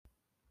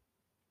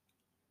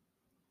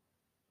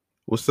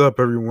What's up,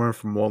 everyone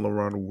from all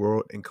around the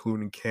world,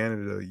 including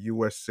Canada,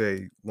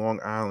 USA, Long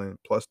Island,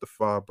 plus the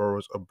five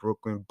boroughs of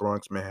Brooklyn,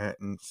 Bronx,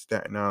 Manhattan,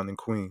 Staten Island, and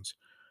Queens?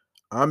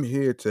 I'm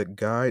here to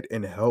guide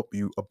and help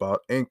you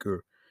about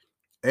Anchor.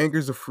 Anchor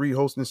is a free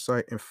hosting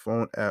site and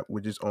phone app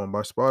which is owned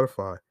by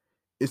Spotify.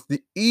 It's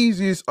the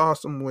easiest,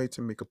 awesome way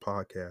to make a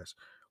podcast.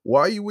 Why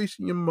are you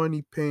wasting your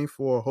money paying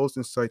for a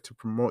hosting site to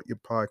promote your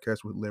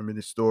podcast with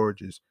limited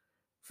storages?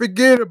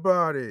 Forget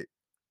about it.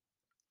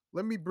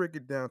 Let me break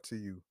it down to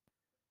you.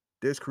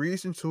 There's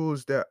creation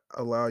tools that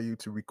allow you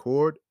to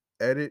record,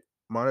 edit,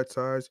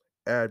 monetize,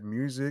 add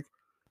music,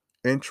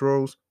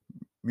 intros,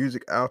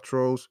 music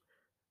outros,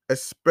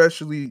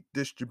 especially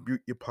distribute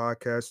your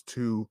podcast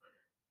to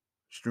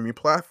streaming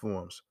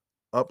platforms.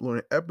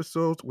 Uploading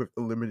episodes with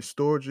unlimited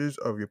storages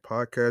of your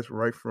podcast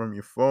right from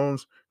your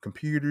phones,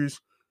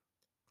 computers,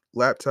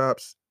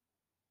 laptops,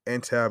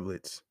 and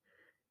tablets.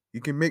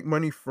 You can make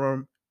money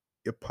from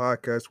your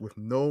podcast with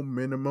no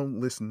minimum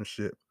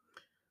listenership.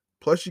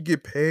 Plus, you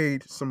get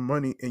paid some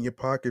money in your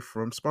pocket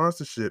from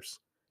sponsorships.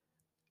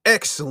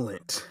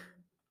 Excellent.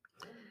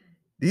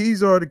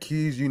 These are the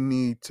keys you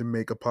need to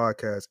make a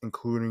podcast,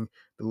 including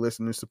the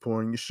listeners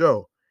supporting your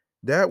show.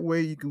 That way,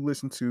 you can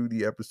listen to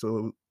the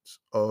episodes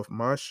of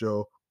my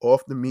show,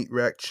 Off the Meat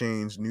Rack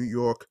Chains New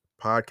York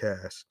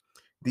podcast,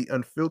 the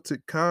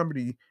unfiltered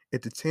comedy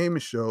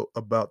entertainment show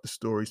about the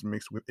stories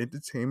mixed with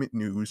entertainment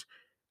news,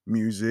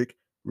 music,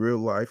 real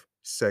life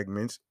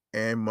segments,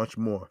 and much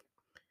more.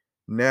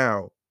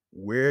 Now,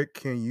 where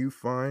can you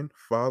find,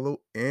 follow,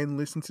 and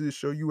listen to the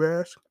show, you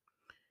ask?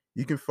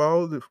 You can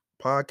follow the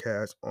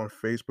podcast on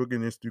Facebook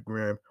and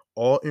Instagram,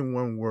 all in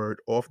one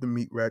word, Off the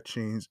Meat Rat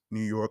Chains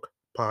New York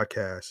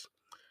podcast.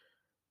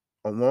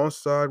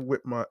 Alongside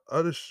with my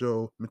other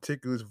show,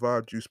 Meticulous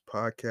Vibe Juice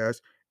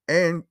podcast,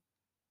 and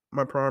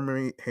my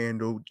primary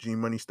handle, G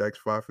Money Stacks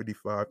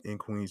 555 in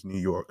Queens, New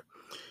York.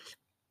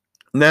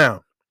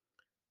 Now,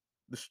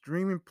 the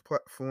streaming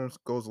platforms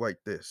goes like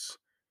this.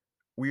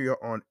 We are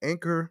on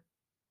Anchor,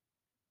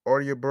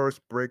 Audioburst,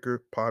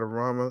 Breaker,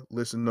 Podorama,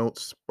 Listen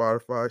Notes,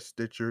 Spotify,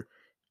 Stitcher,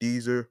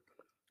 Deezer,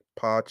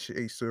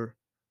 Podchaser,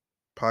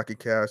 Pocket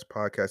Cast,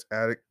 Podcast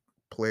Addict,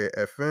 Player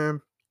FM,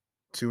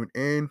 Tune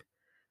In,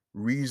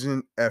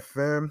 Reason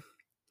FM.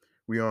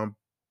 We on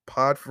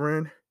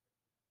Podfriend,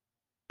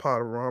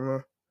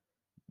 Podorama,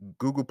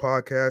 Google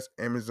Podcasts,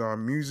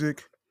 Amazon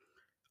Music,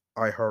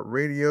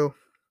 iHeartRadio,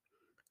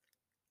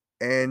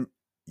 and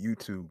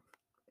YouTube.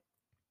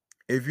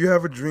 If you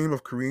have a dream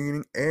of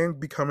creating and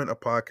becoming a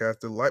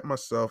podcaster like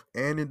myself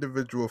and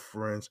individual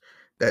friends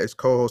that is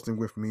co-hosting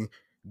with me,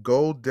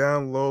 go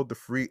download the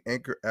free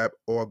Anchor app,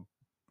 or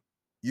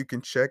you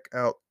can check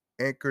out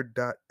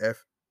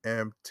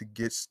anchor.fm to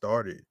get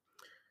started.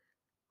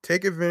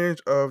 Take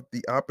advantage of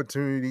the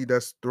opportunity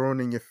that's thrown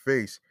in your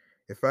face.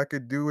 If I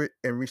could do it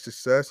and reach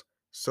success,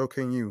 so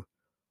can you.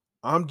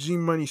 I'm G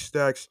Money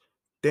Stacks.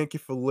 Thank you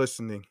for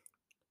listening.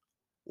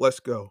 Let's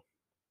go.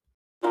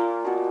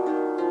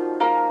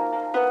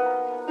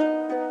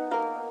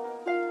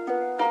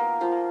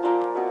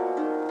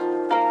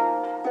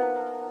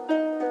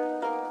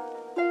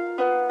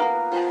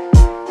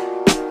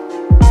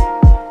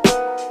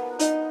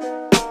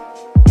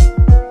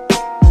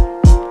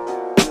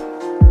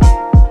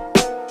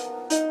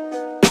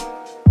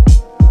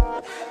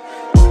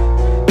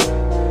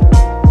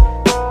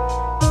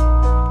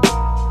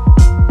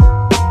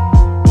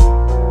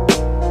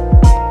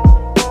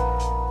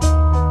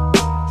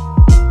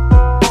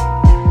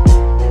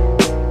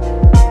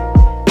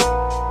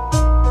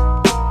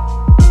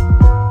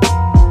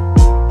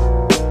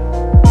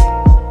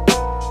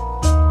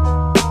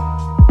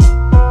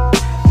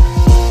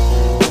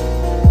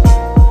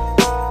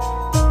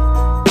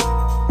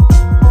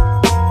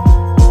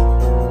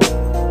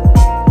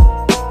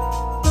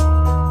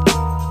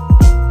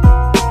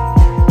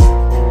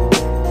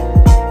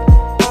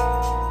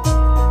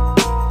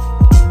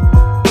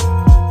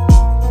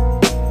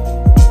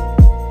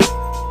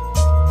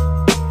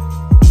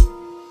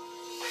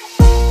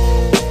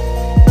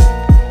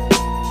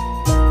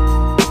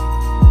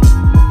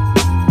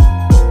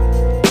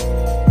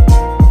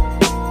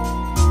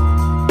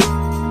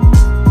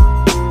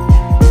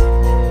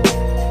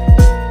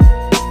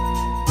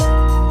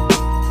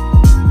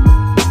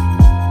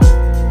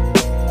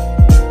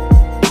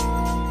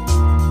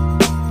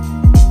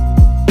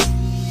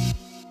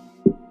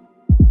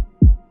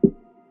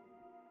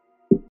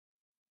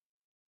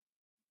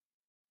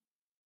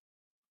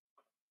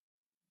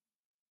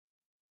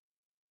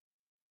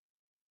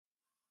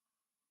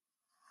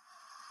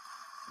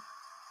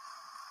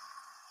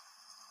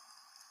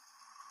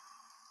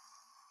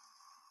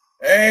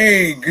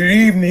 Hey, good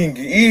evening,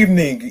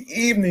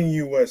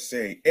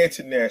 USA,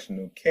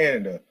 International,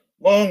 Canada,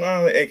 Long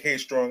Island, aka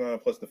Strong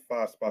Island, plus the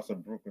five spots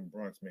of Brooklyn,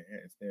 Bronx,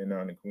 Manhattan, Staten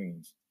Island, and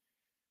Queens.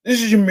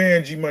 This is your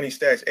man G Money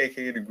Stacks,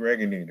 aka the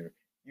Gregonator,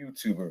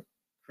 YouTuber,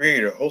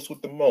 creator, host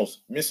with the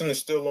most, missing and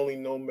still lonely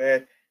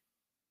nomad,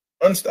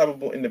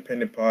 unstoppable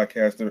independent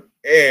podcaster,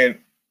 and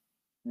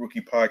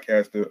rookie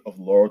podcaster of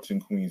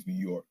Laurelton, Queens, New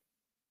York.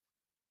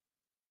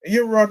 And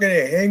you're rocking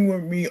and hang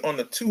with me on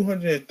the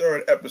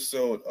 203rd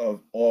episode of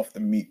Off the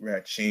Meat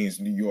Rat Chains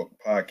New York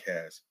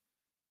podcast.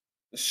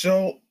 The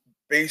show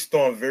based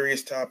on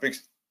various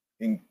topics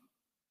in,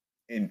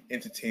 in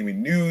entertainment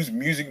news,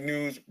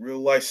 real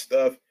life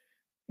stuff,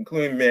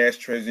 including mass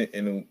transit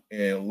and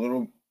a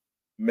little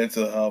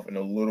mental health and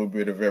a little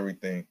bit of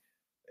everything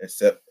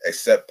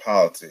except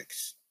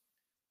politics.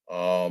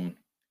 Um,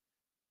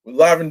 we're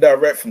live and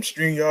direct from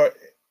StreamYard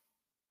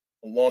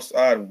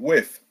alongside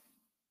with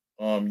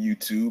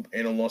YouTube,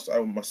 and alongside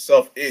with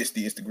myself is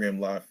the Instagram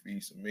live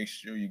feed. So make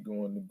sure you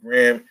go on the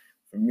gram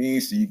for me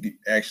so you can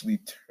actually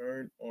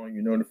turn on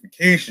your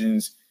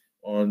notifications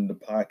on the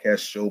podcast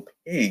show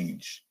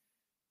page.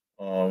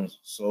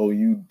 So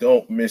you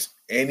don't miss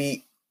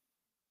any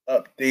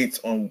updates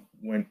on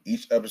when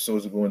each episode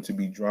is going to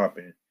be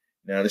dropping.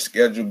 Now the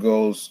schedule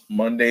goes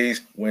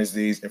Mondays,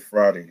 Wednesdays, and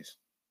Fridays.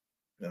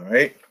 All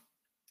right.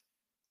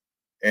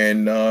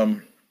 And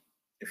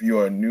if you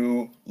are a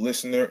new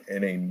listener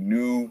and a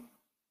new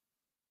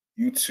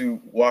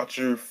YouTube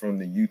watcher from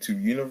the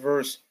YouTube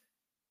universe,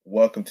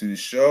 welcome to the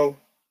show.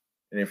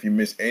 And if you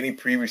missed any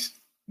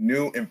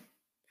new and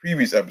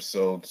previous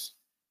episodes,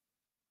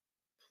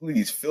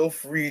 please feel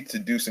free to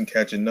do some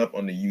catching up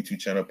on the YouTube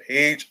channel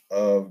page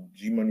of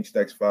G Money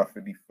Stacks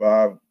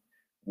 555,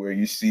 where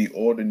you see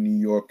all the New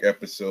York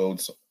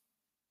episodes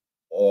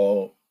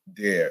all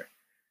there.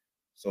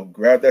 So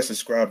grab that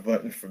subscribe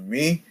button for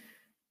me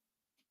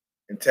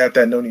and tap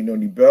that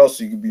noni bell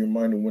so you can be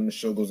reminded when the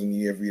show goes in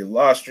the air via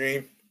live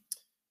stream.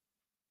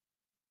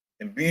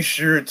 And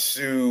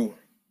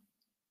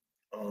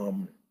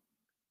um,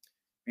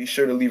 be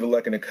sure to leave a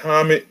like and a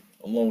comment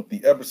along with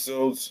the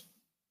episodes,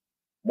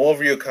 more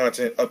video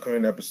content,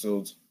 upcoming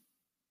episodes,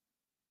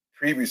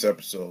 previous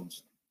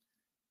episodes.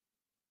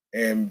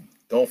 And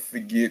don't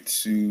forget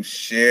to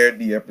share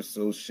the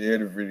episodes, share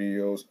the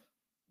videos,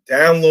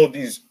 download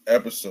these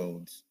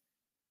episodes,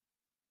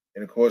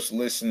 and of course,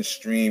 listen,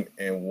 stream,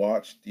 and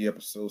watch the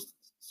episodes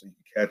so you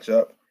can catch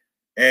up.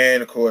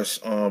 And of course,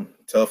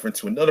 tell a friend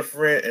to another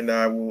friend, and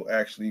I will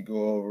actually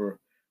go over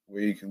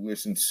where you can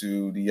listen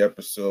to the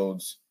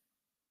episodes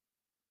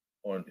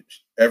on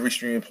every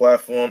streaming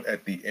platform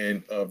at the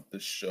end of the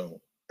show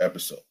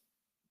episode.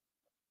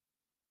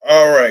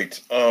 All right.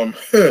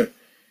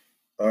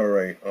 All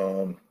right.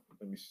 Let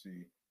me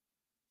see.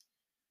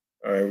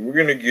 All right, we're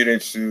gonna get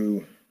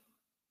into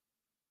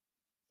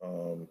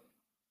um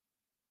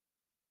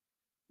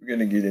we're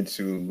gonna get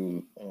into a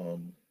little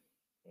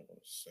hold on a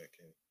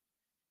second.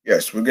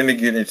 Yes, we're gonna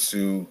get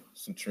into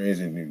some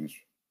transit news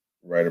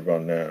right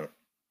about now.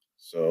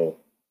 So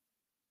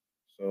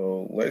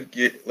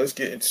let's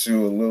get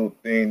into a little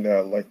thing that I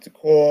like to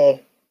call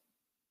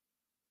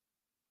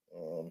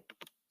um,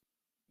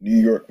 New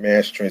York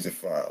Mass Transit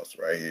Files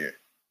right here.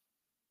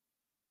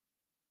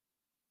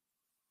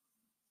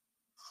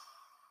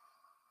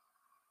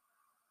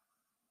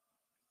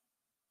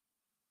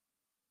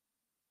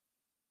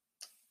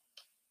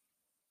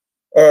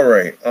 All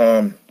right,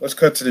 let's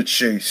cut to the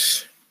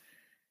chase.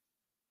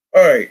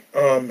 All right,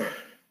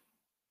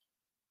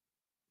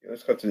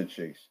 let's cut to the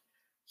chase.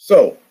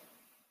 So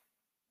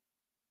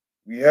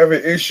we have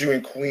an issue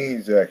in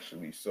Queens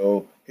actually.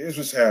 So here's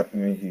what's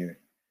happening here.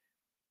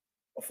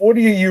 A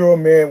 48-year-old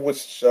man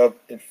was shoved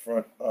in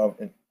front of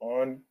an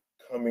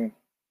oncoming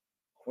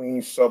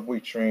Queens subway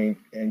train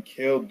and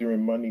killed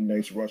during Monday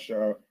night's rush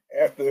hour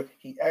after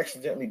he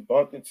accidentally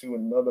bumped into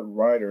another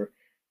rider,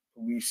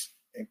 police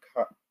and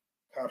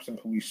cops and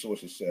police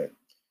sources said.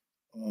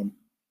 Um,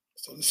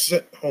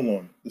 hold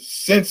on. The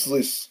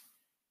senseless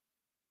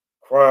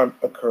crime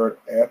occurred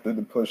after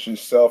the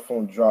pusher's cell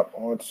phone dropped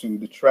onto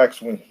the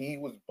tracks when he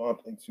was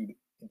bumped into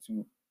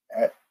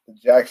at the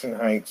Jackson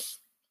Heights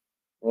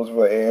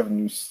Roosevelt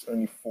Avenue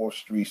 74th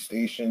Street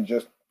station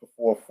just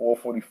before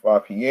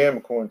 4:45 p.m.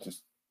 according to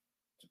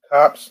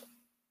cops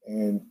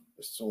and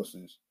the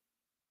sources.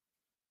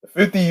 The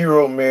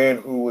 50-year-old man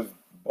who was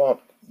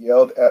bumped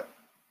yelled at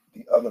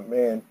the other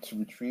man to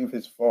retrieve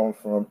his phone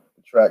from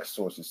the track,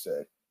 sources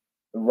said.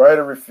 The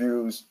rider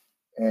refused,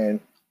 and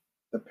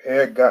the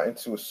pair got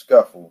into a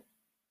scuffle.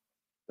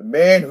 The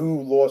man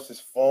who lost his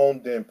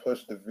phone then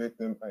pushed the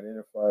victim,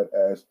 identified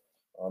as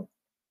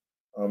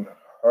um,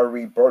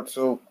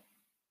 Heriberto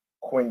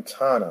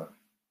Quintana,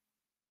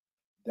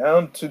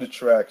 down to the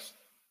tracks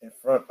in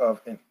front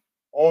of an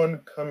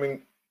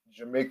oncoming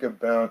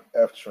Jamaica-bound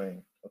F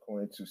train,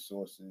 according to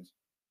sources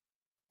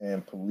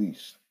and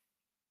police.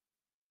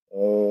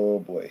 Oh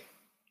boy.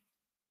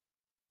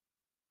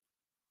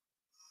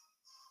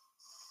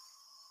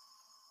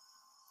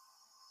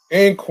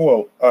 End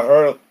quote. I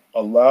heard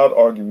a loud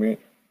argument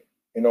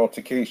and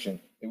altercation.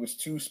 It was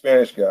two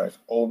Spanish guys,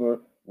 older,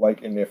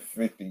 like in their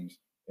 50s,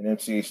 an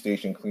MTA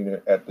station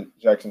cleaner at the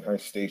Jackson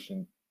Heights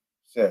station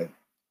said.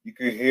 You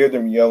could hear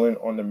them yelling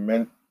on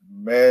the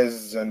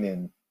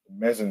mezzanine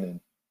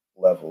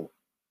level.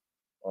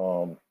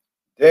 Um,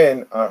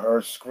 then I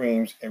heard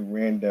screams and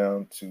ran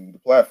down to the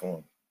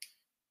platform.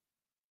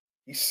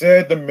 He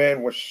said the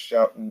men were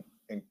shouting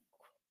and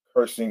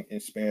cursing in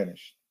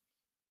Spanish.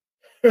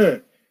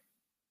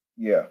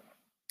 Yeah.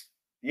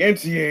 The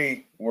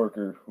MTA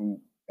worker who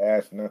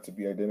asked not to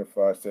be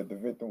identified said the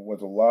victim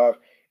was alive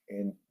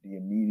in the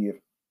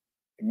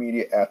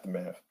immediate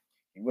aftermath.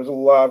 He was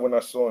alive when I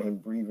saw him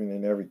breathing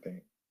and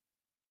everything.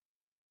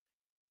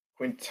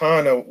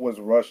 Quintana was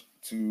rushed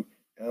to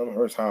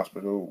Elmhurst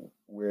Hospital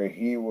where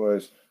he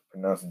was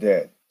pronounced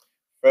dead.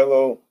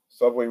 Fellow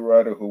subway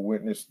rider who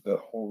witnessed the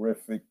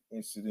horrific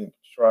incident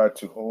tried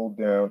to hold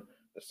down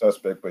the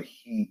suspect, but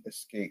he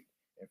escaped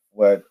and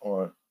fled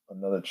on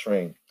another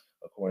train,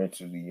 according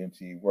to the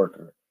MTA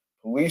worker.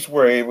 Police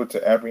were able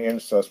to apprehend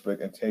the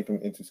suspect and take him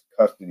into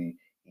custody.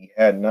 He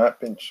had not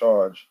been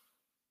charged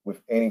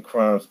with any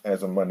crimes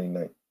as of Monday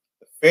night.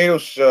 The fatal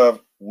shove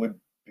would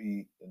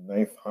be the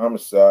ninth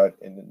homicide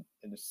in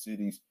the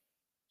city's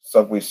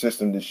subway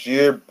system this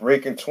year,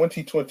 breaking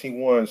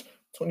 2021's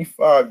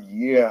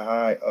 25-year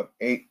high of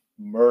 8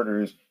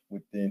 murders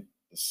within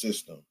the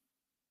system.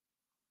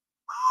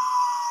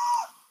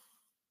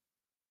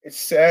 It's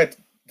sad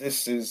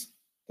this is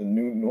the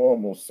new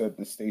normal, said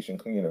the station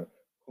cleaner,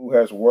 who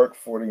has worked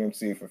for the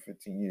MCA for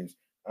 15 years.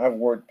 I've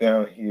worked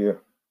down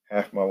here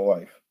half my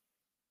life.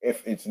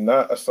 If it's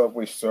not a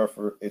subway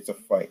surfer, it's a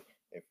fight.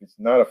 If it's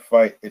not a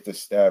fight, it's a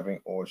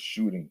stabbing or a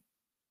shooting.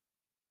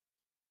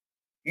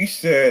 He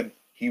said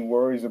he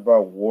worries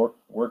about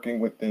working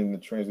within the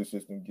transit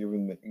system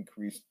given the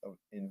increase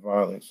in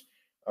violence.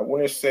 I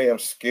wouldn't say I'm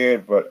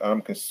scared, but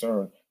I'm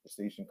concerned, the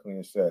station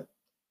cleaner said.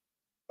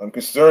 I'm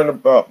concerned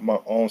about my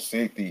own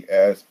safety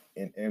as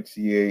an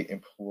MTA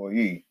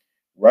employee.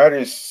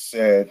 Riders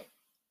said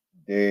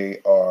they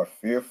are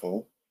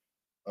fearful,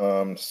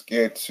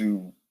 scared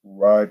to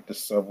ride the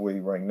subway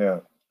right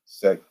now,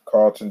 said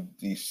Carlton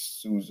D.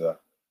 Souza,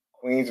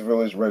 Queens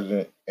Village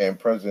resident and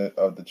president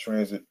of the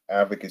transit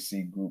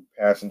advocacy group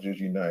Passengers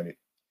United.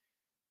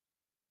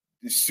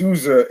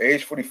 D'Souza,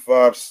 age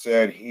 45,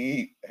 said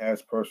he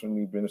has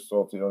personally been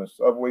assaulted on the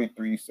subway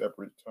 3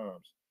 separate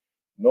times.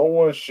 No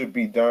one should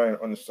be dying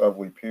on the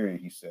subway,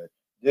 period, he said.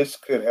 This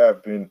could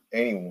have been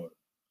anyone.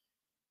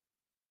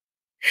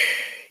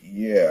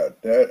 Yeah,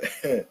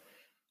 that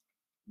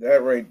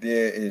that right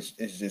there is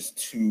just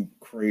too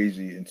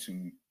crazy and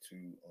too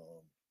too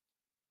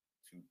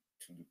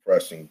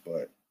depressing.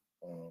 But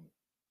um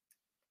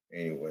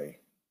anyway,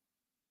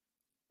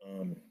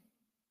 um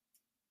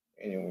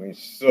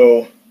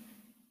so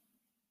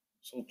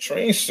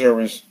train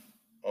service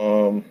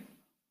um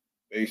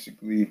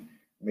basically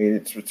made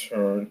its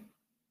return.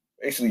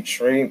 Basically,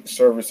 train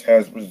service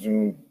has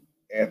resumed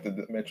after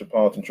the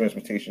Metropolitan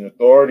Transportation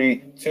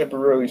Authority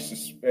temporarily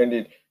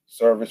suspended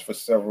service for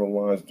several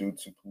lines due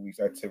to police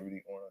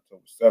activity on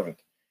October 7th.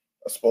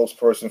 A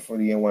spokesperson for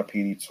the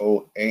NYPD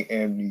told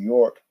AM New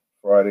York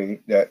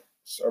Friday that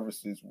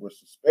services were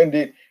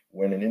suspended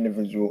when an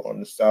individual on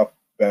the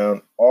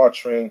southbound R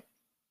train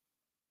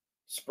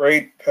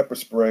sprayed pepper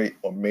spray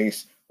or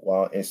mace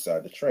while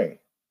inside the train.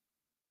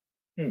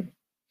 Hmm.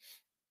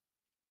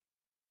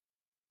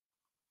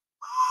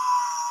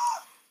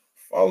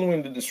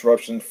 Following the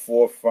disruption,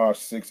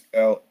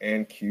 456L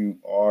and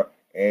QR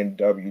and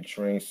W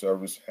train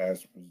service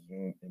has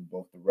resumed in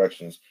both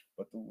directions,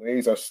 but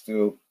delays are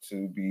still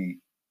to be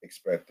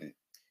expected.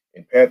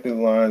 Impacted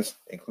lines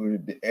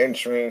included the N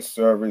train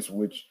service,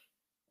 which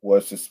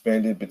was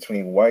suspended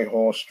between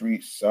Whitehall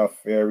Street, South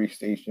Ferry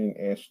Station,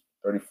 and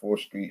 34th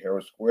Street,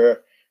 Herald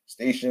Square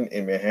Station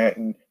in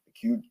Manhattan. The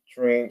Q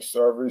train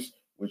service,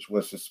 which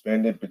was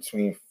suspended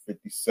between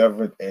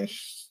 57th and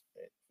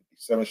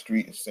 7th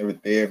Street and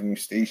 7th Avenue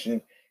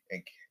Station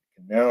and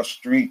Canal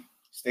Street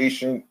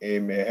Station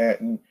in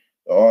Manhattan.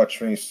 The R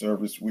train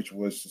service, which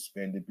was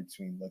suspended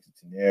between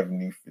Lexington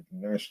Avenue,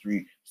 59th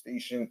Street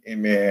Station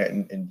in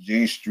Manhattan, and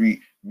J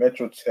Street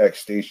Metro Tech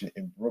Station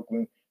in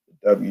Brooklyn.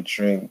 The W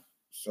train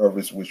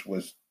service, which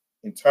was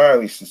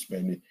entirely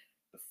suspended.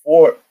 The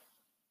 4,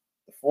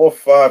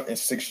 5, and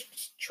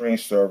 6 train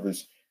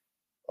service,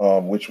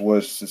 which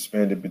was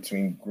suspended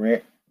between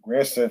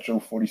Grand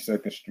Central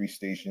 42nd Street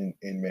Station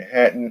in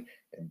Manhattan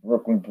and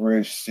Brooklyn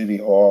Bridge City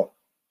Hall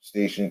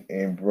Station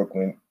in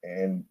Brooklyn,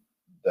 and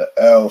the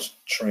L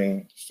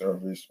train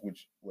service,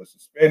 which was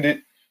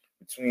suspended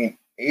between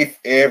 8th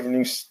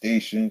Avenue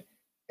Station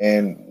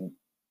and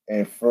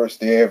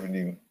First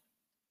Avenue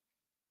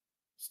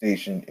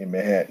Station in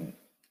Manhattan.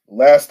 The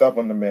last stop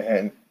on the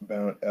Manhattan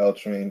bound L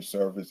train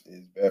service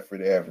is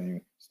Bedford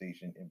Avenue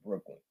Station in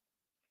Brooklyn.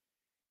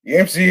 The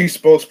MCA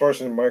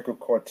spokesperson Michael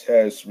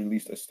Cortez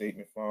released a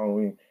statement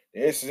following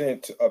the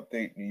incident to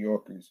update New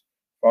Yorkers.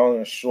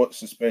 Following a short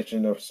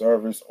suspension of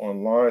service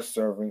on lines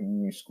serving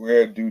Union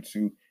Square due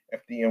to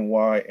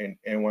FDNY and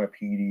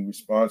NYPD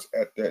response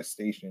at that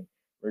station,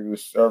 regular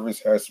service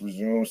has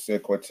resumed,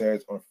 said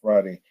Cortez on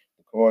Friday.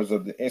 The cause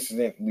of the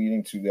incident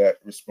leading to that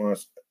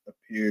response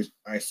appears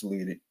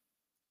isolated.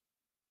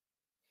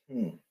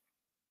 Hmm.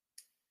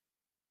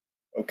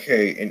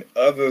 Okay, in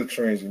other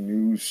transit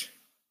news,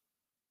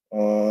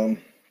 um,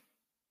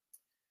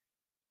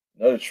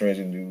 another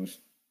transit news,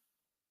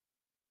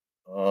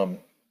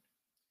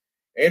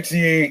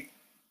 NTA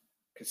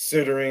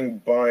considering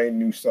buying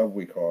new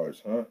subway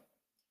cars, huh?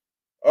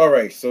 All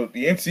right, so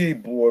the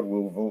NTA board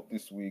will vote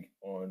this week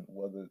on on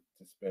whether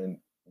to spend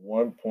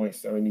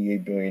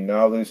 $1.78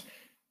 billion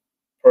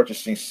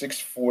purchasing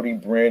 640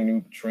 brand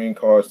new train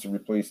cars to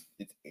replace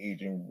its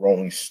aging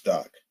rolling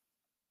stock.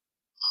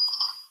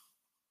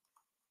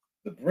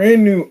 The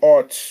brand new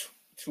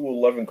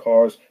R211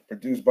 cars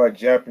produced by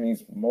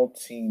Japanese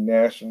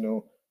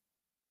multinational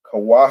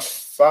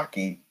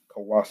Kawasaki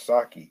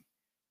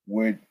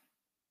would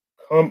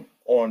come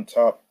on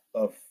top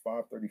of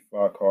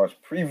 535 cars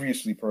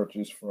previously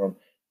purchased from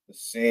the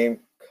same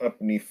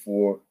company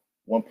for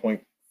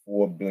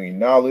 $1.4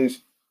 billion,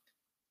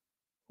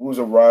 whose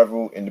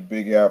arrival in the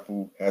Big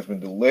Apple has been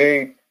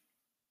delayed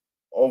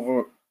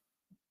over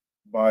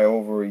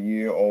over a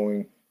year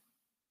owing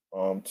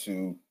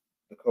to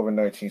the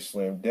COVID-19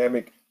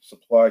 pandemic,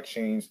 supply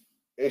chains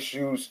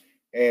issues,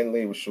 and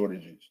labor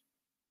shortages.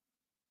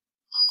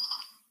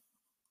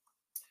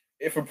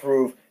 If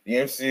approved, the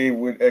MCA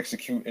would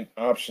execute an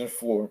option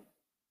for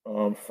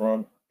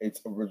from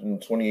its original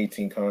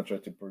 2018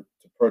 contract to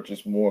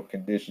purchase more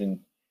conditioned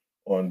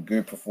on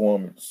good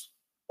performance.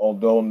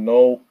 Although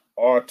no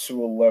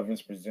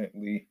R211s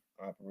presently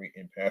operate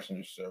in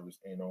passenger service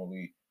and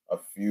only a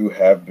few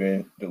have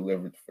been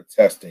delivered for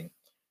testing.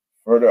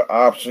 Further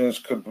options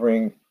could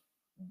bring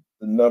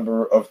the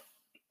number of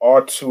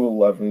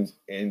R211s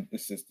in the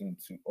system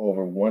to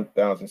over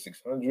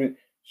 1,600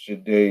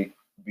 should they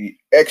be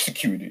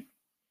executed.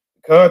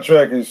 The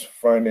contract is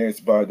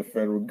financed by the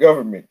federal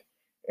government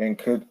and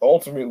could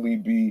ultimately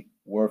be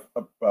worth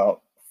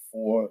about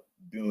 $4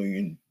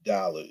 billion.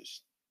 The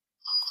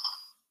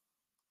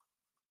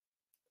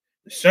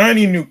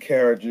shiny new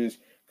carriages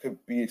could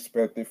be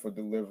expected for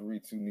delivery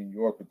to New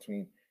York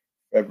between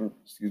February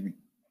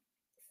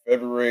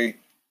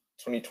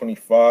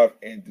 2025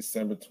 and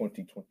December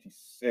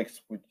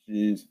 2026, which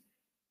is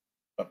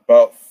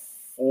about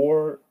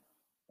four.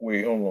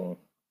 Wait, hold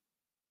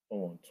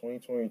on.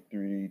 2023,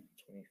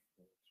 24.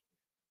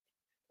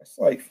 That's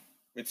like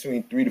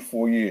between 3 to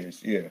 4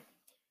 years. Yeah.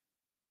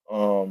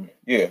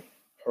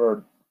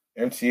 Per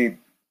MTA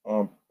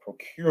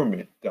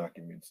procurement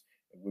documents,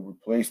 it would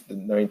replace the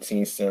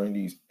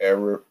 1970s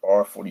era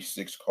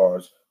R46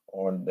 cars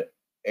on the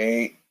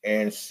A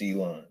and C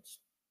lines.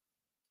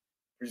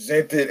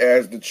 Presented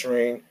as the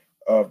train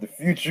of the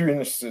future in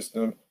the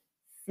system,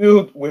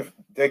 filled with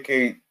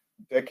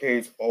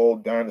decades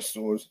old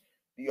dinosaurs,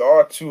 the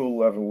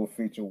R211 will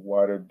feature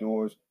wider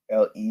doors,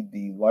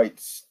 LED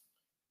lights,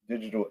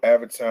 digital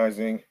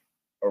advertising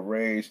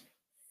arrays,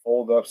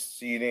 fold up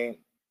seating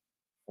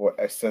for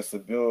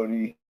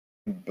accessibility,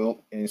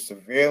 built-in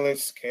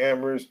surveillance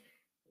cameras,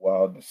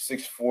 while the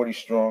 640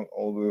 strong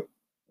older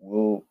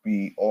will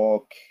be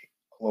all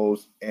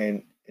closed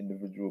and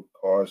individual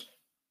cars.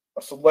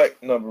 A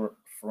select number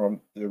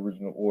from the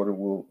original order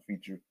will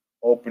feature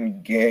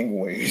open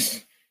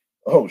gangways.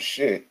 Oh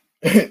shit.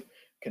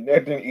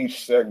 Connecting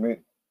each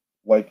segment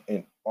like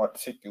an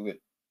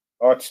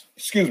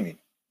excuse me,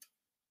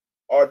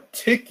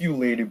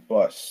 articulated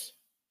bus.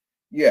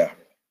 Yeah,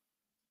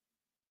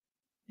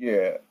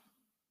 yeah.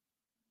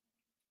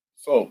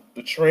 So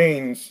the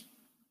trains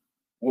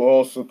will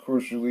also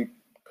crucially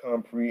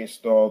come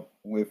pre-installed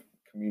with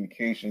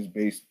communications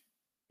based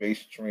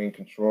train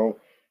control.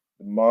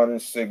 The modern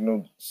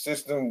signal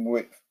system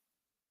with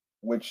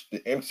which the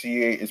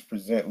MCA is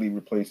presently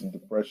replacing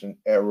Depression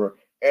era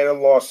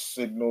analog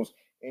signals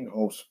in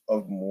hopes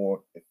of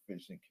more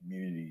efficient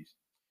communities.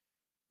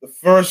 The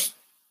first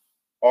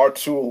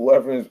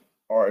R211s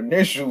are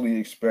initially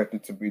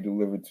expected to be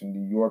delivered to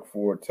New York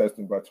for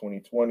testing by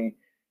 2020,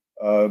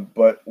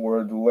 but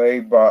were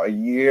delayed by a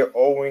year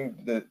owing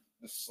to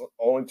the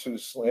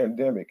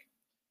slamdemic.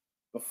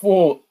 The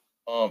full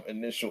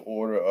initial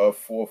order of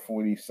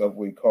 440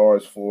 subway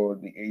cars for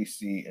the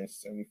AC and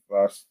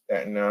 75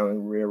 Staten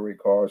Island Railway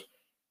cars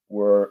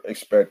were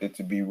expected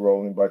to be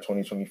rolling by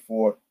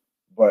 2024,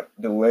 but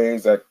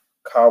delays at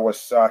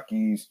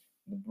Kawasaki's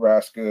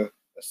Nebraska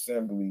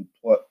assembly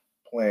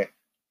plant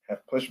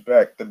have pushed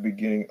back the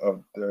beginning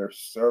of their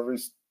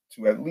service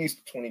to at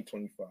least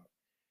 2025.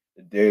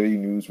 The Daily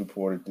News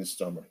reported this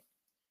summer.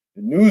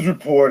 The news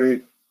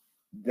reported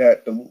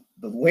that the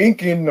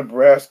Lincoln,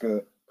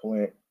 Nebraska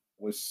plant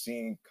was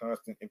seeing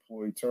constant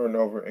employee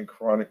turnover and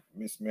chronic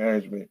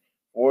mismanagement,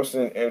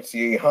 forcing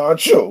MTA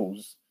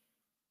honchos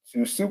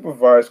to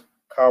supervise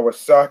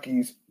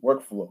Kawasaki's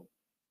workflow.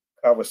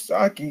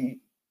 Kawasaki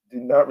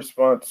did not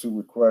respond to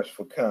requests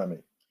for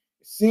comment.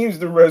 It seems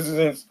the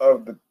residents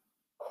of the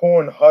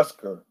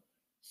Cornhusker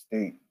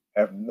state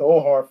have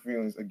no hard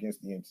feelings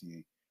against the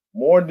MTA.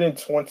 More than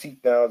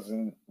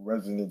 20,000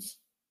 residents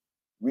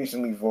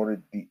recently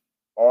voted the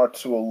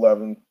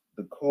R211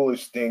 the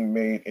coolest thing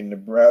made in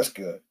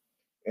Nebraska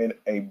in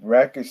a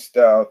bracket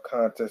style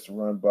contest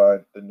run by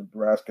the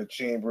Nebraska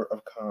Chamber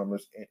of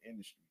Commerce and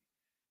Industry.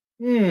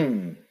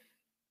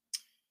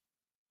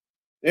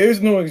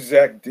 There's no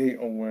exact date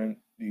on when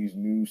these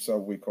new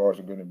subway cars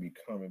are going to be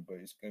coming, but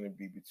it's going to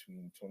be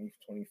between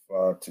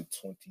 2025 to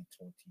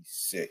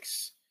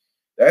 2026.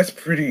 That's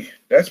pretty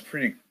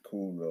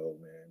cool though,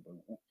 man.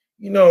 But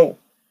you know,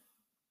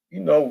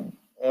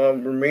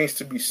 remains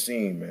to be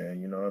seen,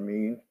 man. You know what I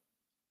mean?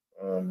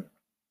 Um,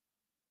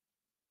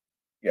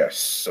 yes,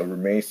 so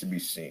remains to be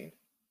seen.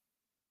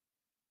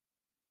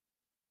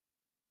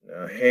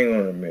 Now, hang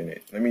on a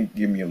minute. Let me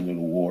give me a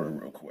little water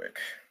real quick.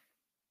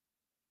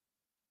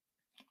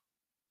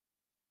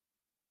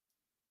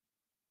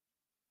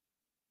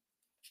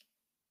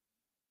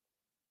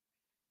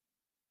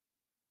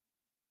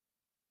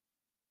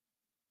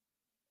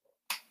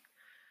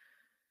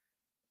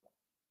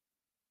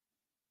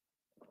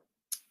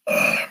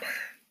 Ah,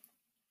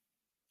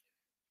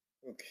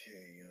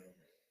 okay,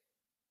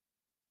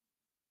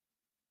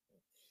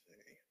 let's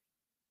see.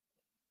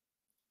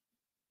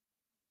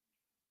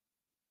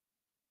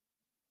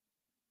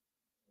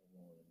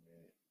 Hold on a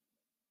minute.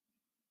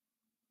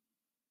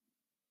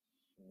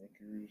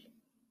 Snickers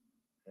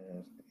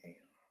has a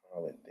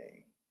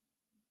holiday.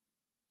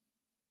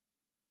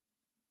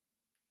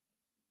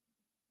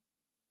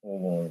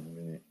 Hold on a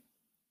minute.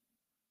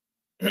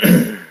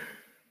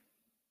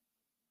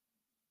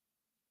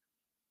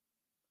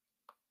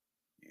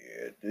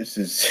 Yeah, this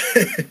is.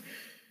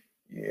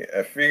 Yeah,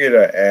 I figured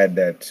I'd add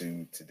that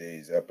to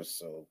today's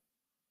episode.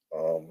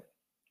 Um,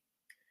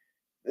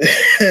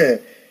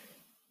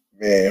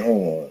 man,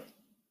 hold on.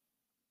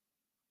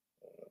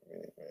 Hold on a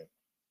minute, man.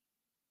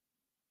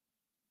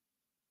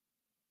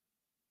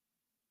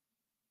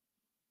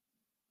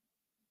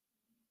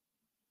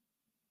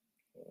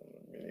 Hold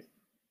on a minute.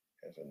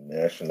 As a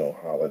national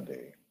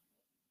holiday.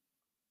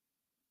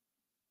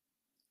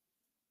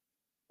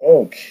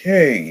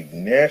 Okay,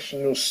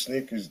 National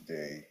Snickers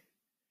Day.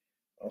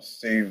 I'll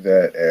save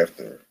that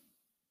after.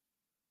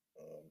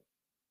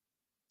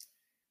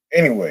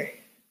 Anyway,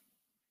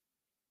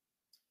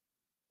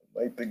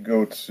 I'd like to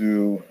go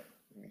to.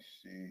 Let me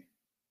see.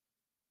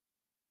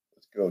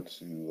 Let's go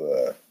to.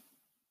 Um,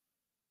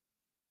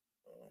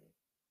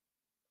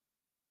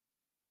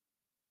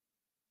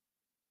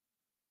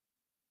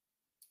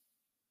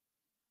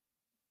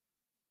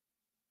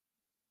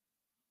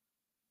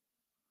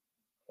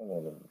 hold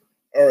on a minute.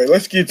 All right,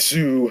 let's get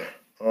to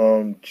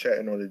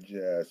chatting on the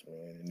jazz,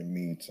 man. In the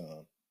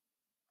meantime,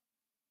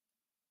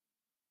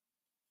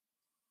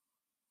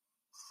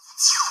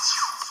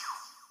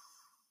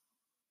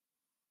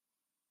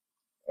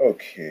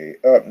 okay.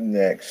 Up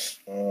next,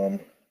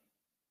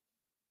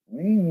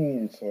 we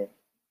need to talk.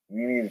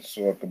 We need to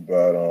talk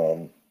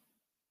about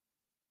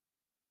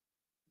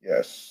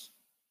yes,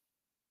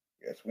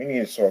 yes. We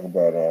need to talk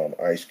about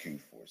Ice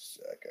Cube for a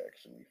sec.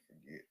 Actually,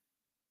 forget.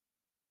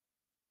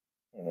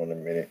 Hold on a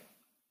minute.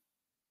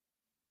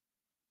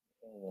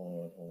 Hold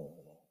on. Hold on.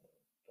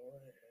 Hold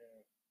on.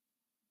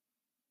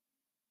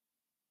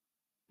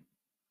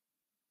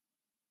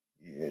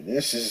 Do I have- Yeah,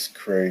 this is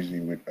crazy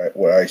with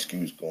what Ice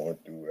Cube's going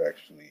through.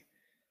 Actually,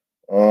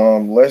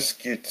 let's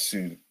get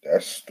to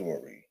that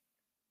story.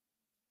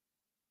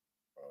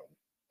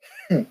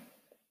 Um,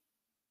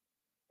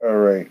 all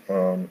right.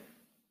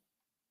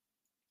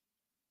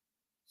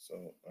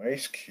 So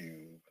Ice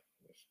Cube.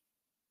 Let's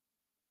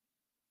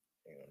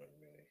hang on a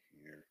minute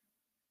here.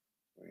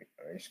 Wait,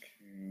 Ice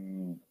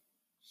Cube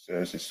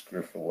says his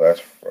script for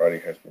last Friday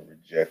has been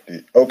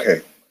rejected.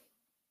 Okay,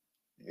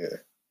 yeah.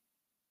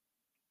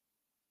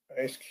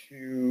 Ice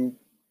Cube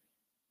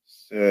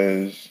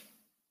says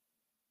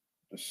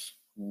the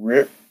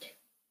script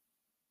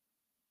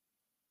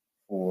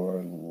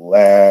for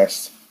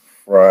last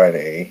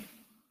Friday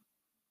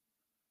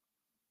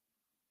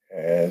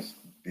has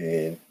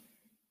been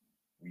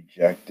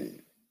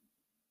rejected.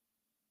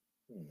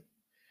 Hmm.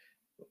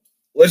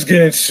 Let's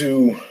get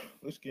into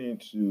let's get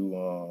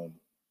into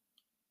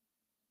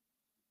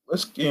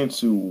let's get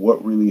into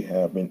what really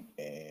happened,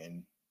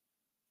 and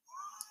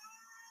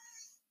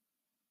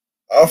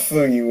I'll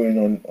fill you in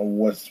on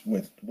what's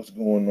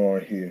going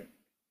on here.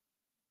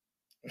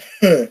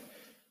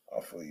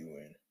 I'll fill you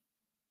in.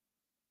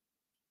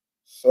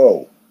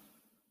 So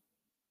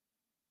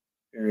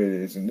here it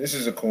is, and this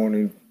is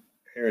according.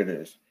 Here it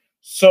is.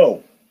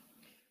 So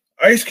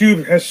Ice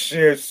Cube has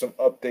shared some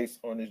updates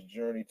on his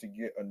journey to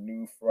get a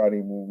new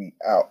Friday movie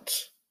out.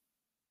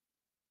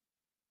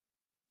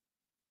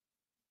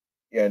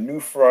 Yeah, new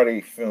Friday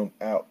film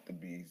out to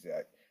be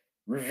exact.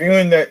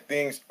 Revealing that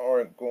things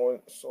aren't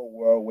going so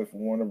well with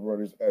Warner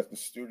Brothers as the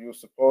studio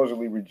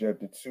supposedly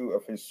rejected two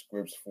of his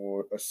scripts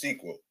for a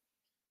sequel.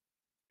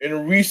 In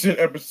a recent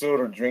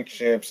episode of Drink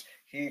Champs,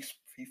 he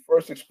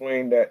first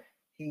explained that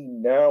he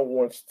now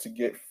wants to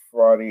get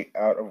Friday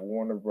out of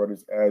Warner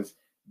Brothers as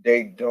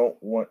they don't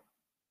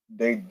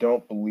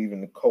believe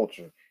in the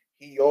culture.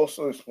 He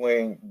also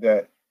explained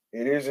that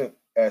it isn't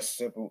as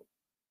simple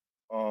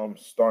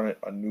starting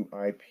a new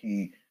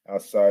IP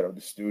outside of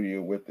the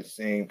studio with the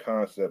same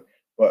concept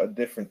but a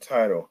different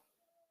title.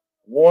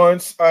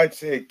 Once I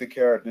take the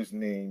characters'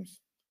 names,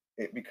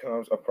 it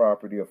becomes a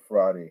property of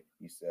Friday,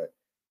 he said.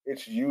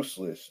 It's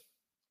useless.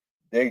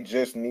 They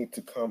just need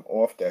to come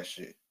off that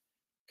shit.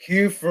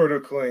 Q further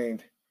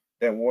claimed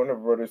that Warner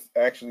Brothers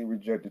actually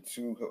rejected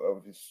two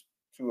of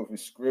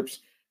his scripts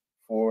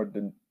for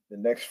the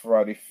next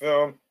Friday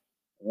film.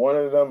 One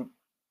of them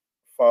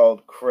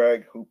followed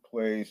Craig, who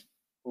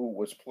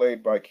was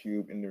played by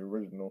Cube in the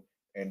original,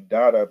 and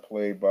Dada,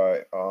 played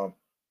by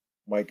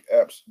Mike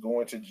Epps,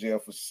 going to jail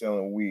for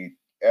selling weed.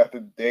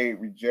 After they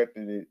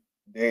rejected it,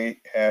 they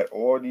had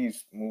all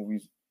these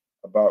movies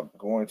about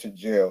going to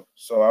jail.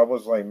 So I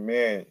was like,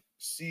 man,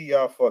 see,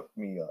 y'all fucked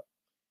me up.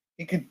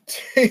 He could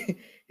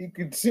he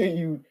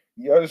continued.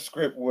 The other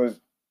script was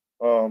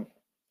um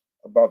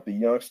about the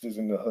youngsters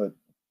in the hood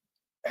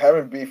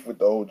having beef with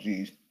the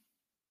OGs,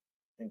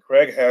 and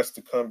Craig has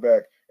to come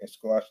back and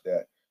squash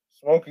that.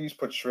 Smokey's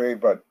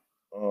portrayed by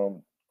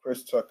um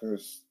Chris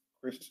Tucker's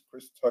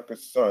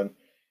son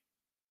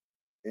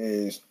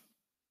is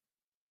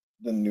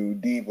the new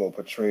Devo,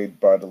 portrayed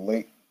by the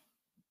late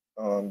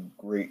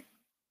great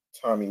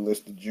Tommy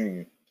Lister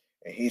Jr.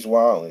 And he's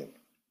wilding.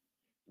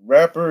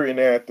 Rapper and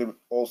actor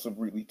also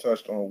briefly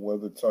touched on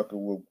whether Tucker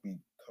will be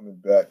coming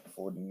back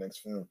for the next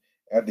film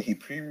after he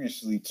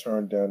previously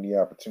turned down the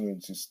opportunity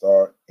to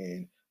star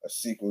in a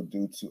sequel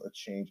due to a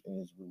change in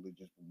his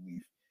religious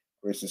belief.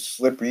 Chris is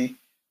slippery,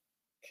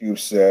 Cube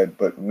said,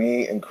 but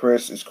me and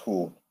Chris is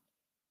cool.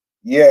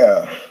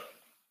 Yeah,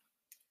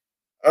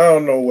 I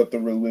don't know what the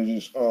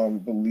religious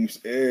beliefs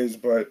is,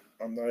 but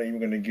I'm not even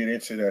gonna get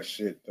into that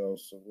shit though.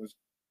 So let's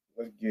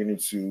get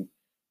into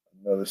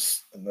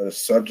another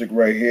subject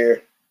right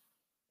here.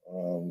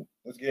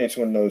 Let's get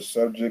into another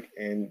subject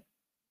and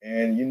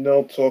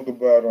talk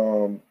about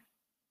all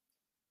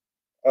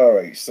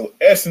right, so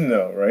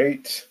SNL,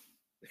 right?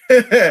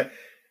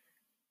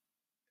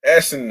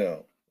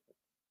 SNL.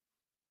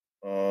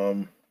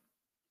 Um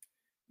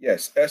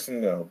yes,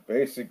 SNL.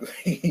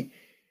 Basically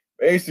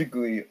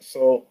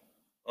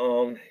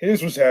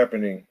here's what's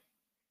happening.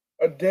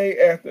 A day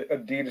after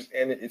Adidas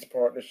ended its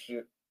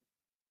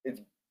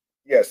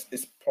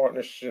its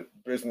partnership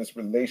business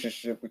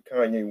relationship with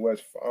Kanye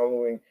West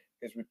following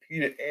his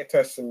repeated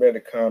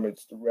anti-Semitic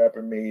comments. The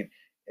rapper made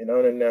an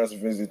unannounced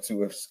visit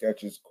to a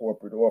Skechers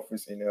corporate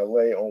office in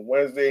LA on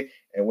Wednesday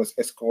and was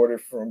escorted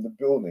from the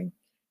building.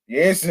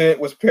 The incident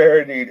was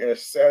parodied in a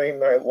Saturday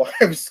Night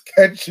Live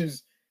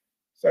sketches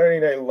ad.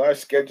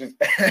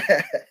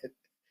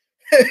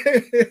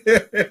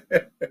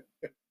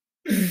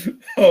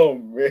 Oh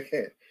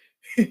man.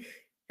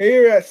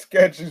 Here at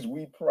Skechers,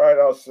 we pride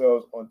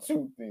ourselves on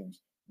two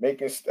things: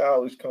 making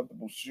stylish,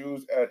 comfortable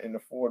shoes at an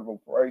affordable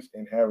price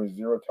and having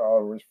zero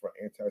tolerance for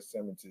anti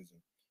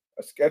Semitism.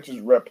 A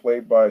Skechers rep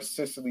played by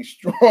Cicely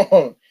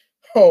Strong,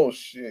 oh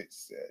shit,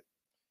 said.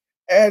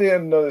 Added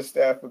another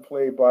staffer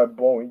played by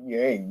Bowen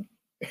Yang.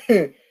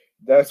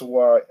 That's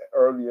why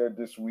earlier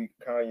this week,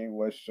 Kanye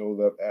West showed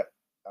up at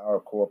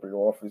our corporate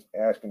office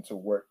asking to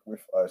work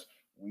with us.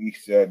 We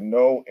said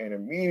no and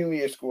immediately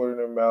escorted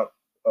him out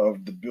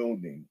of the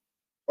building.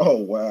 Oh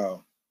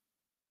wow.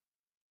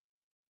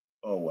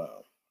 Oh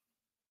wow.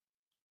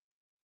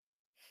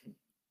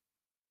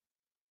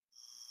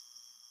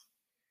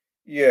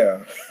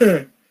 Yeah.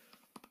 Well,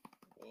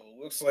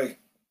 looks like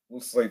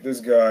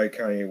this guy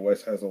Kanye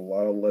West has a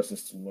lot of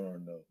lessons to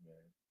learn though,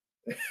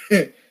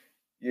 man.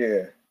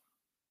 Yeah.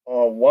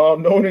 While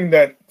noting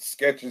that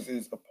Sketches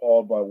is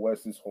appalled by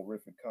West's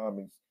horrific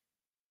comments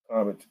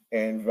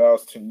and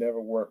vows to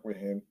never work with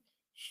him,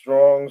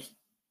 Strong's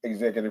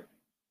executive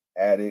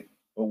added,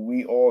 but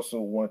we also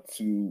want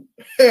to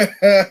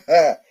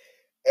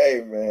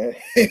hey man.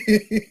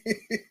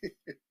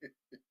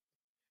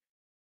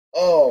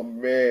 Oh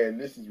man,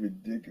 this is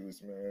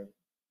ridiculous, man.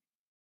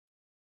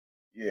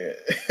 Yeah.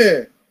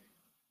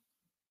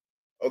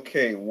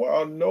 Okay,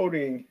 while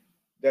noting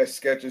that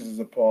Sketches is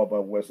appalled by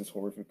West's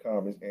horrific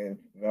comments and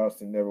vows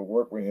to never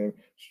work with him,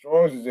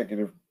 Strong's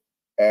executive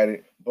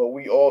added, but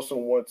we also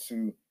want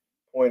to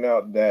point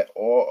out that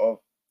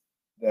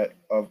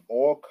of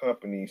all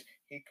companies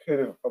he could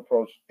have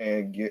approached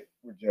and get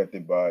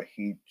rejected by,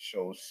 he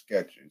chose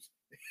Skechers.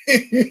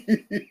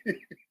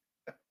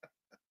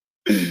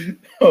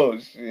 Oh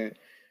shit.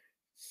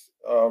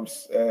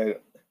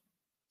 Said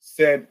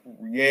said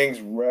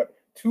Yang's rep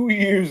 2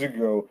 years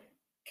ago.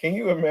 Can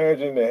you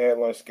imagine the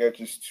headline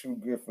sketches too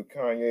good for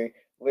Kanye?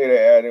 Later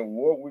adding,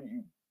 what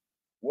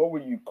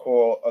would you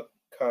call a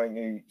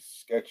Kanye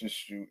sketches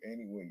shoe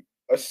anyway?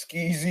 A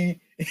skeezy?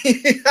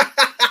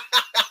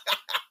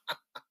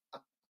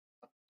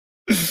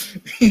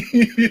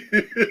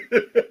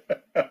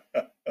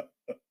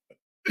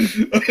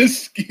 A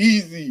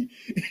skeezy.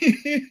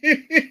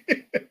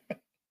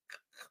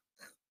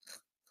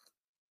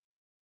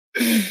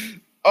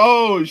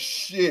 Oh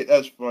shit,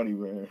 that's funny,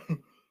 man.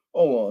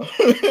 Hold on.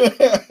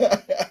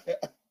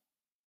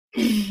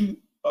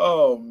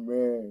 Oh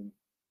man.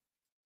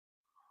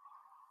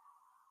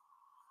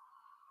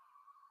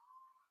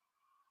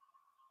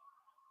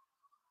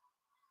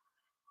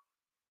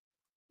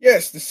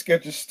 Yes, the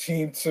Skechers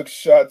team took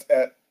shots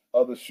at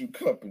other shoe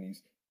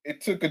companies.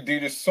 It took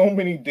Adidas so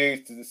many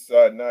days to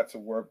decide not to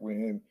work with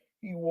him.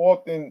 He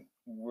walked in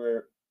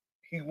where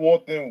he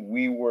walked in.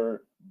 We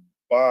were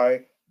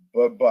bye,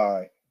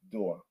 bye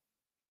door.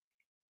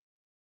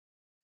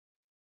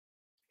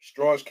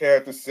 Strong's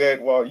character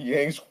said while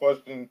Yang's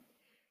questioned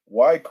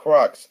why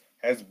Crocs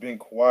has been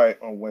quiet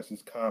on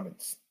West's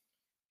comments.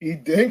 He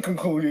then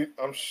concluded,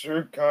 I'm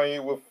sure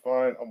Kanye will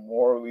find a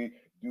morally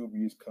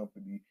dubious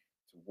company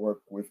to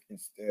work with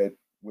instead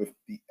with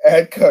the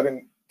ad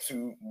cutting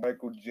to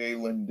Michael J.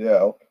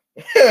 Lindell,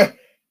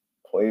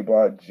 played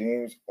by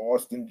James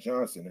Austin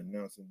Johnson,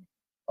 announcing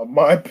a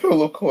My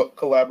Pillow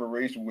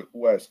collaboration with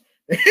West.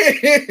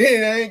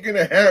 That ain't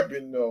gonna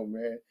happen, no,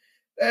 man.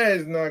 That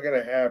is not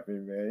gonna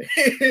happen, man.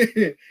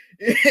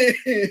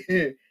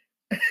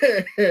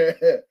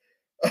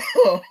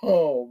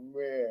 Oh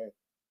man.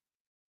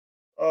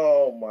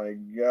 Oh my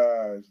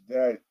gosh.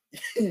 That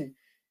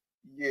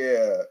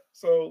yeah.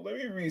 So let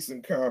me read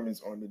some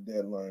comments on the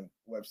Deadline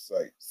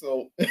website.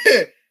 So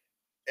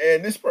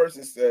and this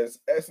person says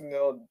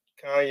SNL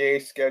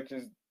Kanye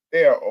sketches,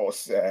 they are all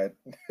sad.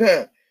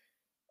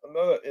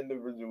 Another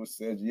individual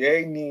says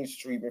Ye needs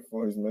treatment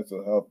for his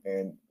mental health,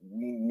 and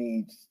we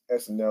need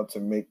SNL to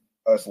make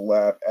us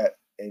laugh at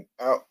an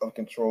out of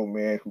control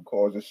man who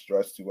causes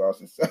stress to our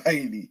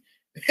society.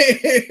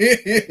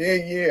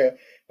 Yeah,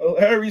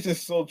 hilarious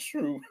is so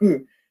true.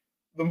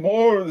 The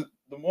more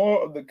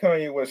of the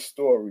Kanye West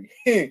story.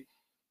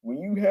 When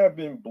you have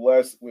been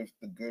blessed with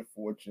the good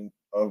fortune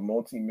of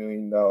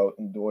multi-million dollar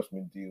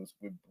endorsement deals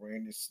with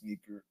branded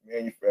sneaker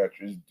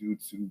manufacturers due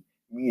to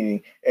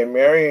meeting and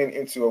marrying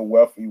into a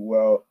wealthy,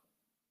 well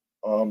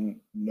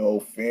no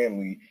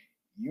family,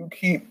 you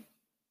keep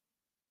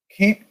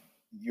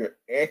your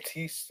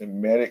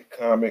anti-Semitic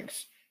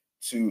comments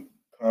to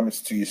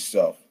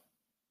yourself.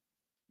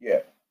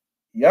 Yeah,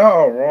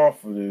 y'all are wrong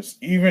for this.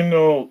 Even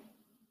though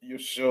your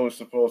show is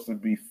supposed to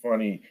be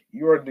funny,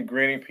 you are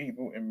degrading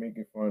people and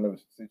making fun of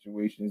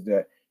situations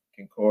that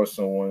can cause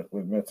someone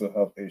with mental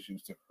health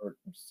issues to hurt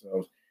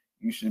themselves.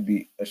 You should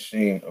be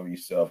ashamed of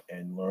yourself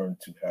and learn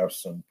to have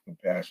some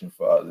compassion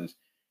for others,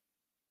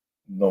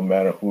 no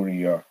matter who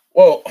they are.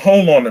 Well,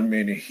 hold on a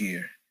minute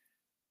here.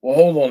 Well,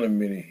 hold on a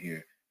minute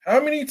here. How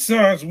many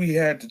times we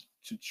had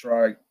to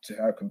try to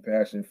have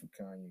compassion for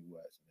Kanye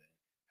West, man?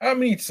 How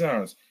many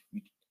times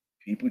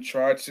people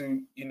tried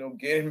to,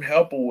 get him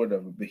help or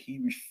whatever, but he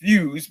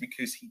refused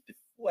because he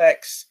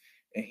deflects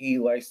and he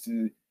likes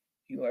to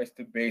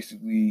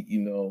basically,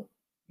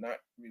 not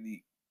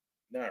really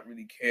not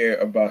really care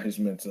about his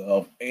mental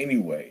health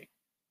anyway.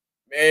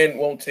 Man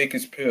won't take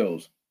his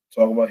pills.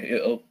 Talk about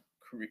it'll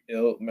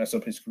mess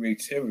up his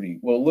creativity.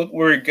 Well, look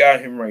where it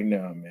got him right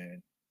now,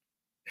 man.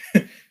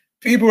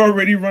 People are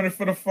already running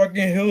for the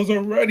fucking hills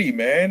already,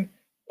 man.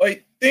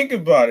 Like, think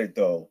about it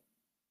though.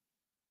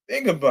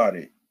 Think about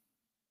it.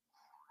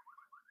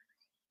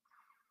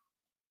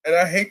 And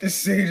I hate to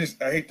say this,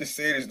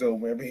 though,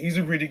 man, but he's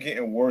already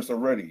getting worse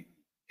already.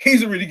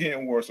 He's already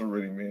getting worse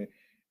already, man.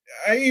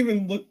 I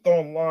even looked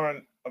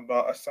online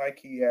about a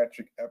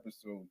psychiatric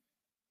episode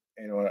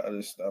and all that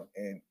other stuff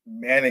and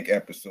manic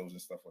episodes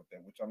and stuff like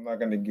that, which I'm not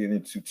gonna get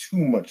into too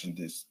much of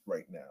this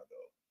right now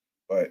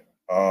though.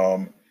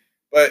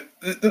 But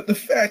the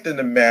fact of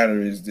the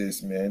matter is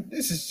this, man,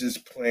 this is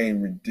just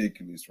plain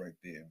ridiculous right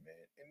there, man.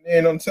 And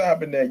then on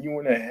top of that, you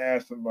wanna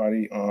have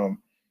somebody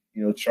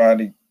try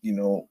to,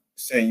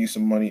 send you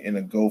some money in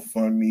a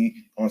GoFundMe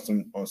on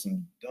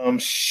some dumb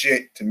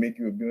shit to make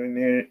you a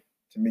billionaire,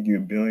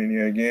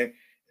 again.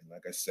 And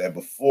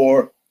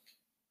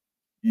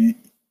you,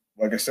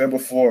 like I said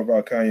before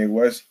about Kanye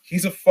West,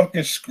 he's a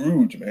fucking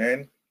Scrooge,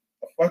 man.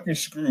 A fucking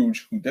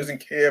Scrooge who doesn't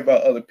care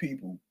about other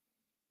people,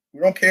 who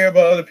don't care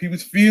about other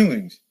people's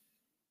feelings.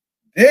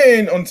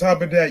 Then on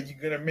top of that,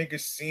 you're gonna make a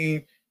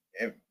scene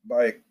and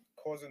by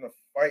causing a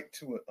fight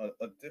to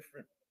a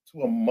different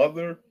to a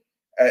mother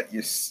at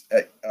your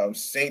at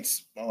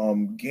Saints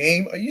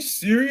game. Are you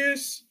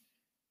serious?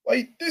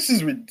 Like, this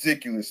is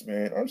ridiculous,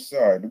 man. I'm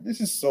sorry, but this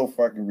is so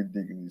fucking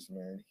ridiculous,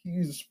 man.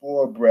 He's a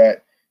spoiled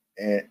brat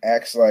and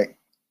acts like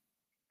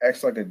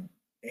a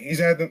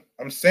he's acting.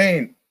 I'm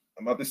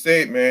about to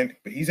say it, man,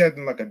 but he's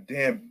acting like a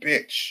damn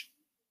bitch.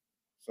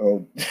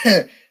 So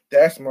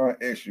that's my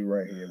issue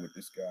right here with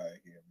this guy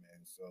here,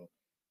 man. So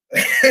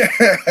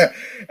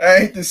I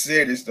hate to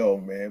say this though,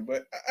 man,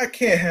 but I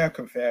can't have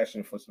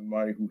compassion for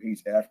somebody who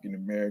hates African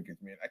Americans,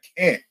 man. I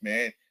can't,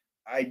 man.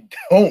 I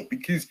don't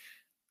because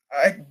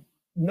I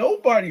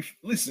nobody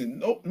listen,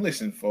 no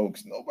listen,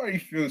 folks. Nobody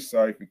feels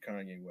sorry for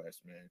Kanye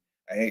West, man.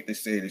 I hate to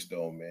say this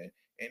though, man.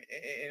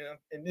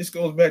 And this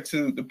goes back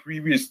to the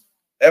previous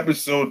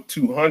episode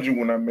 200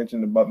 when I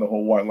mentioned about the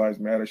whole White Lives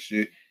Matter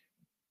shit.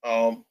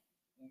 Um,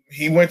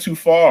 he went too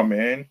far,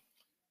 man.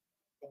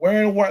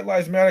 Wearing a White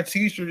Lives Matter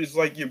T-shirt is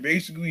like you're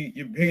basically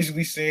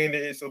saying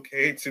that it's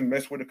okay to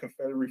mess with a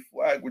Confederate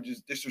flag, which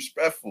is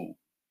disrespectful.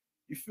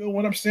 You feel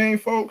what I'm saying,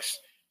 folks?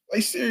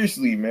 Like,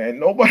 seriously, man.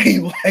 Nobody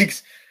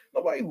likes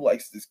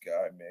this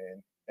guy,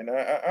 man.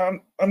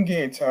 And I'm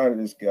getting tired of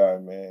this guy,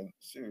 man.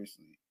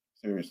 Seriously,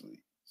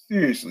 seriously,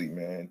 seriously,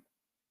 man.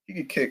 He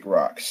could kick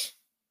rocks.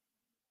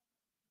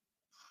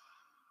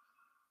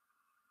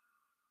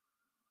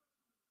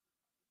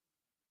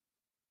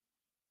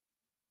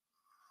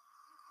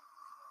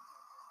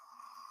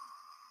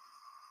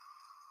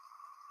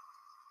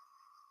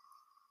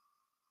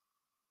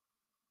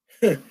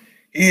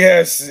 He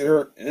has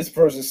zero. This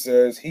person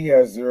says he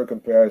has zero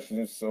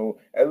compassion. So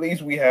at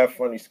least we have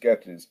funny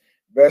sketches.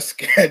 Best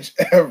sketch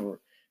ever.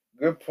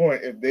 Good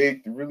point. If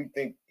they really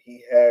think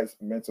he has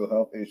mental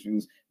health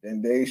issues,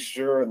 then they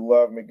sure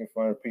love making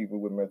fun of people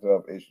with mental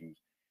health issues.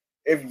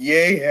 If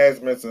Ye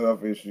has mental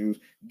health issues,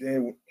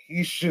 then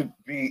he should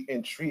be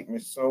in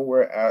treatment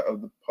somewhere out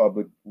of the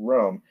public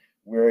realm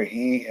where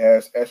he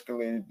has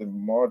escalated the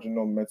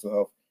marginal mental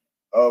health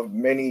of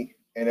many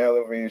and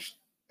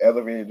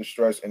elevated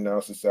distress in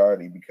our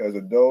society. Because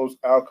of those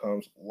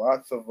outcomes,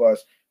 lots of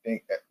us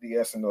think the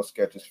SNL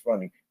sketch is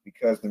funny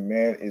because the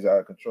man is out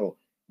of control.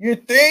 You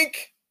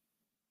think?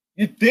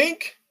 You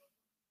think?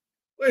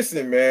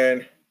 Listen,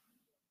 man.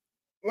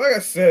 Like I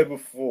said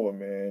before,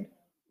 man.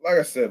 Like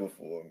I said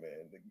before,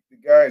 man. The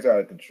guy's out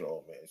of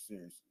control, man.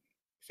 Seriously,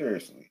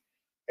 seriously.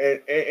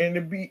 And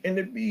to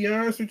be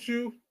honest with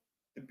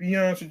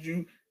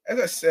you, as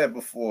I said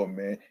before,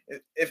 man,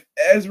 if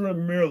Ezra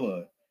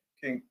Miller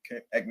can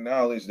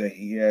acknowledge that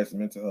he has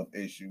mental health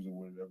issues or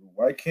whatever,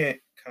 why can't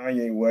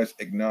Kanye West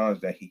acknowledge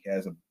that he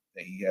has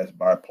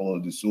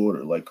bipolar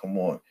disorder? Like, come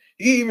on.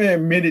 He even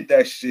admitted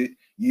that shit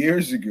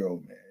years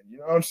ago, man. You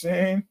know what I'm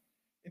saying?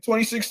 In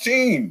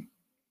 2016.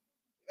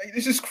 Like,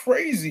 this is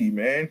crazy,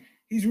 man.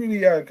 He's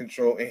really out of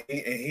control, and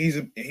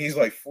he's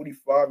like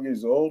 45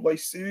 years old. Like,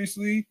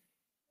 seriously,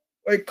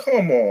 like,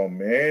 come on,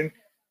 man.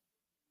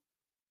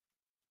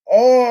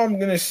 All I'm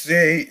gonna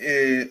say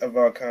is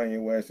about Kanye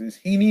West is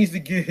he needs to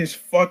get his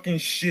fucking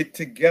shit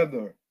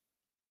together.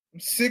 I'm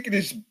sick of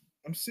this.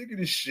 I'm sick of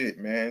this shit,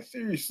 man.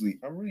 Seriously,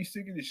 I'm really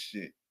sick of this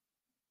shit.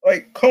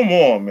 Like, come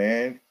on,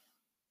 man.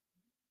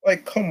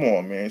 Like, come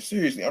on, man.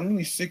 Seriously, I'm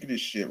really sick of this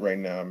shit right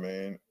now,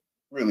 man.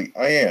 Really,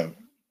 I am.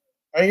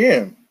 I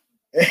am.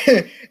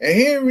 And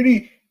he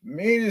already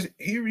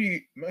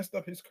messed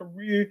up his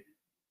career,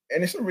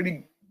 and it's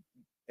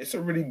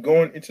already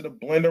going into the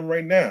blender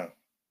right now.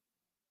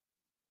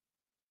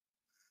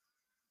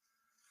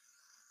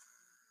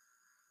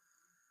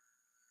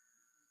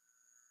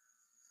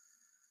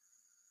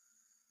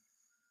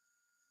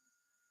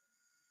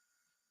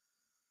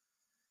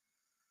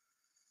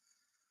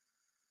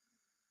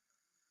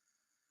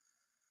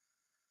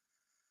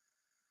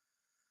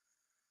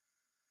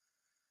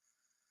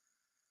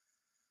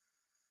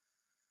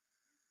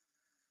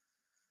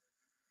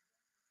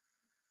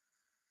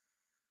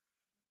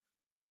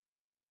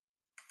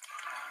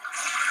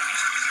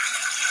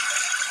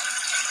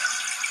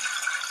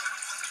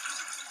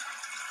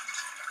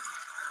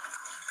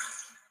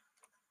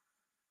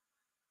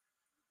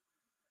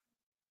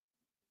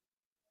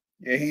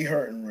 Yeah, he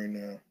hurting right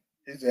now.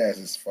 His ass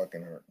is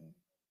fucking hurting.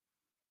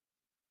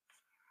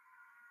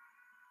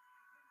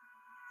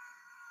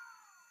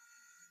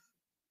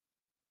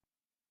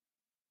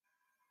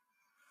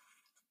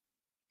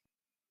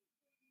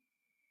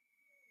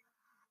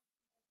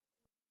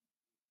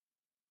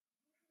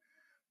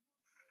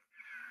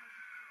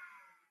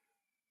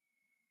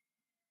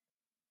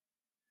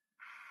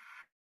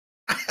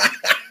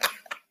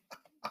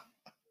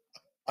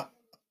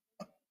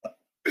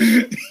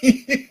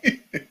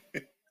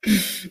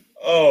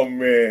 Oh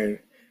man.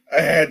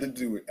 I had to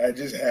do it. I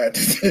just had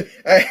to.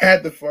 I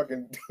had to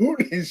fucking do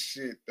this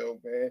shit though,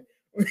 man.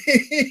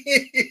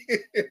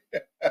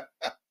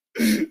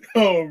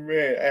 Oh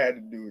man, I had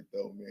to do it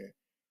though, man.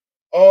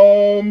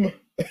 Um,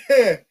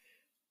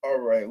 all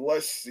right,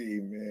 let's see,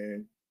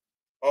 man.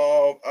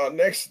 Our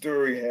next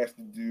story has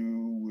to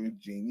do with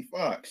Jamie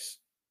Foxx.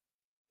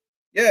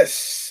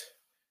 Yes,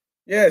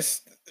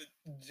 yes,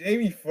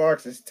 Jamie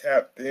Foxx is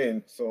tapped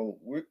in. So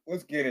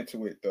let's get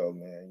into it, though,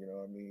 man. You know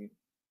what I mean?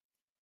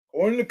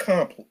 According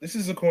to this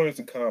is according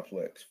to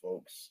Complex,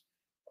 folks.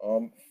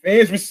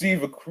 Fans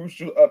receive a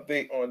crucial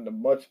update on the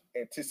much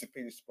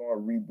anticipated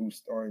Spawn reboot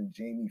starring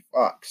Jamie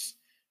Foxx.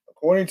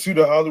 According to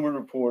the Hollywood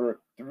Reporter,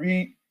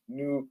 three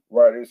new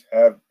writers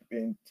have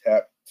been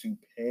tapped to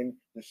pen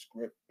the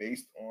script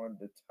based on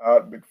the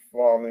Todd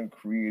McFarlane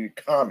created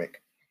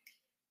comic.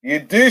 The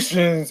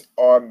additions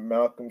are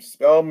Malcolm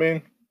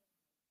Spellman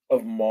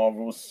of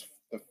Marvel's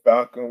The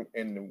Falcon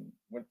and the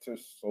Winter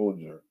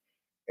Soldier,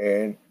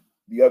 and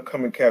the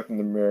upcoming Captain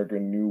America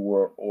New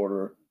World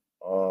Order,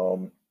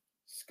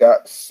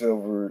 Scott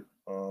Silver,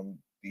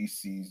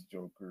 DC's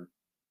Joker,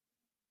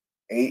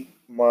 8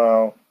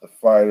 Mile, The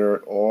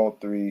Fighter, all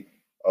three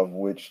of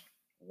which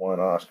won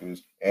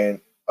Oscars,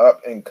 and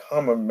up and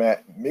coming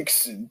Matt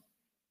Mixon,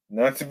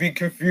 not to be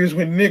confused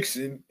with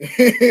Nixon,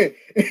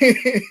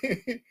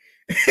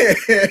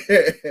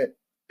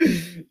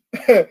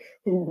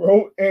 who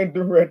wrote and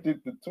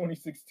directed the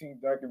 2016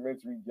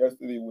 documentary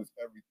Yesterday Was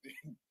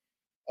Everything.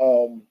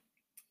 Um,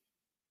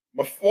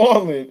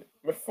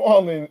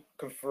 McFarlane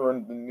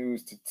confirmed the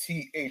news to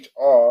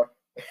THR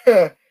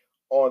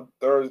on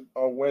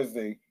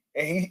Wednesday,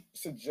 and he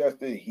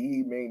suggested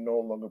he may no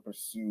longer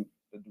pursue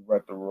the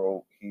director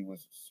role he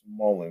was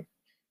mulling.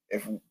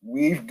 If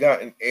we've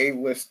got an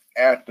A-list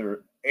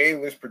actor,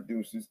 A-list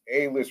producers,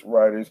 A-list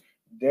writers,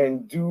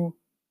 then do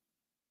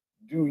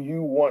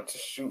you want to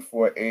shoot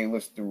for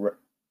A-list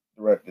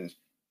directors,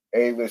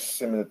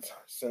 A-list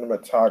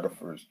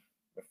cinematographers?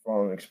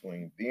 McFarlane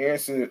explained. The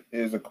answer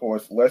is, of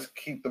course, let's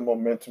keep the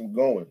momentum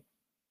going.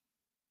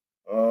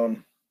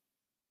 Um,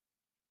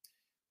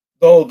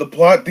 Though the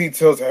plot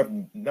details have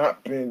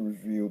not been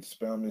revealed,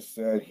 Spellman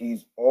said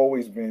he's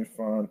always been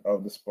fond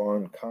of the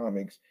Spawn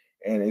comics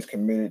and is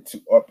committed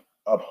to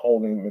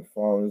upholding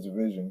McFarlane's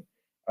vision.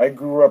 I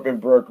grew up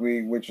in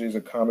Berkeley, which is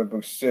a comic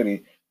book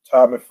city.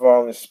 Todd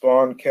McFarlane's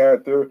Spawn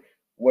character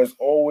was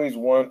always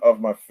one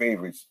of my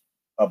favorites.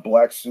 A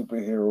black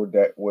superhero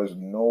that was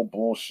no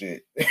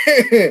bullshit.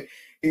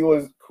 He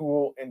was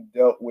cool and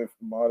dealt with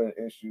modern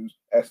issues,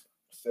 as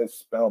said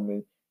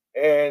Spellman.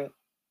 And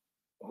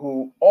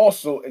who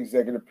also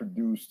executive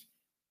produced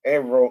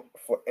and wrote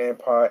for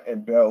Empire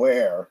and Bel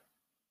Air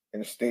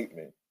in a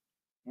statement.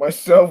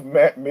 Myself,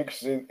 Matt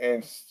Mixon,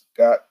 and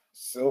Scott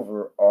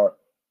Silver are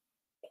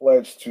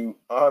pledged to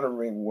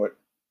honoring what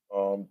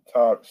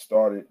Todd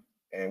started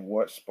and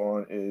what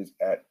Spawn is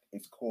at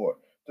its core,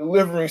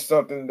 delivering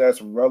something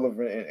that's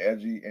relevant and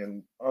edgy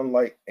and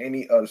unlike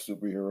any other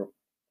superhero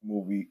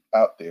movie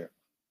out there.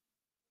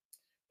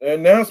 The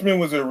announcement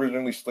was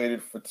originally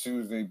slated for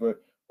Tuesday,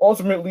 but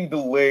ultimately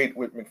delayed,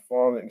 with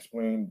McFarlane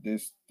explaining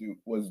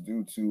was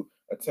due to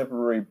a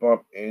temporary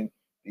bump in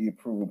the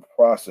approval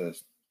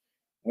process.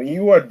 When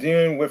you are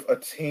dealing with a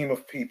team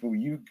of people,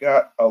 you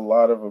got a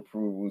lot of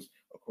approvals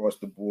across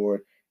the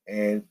board,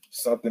 and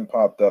something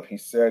popped up. He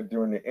said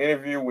during the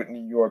interview with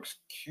New York's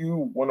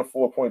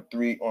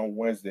Q104.3 on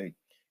Wednesday,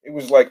 it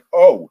was like,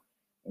 "Oh,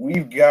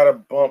 we've got to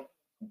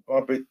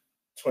bump it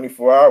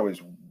 24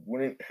 hours.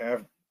 Wouldn't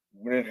have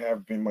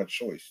been my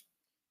choice."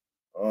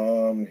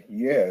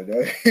 Yeah,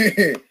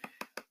 that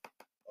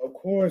of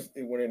course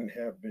it wouldn't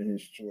have been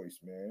his choice,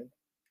 man.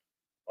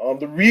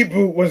 The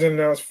reboot was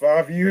announced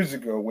 5 years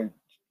ago with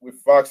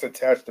Fox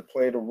attached to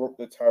play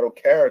the title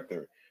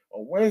character.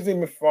 On Wednesday,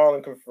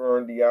 McFarlane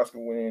confirmed the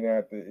Oscar-winning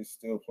actor is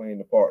still playing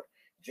the part.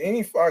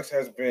 Jamie Foxx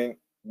has been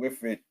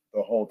with it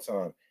the whole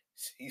time.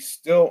 He's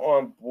still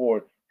on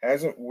board,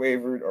 hasn't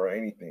wavered or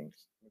anything,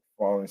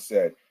 McFarlane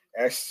said.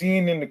 As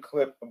seen in the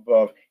clip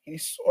above,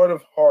 he's sort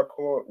of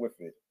hardcore with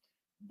it.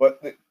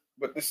 But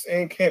the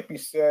same can't be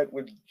said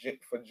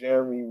for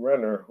Jeremy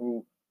Renner,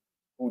 who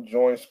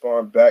joined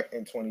Spawn back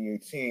in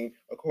 2018.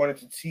 According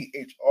to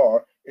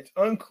THR, it's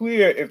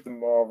unclear if the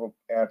Marvel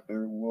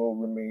actor will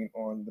remain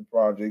on the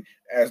project,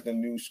 as the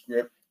new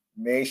script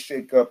may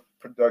shake up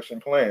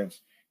production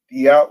plans.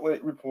 The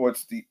outlet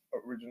reports the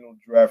original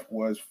draft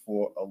was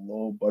for a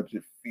low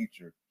budget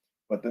feature,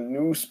 but the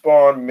new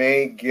Spawn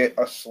may get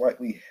a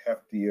slightly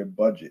heftier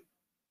budget.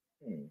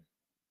 Hmm.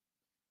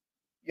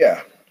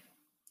 Yeah,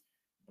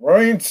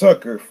 Brian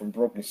Tucker from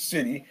Broken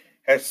City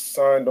has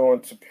signed on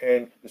to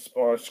pen the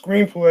Spawn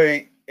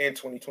screenplay in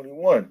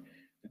 2021.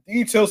 The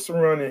details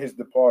surrounding his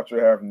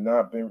departure have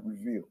not been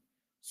revealed.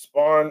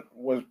 Spawn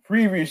was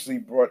previously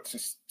brought to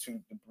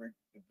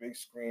the big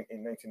screen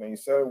in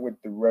 1997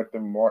 with director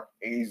Mark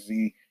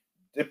A.Z.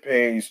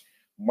 Dippey's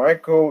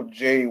Michael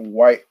J.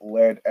 White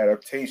led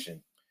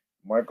adaptation.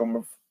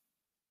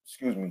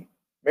 Excuse me,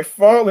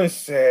 McFarlane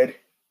said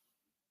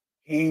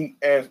he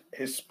and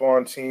his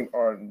Spawn team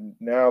are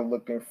now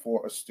looking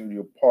for a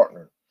studio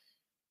partner.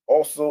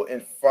 Also,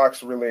 in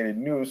Fox related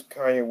news,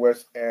 Kanye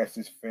West asked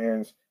his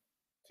fans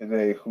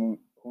today who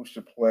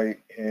should play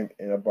him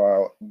in a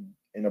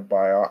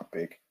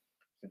biopic,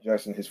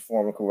 suggesting his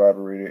former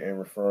collaborator and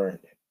referring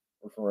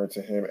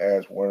to him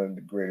as one of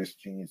the greatest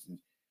geniuses.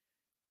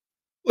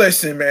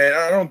 Listen, man,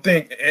 I don't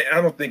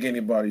think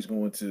anybody's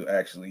going to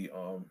actually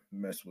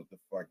mess with the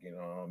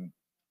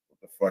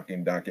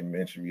fucking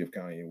documentary of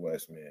Kanye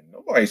West, man.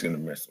 Nobody's gonna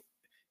mess with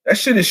that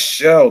shit is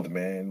shelled,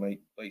 man. Like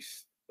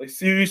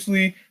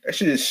seriously, that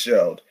shit is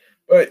shelled.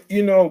 But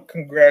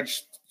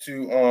congrats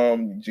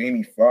to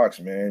Jamie Foxx,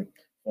 man,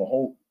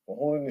 for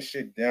holding the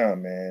shit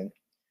down, man,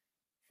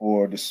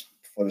 for the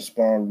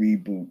Spawn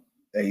reboot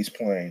that he's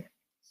playing.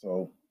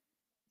 So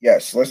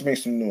yes, let's make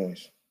some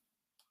noise.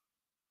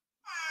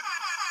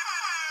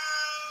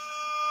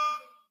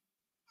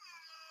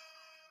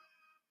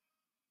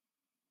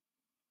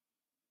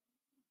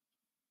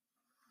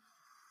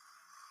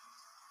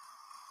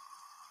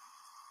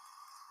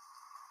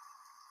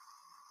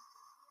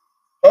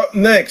 Up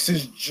next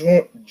is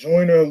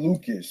Joyner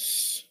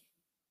Lucas.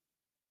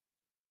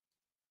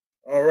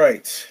 All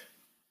right.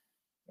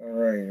 All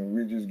right, and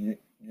we're just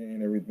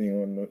getting everything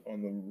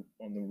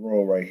on the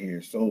roll right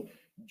here. So,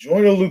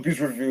 Joyner Lucas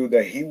revealed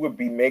that he would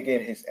be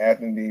making his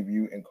acting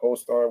debut and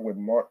co-starring with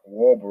Mark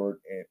Wahlberg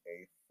in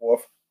a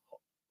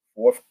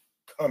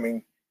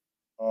forthcoming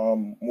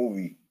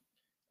movie.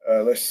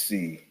 Let's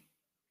see.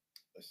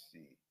 Let's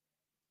see.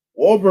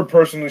 Wahlberg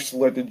personally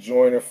selected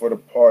Joyner for the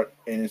part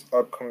in his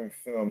upcoming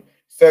film,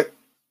 set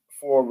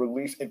for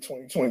release in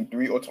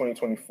 2023 or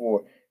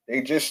 2024.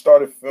 They just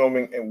started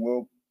filming and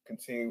will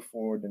continue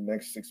for the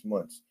next 6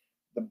 months.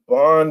 The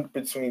bond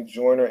between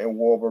Joyner and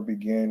Wahlberg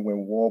began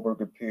when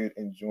Wahlberg appeared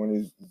in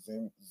Joyner's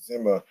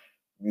Zimmer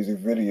music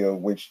video,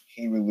 which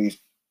he released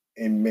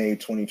in May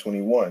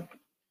 2021.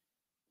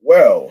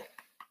 Well,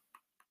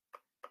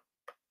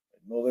 I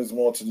know there's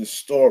more to this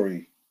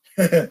story.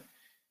 I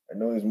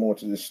know there's more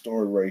to this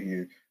story right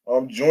here.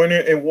 Joyner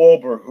and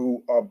Wahlberg,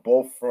 who are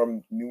both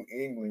from New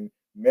England,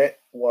 met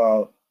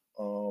while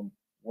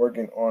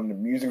working on the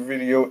music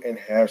video and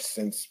have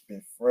since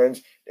been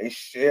friends. They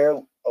share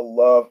a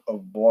love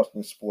of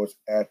Boston sports,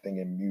 acting,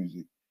 and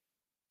music.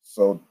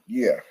 So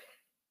yeah,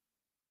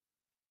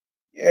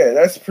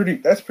 that's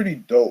pretty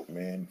dope,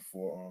 man.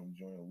 For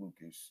Joyner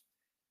Lucas,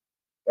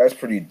 that's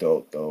pretty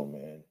dope though,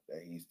 man.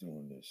 That he's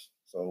doing this.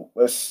 So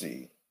let's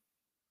see.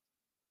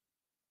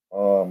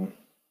 Um,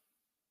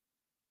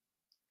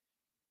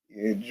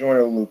 yeah,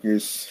 Joyner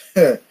Lucas.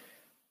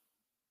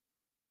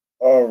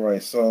 All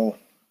right, so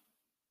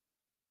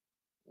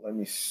let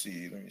me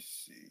see. Let me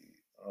see.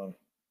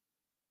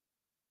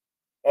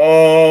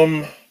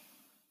 Um.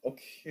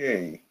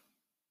 Okay.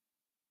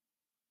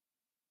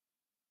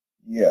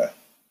 Yeah.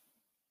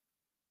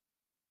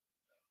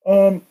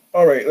 All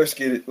right. Let's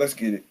get it. Let's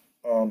get it.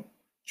 Um.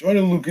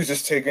 Jordan Lucas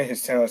is taking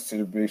his talents to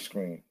the big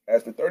screen.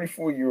 As the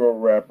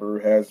 34-year-old rapper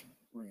has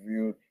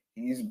revealed,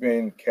 he's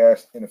been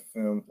cast in a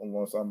film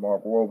alongside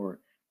Mark Wahlberg.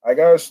 I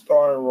got a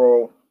starring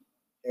role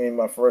in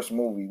my first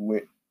movie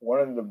with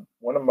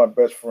one of my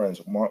best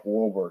friends, Mark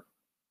Wahlberg.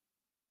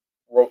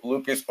 Wrote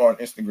Lucas on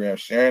Instagram,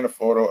 sharing a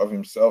photo of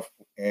himself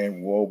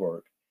and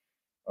Wahlberg.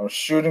 I'm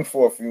shooting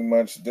for a few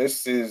months.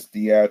 This is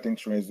the acting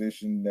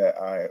transition that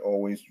I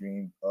always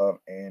dreamed of,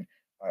 and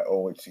I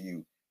owe it to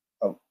you.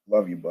 I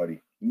love you,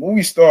 buddy. The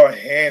movie star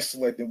hand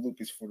selected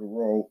Lucas for the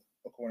role,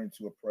 according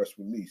to a press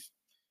release.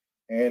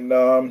 And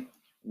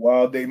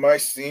while they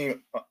might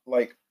seem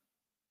like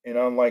an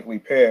unlikely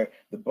pair,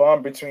 the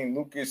bond between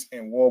Lucas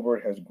and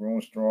Wahlberg has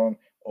grown strong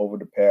over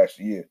the past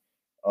year.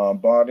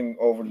 Bonding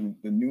over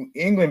the New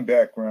England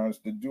backgrounds,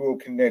 the duo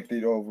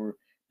connected over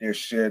their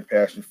shared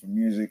passion for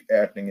music,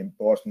 acting, and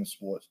Boston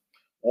sports.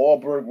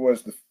 Wahlberg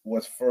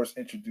was first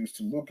introduced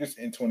to Lucas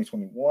in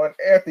 2021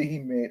 after he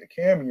made a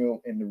cameo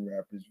in the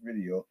rapper's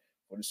video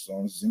for the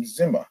song Zim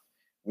Zimmer,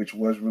 which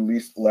was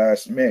released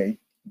last May.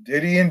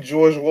 Diddy and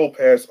George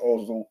Lopez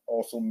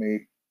also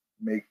made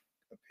make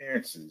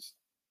appearances.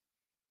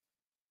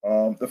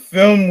 The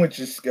film, which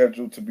is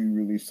scheduled to be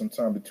released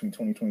sometime between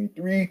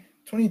 2023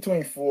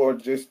 2024,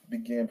 just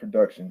began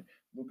production.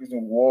 Lucas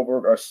and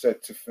Wahlberg are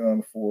set to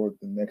film for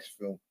the next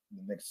film in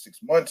the next 6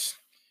 months.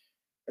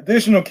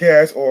 Additional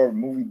cast or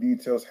movie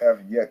details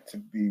have yet to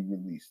be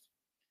released.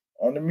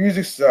 On the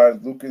music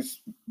side,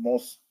 Lucas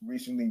most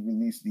recently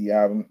released the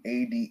album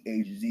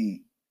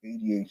ADHD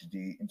in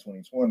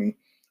 2020.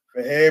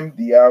 For him,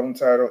 the album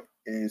title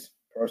is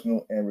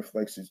personal and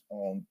reflects his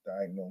own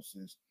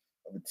diagnosis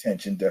of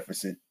attention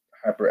deficit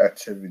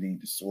hyperactivity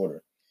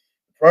disorder.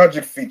 The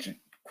project featured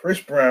Chris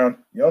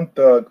Brown, Young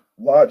Thug,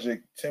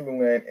 Logic,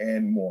 Timberland,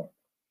 and more.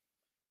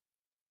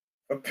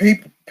 But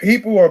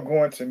people are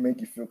going to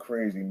make you feel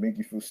crazy, make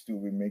you feel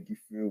stupid, make you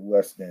feel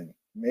less than,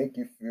 make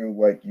you feel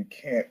like you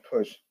can't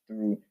push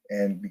through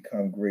and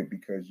become great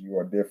because you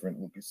are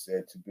different, Lucas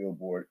said to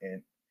Billboard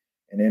in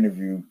an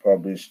interview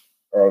published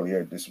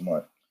earlier this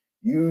month.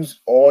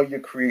 Use all your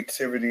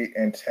creativity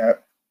and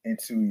tap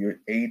into your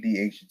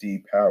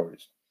ADHD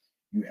powers.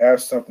 You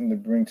have something to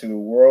bring to the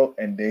world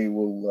and they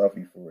will love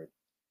you for it.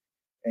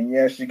 And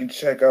yes, you can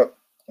check out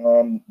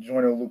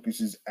Joyner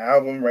Lucas's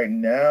album right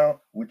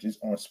now, which is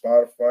on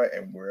Spotify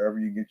and wherever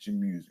you get your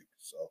music.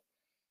 So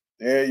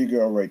there you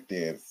go, right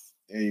there.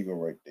 There you go,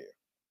 right there.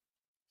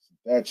 So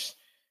that's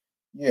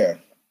yeah.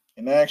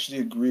 And I actually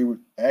agree with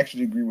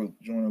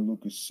Joyner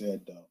Lucas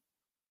said though.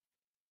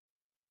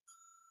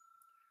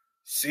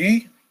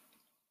 See,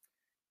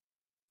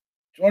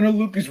 Joyner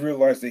Lucas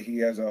realized that he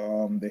has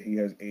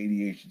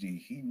ADHD.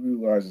 He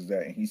realizes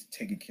that and he's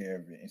taking care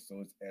of it, and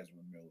so is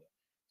Ezra Miller.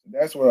 So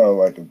that's what I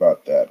like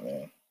about that,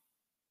 man.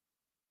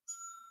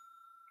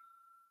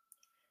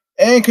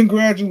 And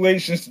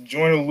congratulations to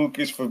Joyner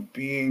Lucas for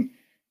being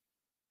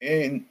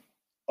in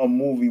a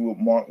movie with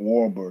Mark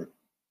Wahlberg.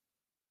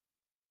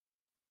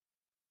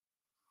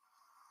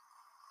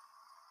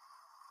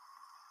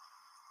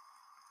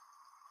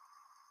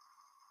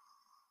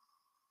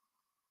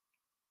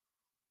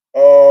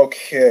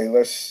 Okay,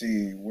 let's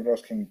see. What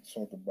else can we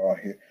talk about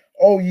here?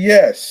 Oh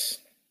yes.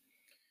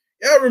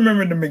 Y'all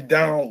remember the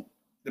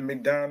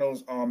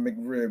McDonald's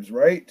McRibs,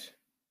 right?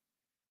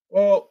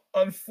 Well,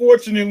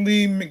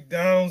 unfortunately,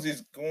 McDonald's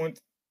is going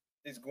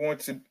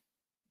to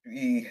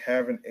be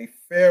having a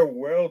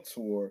farewell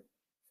tour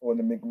for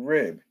the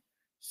McRib.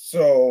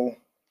 So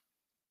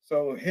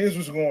So here's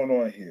what's going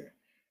on here.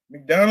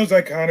 McDonald's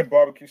iconic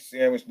barbecue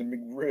sandwich, the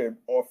McRib,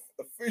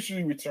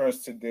 officially returns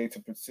today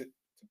to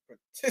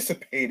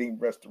participating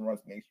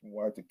restaurants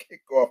nationwide to kick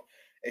off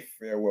a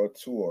farewell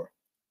tour.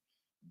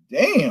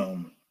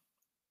 Damn,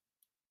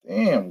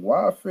 damn,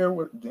 why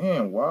farewell?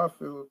 Damn, why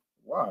farewell?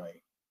 Why?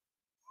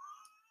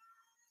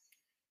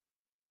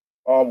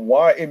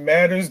 Why it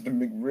matters, the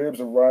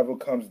McRib's arrival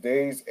comes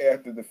days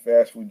after the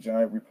fast food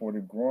giant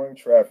reported growing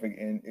traffic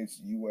in its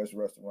U.S.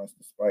 restaurants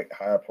despite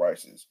higher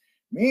prices.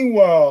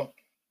 Meanwhile,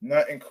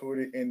 not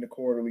included in the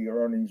quarterly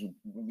earnings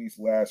released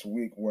last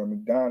week were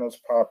McDonald's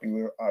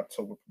popular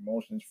October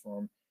promotions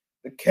from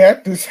the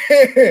Cactus,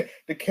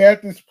 the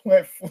Cactus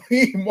Plant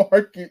Flea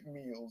Market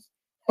meals.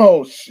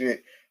 Oh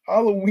shit!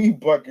 Halloween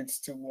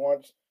buckets to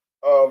launch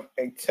of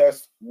a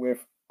test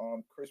with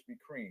Krispy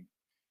Kreme.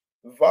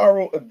 The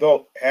viral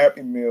adult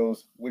Happy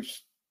Meals,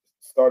 which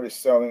started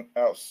selling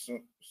out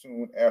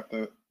soon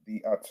after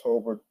the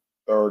October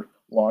 3rd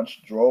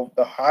launch, drove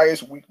the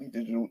highest weekly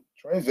digital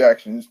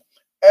transactions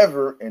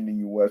ever in the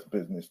U.S.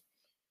 business,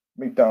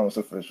 McDonald's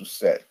officials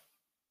said.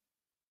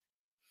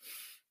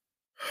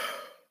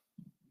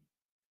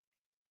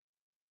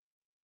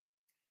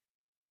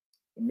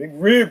 The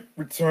McRib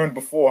returned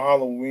before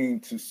Halloween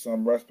to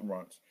some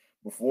restaurants.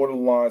 Before the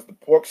lines, the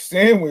pork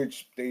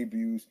sandwich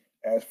debuts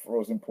as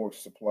frozen pork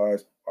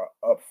supplies are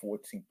up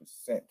 14%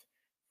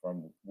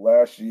 from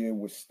last year,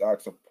 with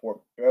stocks of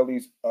pork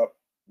bellies up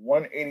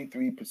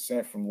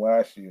 183% from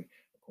last year,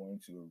 according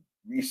to a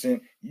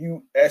recent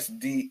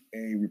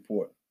USDA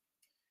report.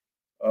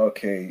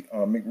 Okay,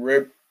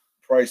 McRib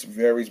price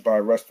varies by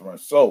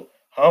restaurant. So,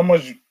 how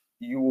much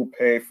you will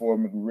pay for a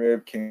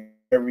McRib can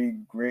vary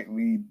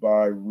greatly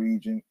by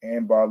region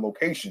and by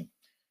location.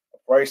 A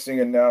pricing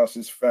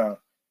analysis found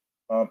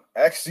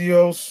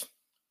Axios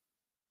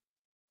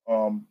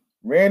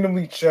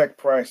randomly checked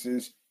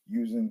prices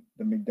using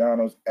the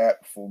McDonald's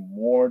app for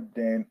more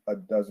than a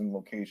dozen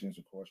locations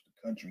across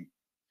the country.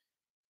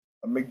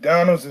 A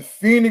McDonald's in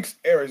Phoenix,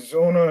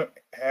 Arizona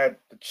had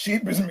the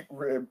cheapest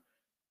McRib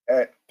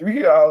at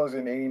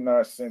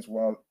 $3.89,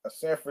 while a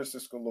San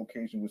Francisco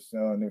location was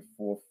selling it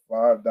for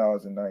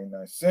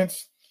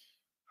 $5.99,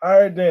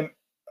 higher than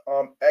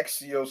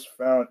Axios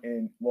found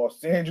in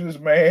Los Angeles,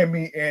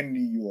 Miami, and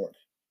New York.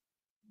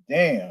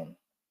 Damn.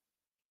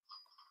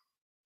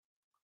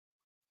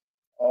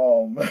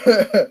 Um,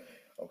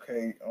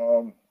 okay.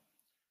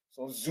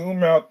 So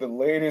zoom out. The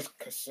latest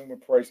consumer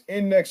price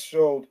index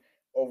showed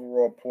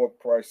overall pork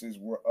prices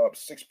were up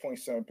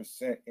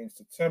 6.7% in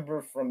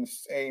September from the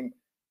same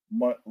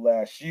month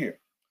last year.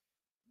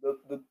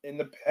 In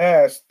the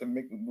past, the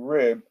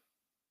McRib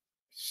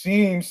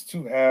seems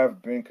to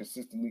have been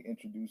consistently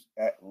introduced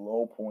at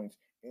low points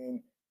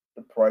in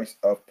the price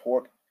of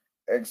pork.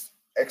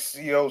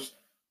 Exios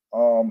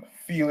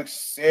Felix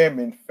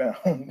Salmon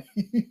found.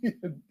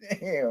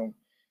 Damn.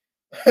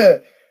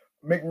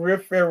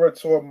 McRib farewell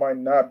tour might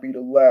not be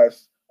the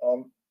last.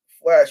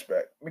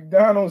 Flashback.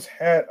 McDonald's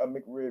had a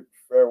McRib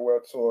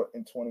farewell tour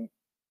in 20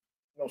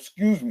 no,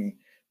 excuse me,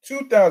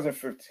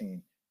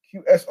 2015,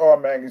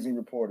 QSR magazine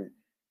reported,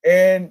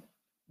 and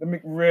the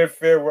McRib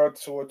farewell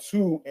tour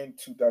too in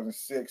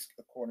 2006,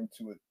 according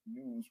to a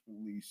news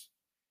release.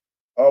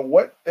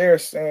 What they're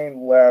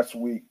saying last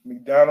week,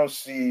 McDonald's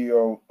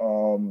CEO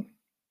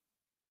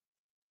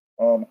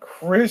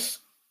Chris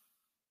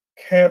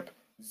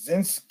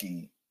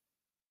Kempczynski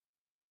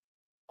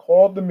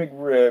called the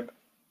McRib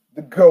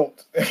the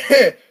goat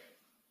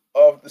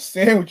of the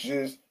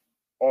sandwiches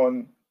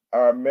on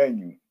our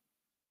menu,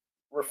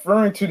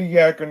 referring to the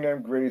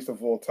acronym greatest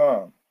of all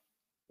time.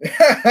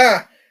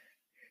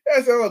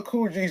 That's LL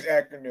Cool G's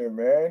acronym,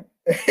 man.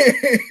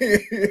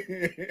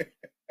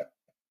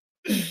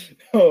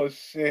 Oh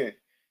shit.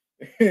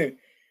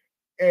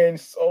 And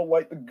so,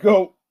 like the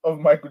GOAT of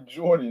Michael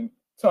Jordan,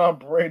 Tom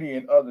Brady,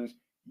 and others,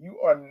 you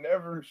are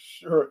never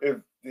sure if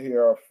they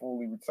are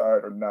fully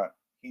retired or not,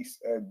 he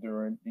said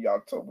during the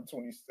October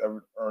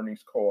 27th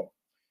earnings call.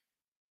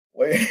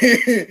 Like,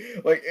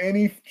 like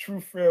any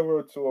true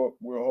farewell tour,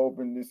 we're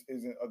hoping this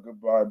isn't a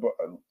goodbye, but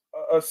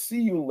a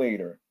see you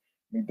later,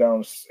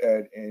 McDonald's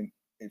said in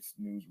its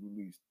news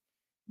release.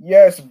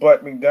 Yes,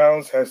 but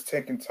McDonald's has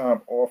taken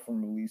time off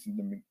from releasing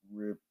the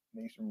McRib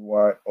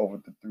nationwide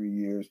over the 3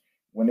 years.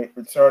 When it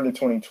returned in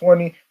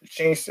 2020, the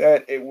chain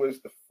said it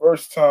was the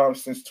first time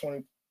since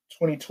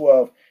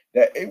 2012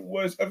 that it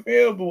was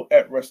available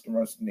at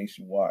restaurants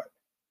nationwide.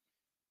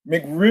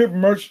 McRib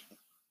merch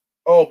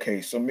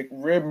Okay, so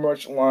McRib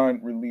merch line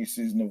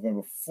releases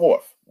November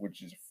 4th,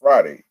 which is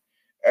Friday.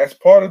 As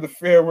part of the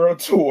farewell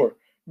tour,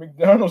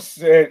 McDonald's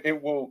said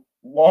it will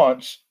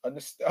launch a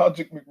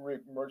nostalgic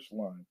McRib merch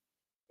line.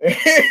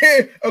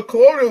 A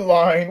clothing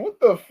line? What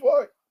the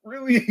fuck?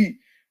 Really?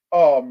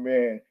 Oh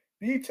man.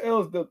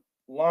 Details the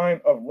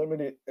line of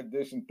limited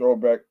edition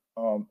throwback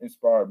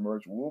inspired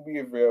merch will be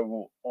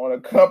available on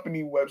a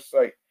company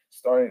website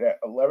starting at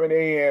 11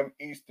 a.m.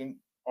 Eastern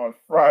on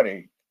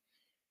Friday.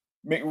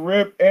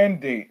 McRib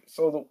end date.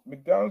 So the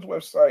McDonald's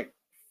website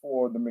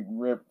for the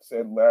McRib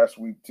said last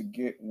week to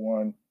get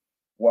one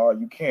while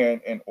you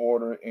can and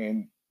order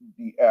in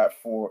the app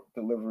for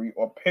delivery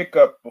or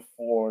pickup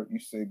before you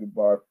say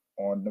goodbye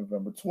on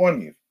November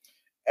 20th.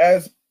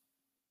 As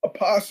a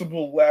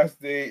possible last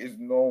day is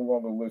no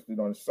longer listed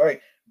on the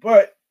site,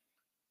 but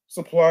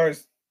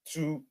supplies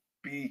to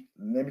be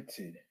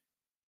limited.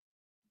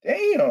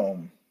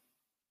 Damn.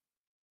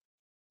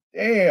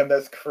 Damn,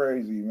 that's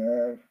crazy,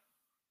 man.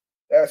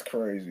 That's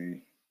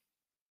crazy.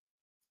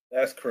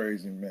 That's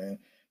crazy, man.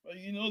 But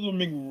you know, the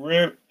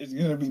McRib is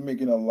gonna be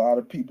making a lot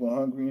of people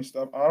hungry and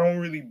stuff. I don't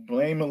really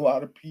blame a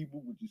lot of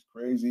people, which is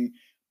crazy.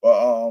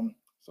 But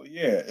so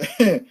yeah,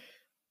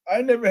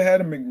 I never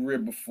had a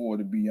McRib before,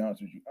 to be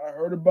honest with you. I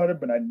heard about it,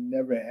 but I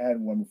never had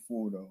one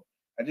before though.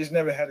 I just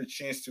never had a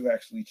chance to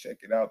actually check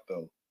it out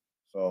though.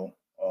 So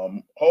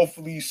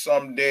hopefully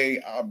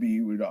someday I'll be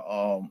able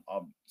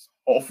to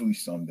hopefully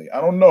someday. I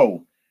don't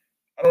know.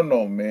 I don't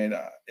know, man.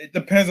 It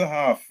depends on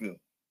how I feel.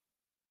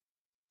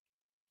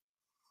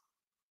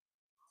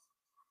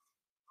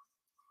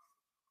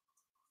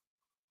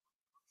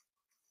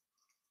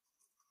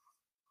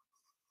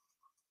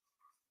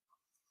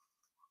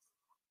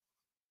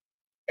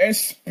 And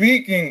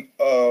speaking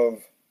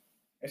of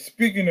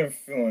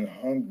feeling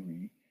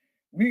hungry,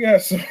 we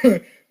got some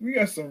we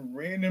got some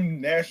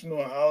random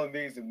national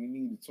holidays that we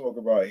need to talk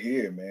about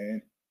here,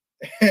 man.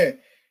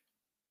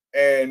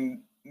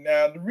 And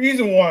now the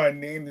reason why I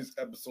named this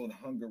episode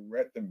 "Hunger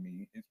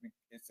Rectomy" is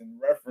it's in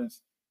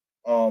reference,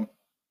 um,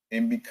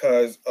 and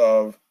because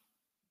of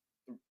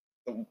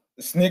the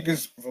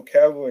Snickers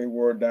vocabulary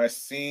word that I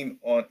seen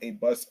on a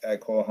bus ad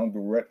called "Hunger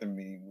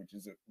Rectomy," which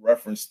is a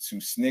reference to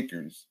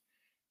Snickers.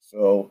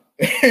 So,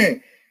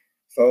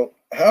 so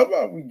how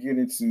about we get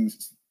into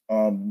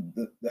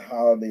the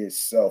holiday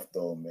itself,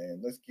 though,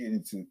 man? Let's get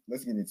into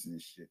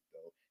this shit,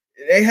 though.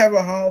 They have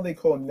a holiday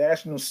called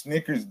National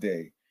Snickers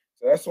Day,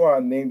 so that's why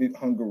I named it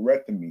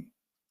Hungerectomy.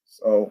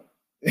 So,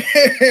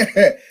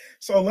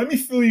 so let me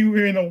fill you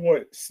in on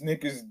what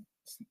Snickers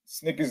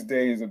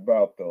Day is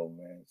about, though,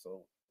 man.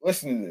 So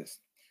listen to this.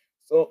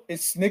 So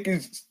it's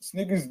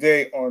Snickers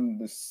Day on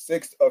the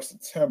 6th of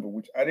September,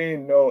 which I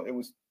didn't know it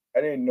was. I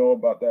didn't know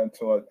about that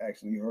until I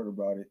actually heard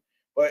about it.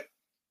 But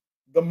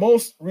the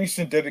most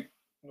recent no,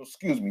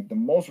 excuse me, the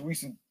most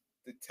recent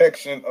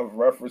detection of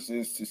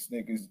references to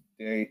Snickers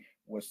Day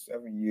was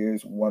 7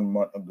 years, 1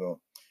 month ago.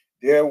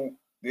 There,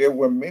 there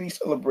were many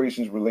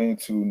celebrations relating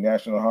to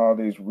national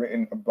holidays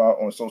written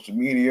about on social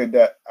media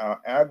that our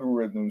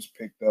algorithms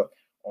picked up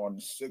on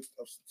the 6th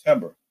of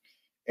September.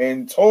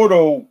 In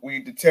total, we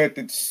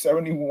detected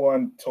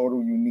 71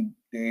 total unique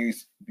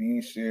days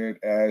being shared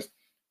as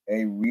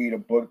a read a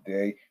book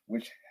day,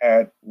 which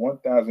had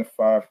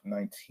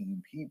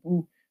 1,519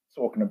 people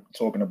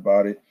talking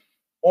about it,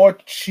 or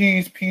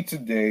cheese pizza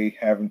day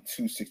having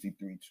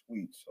 263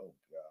 tweets. Oh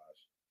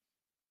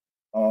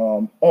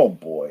gosh. Oh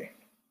boy.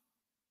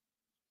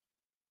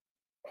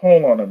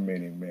 Hold on a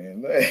minute,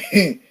 man.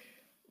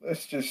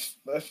 Let's just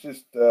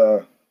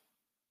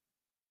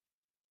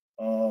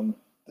um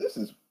this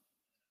is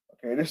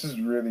okay, this is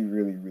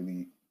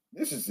really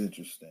this is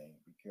interesting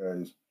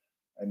because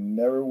I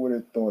never would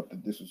have thought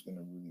that this was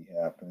gonna really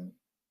happen.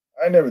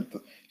 I never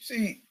thought.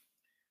 See,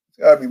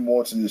 there's gotta be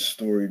more to this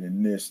story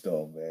than this,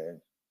 though, man.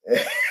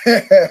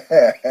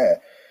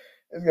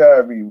 There's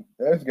gotta be.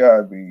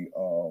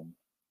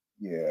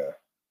 Yeah,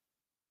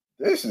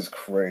 this is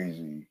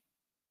crazy.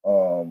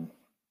 Um,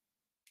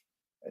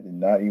 I did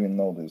not even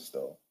know this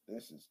though.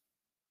 This is.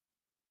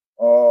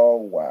 Oh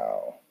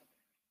wow,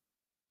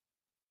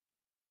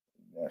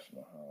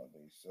 national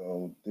holiday.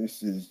 So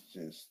this is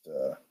just.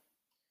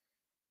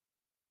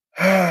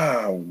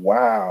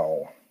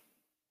 Wow.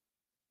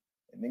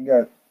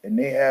 And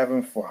they have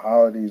them for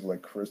holidays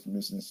like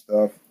Christmas and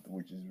stuff,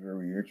 which is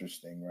very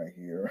interesting right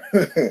here.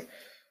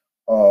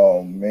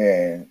 Oh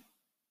man.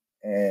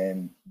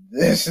 And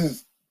this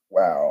is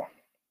wow.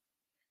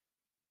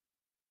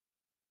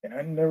 And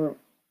I never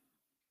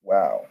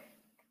wow.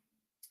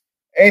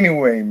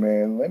 Anyway,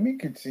 man, let me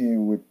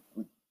continue with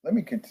let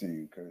me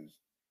continue because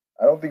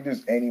I don't think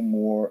there's any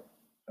more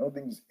I don't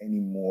think there's any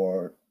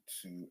more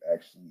to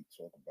actually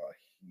talk about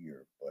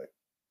here, but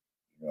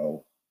you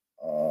know,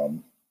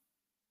 um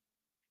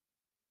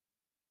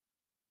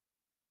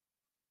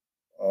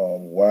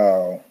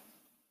wow.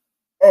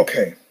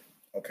 Okay.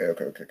 Okay. Let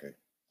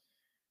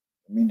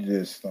me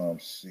just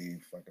see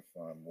if I can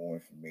find more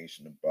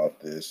information about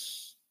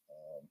this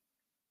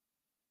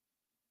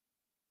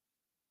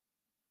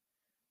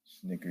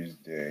Snickers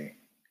Day.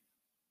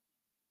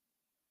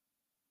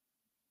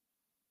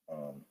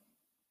 Um,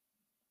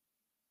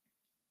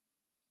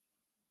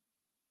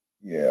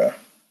 yeah,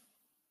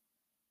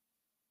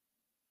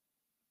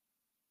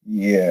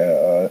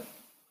 yeah.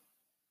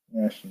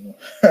 National.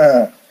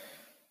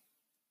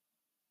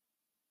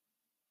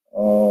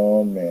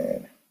 Oh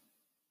man,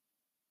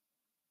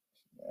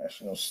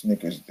 National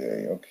Snickers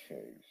Day. Okay,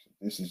 so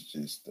this is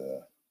just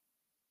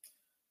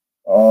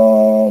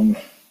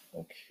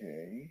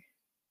okay.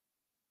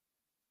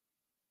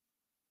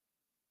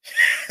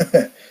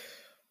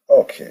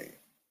 Okay.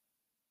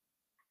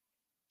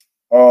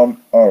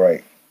 All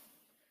right.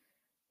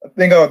 I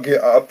think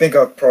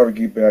I'll probably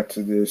get back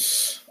to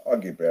this. I'll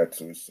get back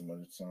to it some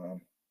other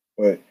time.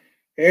 But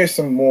here's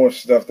some more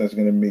stuff that's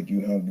gonna make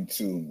you hungry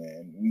too,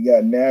 man. We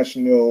got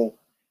National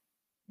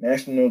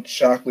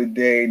Chocolate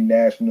Day,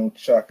 National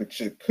Chocolate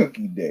Chip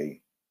Cookie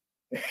Day,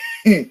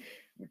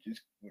 which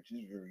is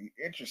very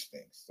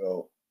interesting.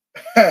 So,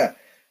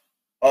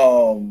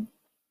 um,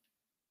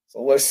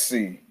 so let's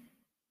see.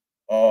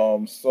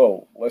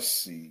 So let's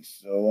see.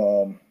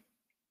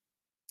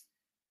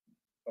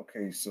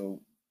 Okay, so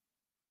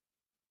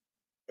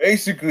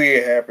basically,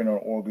 it happened on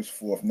August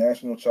 4th.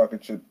 National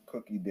Chocolate Chip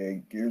Cookie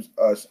Day gives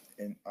us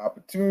an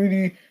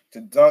opportunity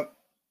to dunk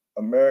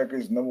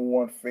America's number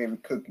one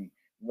favorite cookie,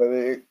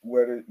 whether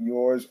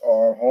yours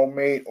are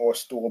homemade or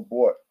store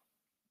bought.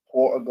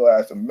 Pour a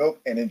glass of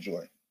milk and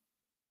enjoy.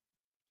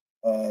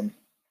 Um,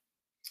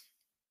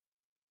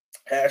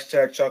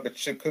 Hashtag chocolate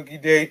chip cookie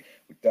day.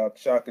 Without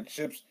chocolate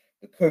chips,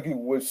 the cookie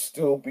would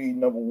still be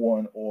number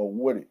one, or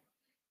would it?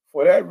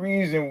 For that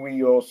reason,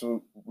 we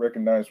also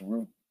recognize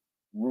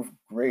Ruth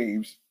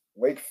Graves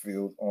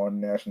Wakefield on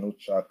National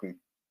Chocolate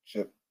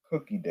Chip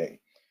Cookie Day.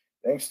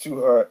 Thanks to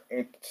her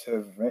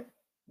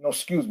no,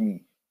 excuse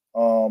me,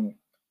 um,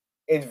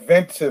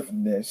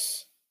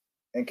 inventiveness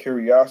and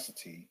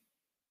curiosity,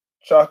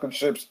 chocolate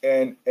chips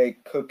and a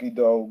cookie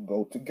dough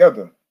go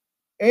together.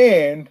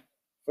 And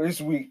for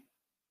this week,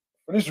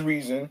 for this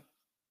reason,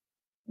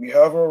 we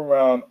hover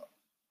around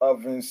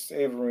ovens,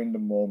 savoring the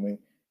moment,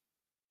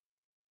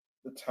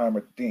 the time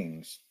of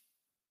things.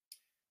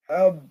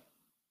 How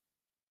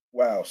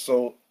Wow!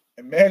 So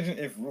imagine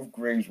if Ruth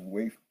Graves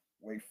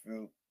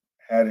Wakefield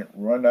hadn't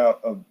run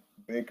out of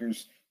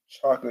baker's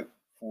chocolate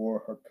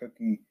for her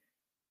cookie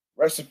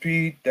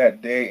recipe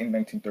that day in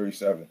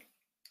 1937,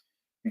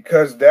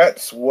 because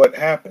that's what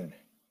happened.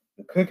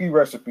 The cookie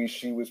recipe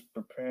she was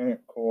preparing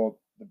called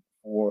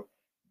for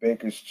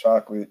baker's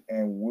chocolate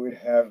and would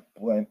have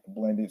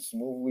blended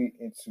smoothly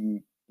into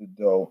the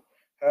dough.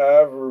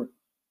 However,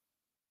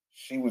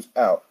 she was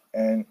out.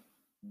 And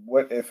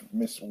what if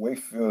Miss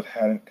Wakefield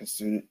hadn't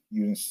considered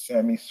using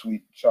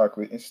semi-sweet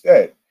chocolate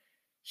instead?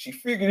 She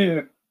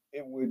figured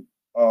it would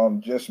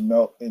just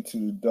melt into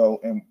the dough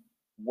and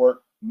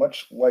work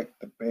much like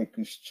the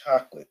baker's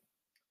chocolate.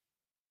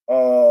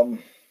 Um,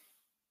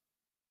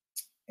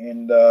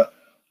 and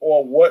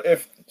or what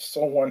if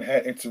someone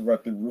had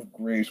interrupted Ruth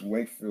Graves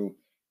Wakefield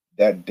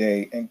that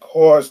day and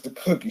caused the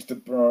cookies to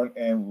burn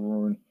and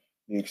ruin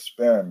the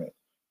experiment?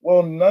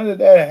 Well, none of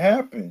that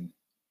happened.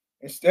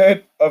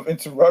 Instead of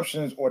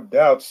interruptions or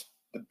doubts,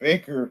 the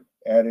baker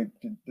added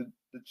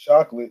the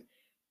chocolate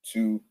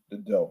to the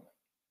dough.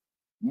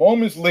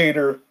 Moments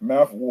later,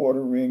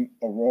 mouth-watering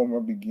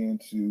aroma began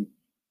to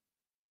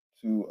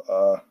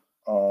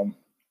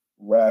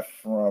wrath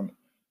from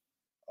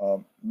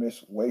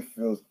Miss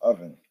Wayfield's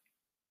oven.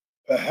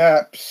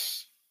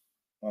 Perhaps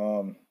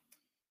um,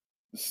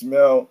 the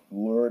smell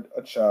lured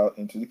a child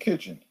into the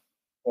kitchen,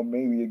 or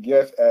maybe a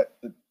guest at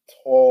the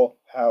tall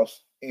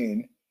house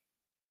inn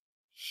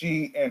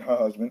she and her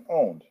husband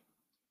owned.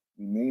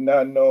 We may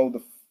not know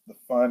the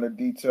finer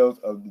details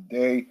of the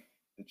day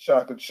the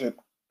chocolate chip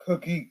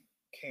cookie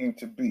came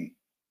to be.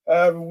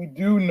 However, we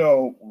do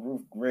know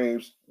Ruth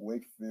Graves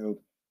Wakefield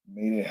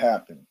made it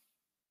happen.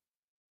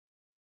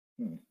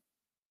 Hmm.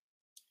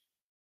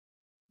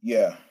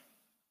 Yeah.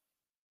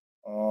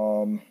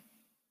 Um,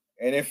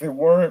 and if it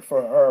weren't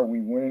for her,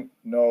 we wouldn't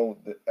know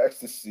the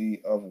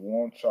ecstasy of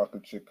warm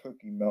chocolate chip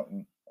cookie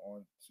melting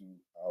onto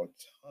our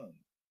tongue.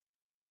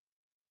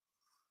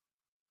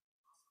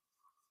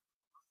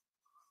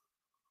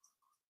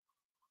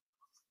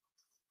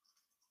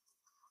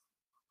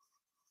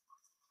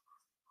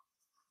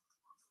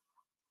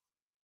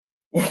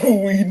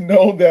 We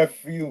know that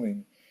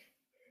feeling.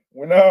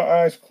 When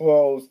our eyes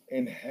close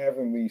in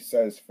heavenly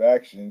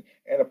satisfaction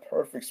and a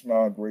perfect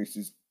smile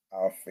graces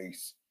our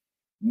face.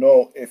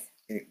 No, if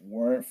it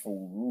weren't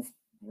for Ruth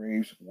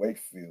Graves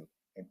Wakefield,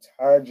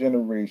 entire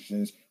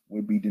generations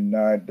would be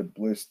denied the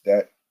bliss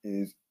that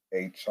is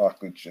a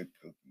chocolate chip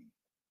cookie.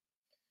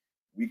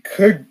 We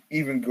could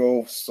even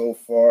go so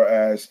far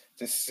as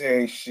to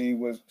say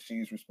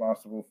she's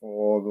responsible for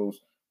all those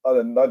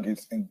other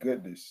nuggets and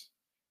goodness.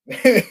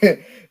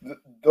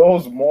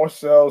 Those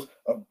morsels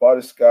of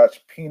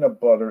butterscotch, peanut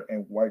butter,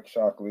 and white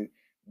chocolate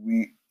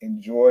we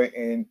enjoy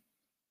in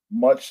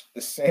much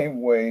the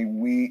same way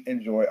we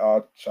enjoy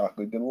our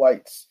chocolate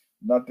delights.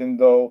 Nothing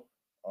though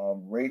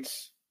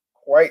rates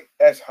quite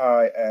as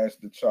high as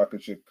the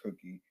chocolate chip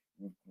cookie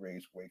with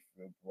Grace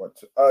Wakefield brought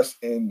to us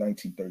in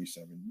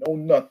 1937. No,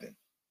 nothing.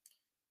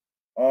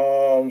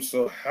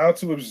 So how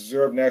to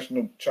observe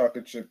National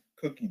Chocolate Chip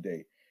Cookie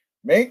Day.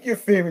 Make your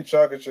favorite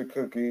chocolate chip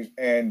cookies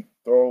and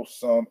throw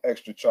some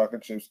extra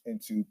chocolate chips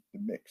into the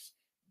mix.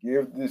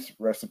 Give this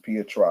recipe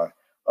a try.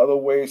 Other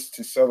ways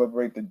to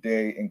celebrate the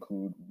day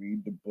include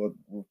read the book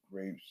with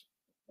Graves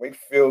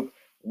Wakefield,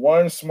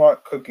 One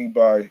Smart Cookie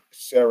by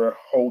Sarah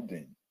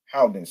Howden,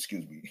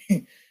 excuse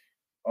me.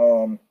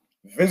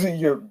 Visit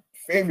your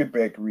favorite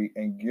bakery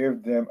and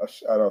give them a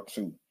shout out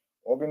too.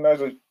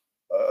 Organize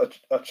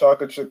a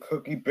chocolate chip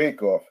cookie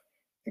bake off.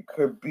 It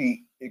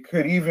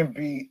could even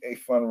be a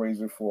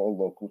fundraiser for a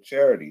local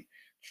charity.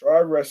 Try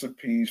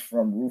recipes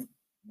from Ruth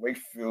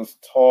Wakefield's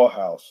Tall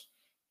House.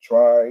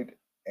 Tried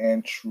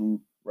and true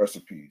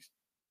recipes.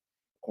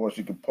 Of course,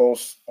 you can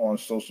post on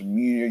social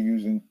media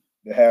using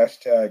the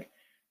hashtag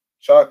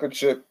Chocolate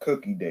Chip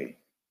Cookie Day.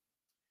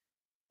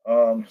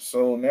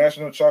 So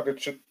National Chocolate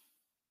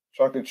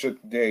Chip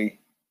Day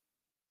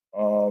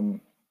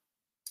um,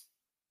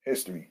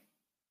 history.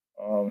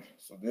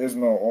 So there's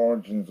no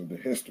origins of the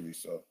history.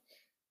 So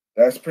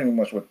that's pretty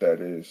much what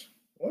that is.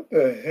 What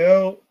the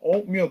hell?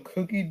 Oatmeal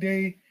cookie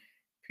day?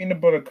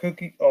 Peanut butter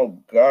cookie?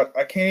 Oh god,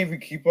 I can't even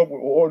keep up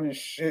with all this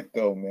shit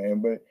though,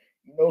 man. But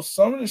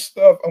some of the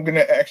stuff I'm gonna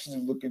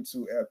actually look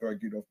into after I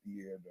get off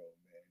the air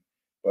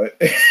though, man. But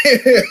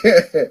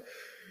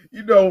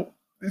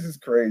this is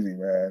crazy,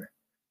 man.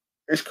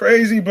 It's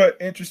crazy, but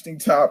interesting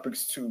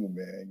topics too,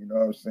 man. You know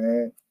what I'm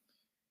saying?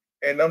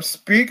 And I'm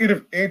speaking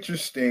of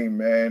interesting,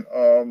 man.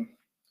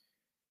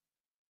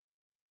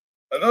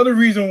 Another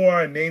reason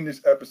why I named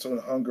this episode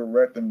 "Hunger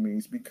Rectomy"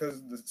 is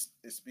because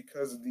it's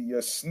because of the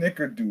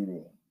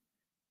snickerdoodle.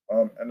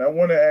 And I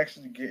want to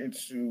actually get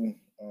into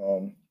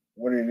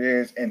what it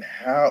is and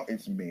how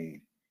it's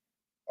made.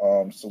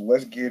 So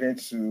let's get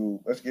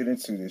into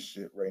this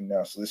shit right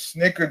now. So the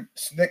Snicker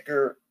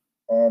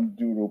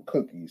doodle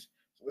cookies.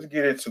 So let's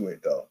get into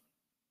it though.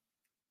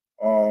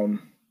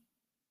 Um,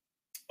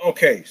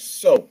 okay,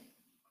 so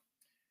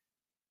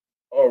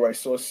all right,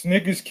 so a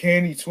Snickers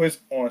candy twist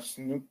on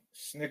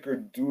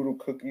Snickerdoodle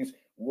cookies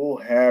will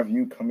have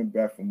you coming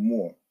back for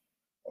more.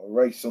 All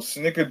right, so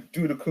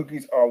Snickerdoodle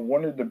cookies are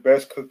one of the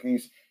best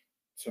cookies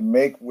to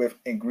make with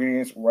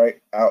ingredients right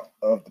out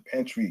of the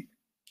pantry.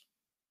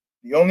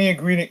 The only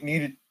ingredient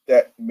needed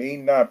that may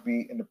not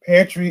be in the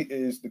pantry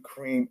is the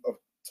cream of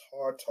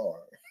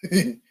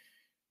tartar.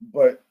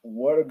 But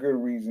what a good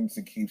reason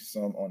to keep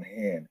some on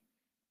hand.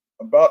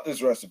 About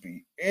this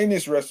recipe. In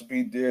this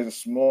recipe, there's a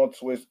small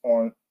twist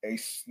on a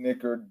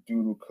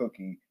snickerdoodle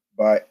cookie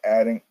by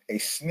adding a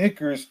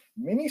Snickers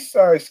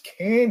mini-sized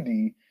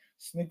candy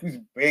Snickers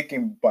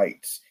bacon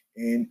bites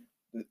in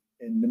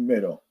the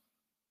middle.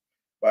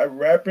 By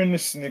wrapping the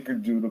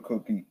snickerdoodle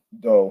cookie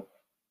dough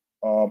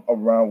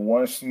around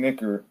one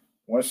Snickers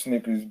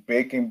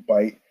bacon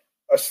bite,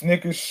 a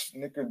Snickers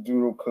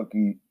snickerdoodle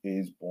cookie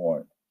is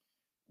born.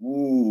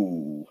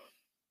 Ooh.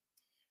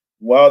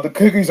 While the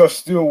cookies are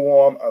still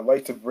warm, I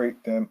like to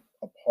break them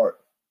apart.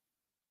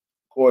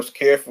 Of course,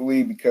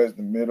 carefully because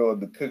the middle of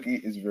the cookie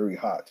is very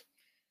hot.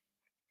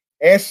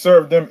 And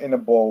serve them in a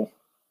bowl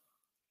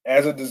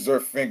as a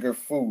dessert finger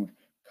food,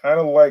 kind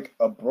of like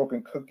a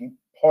broken cookie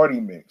party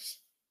mix.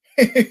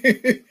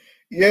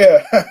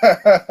 Yeah.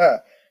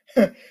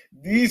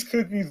 These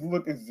cookies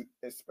look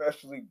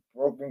especially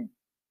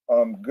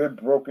good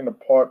broken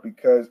apart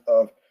because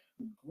of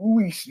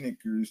gooey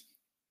Snickers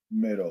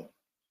middle.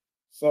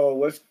 So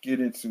let's get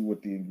into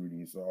what the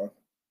ingredients are.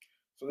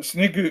 So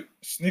the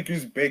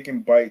Snickers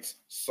bacon bites,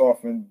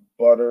 softened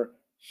butter,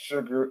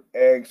 sugar,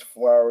 eggs,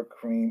 flour,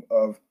 cream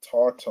of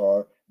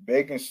tartar,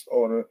 baking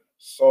soda,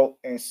 salt,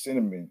 and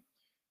cinnamon.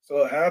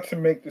 So how to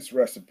make this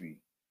recipe?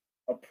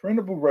 A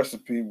printable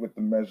recipe with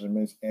the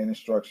measurements and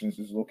instructions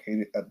is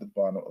located at the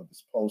bottom of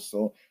this post.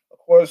 So of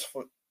course,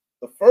 for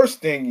the first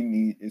thing you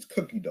need is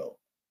cookie dough.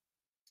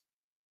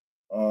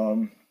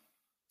 Um,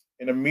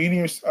 in a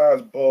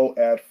medium-sized bowl,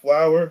 add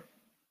flour,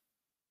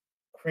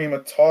 cream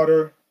of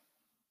tartar,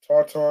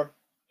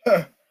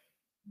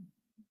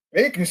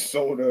 baking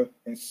soda,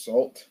 and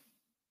salt.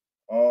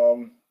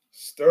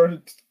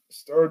 Stir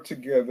it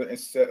together and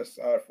set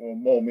aside for a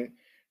moment.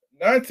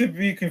 Not to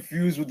be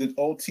confused with the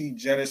OT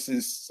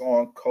Genesis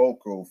song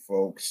Coco,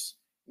 folks.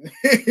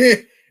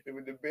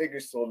 With the baking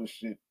soda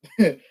shit.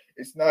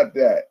 It's not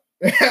that.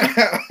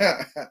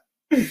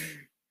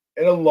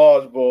 In a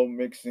large bowl,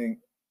 mixing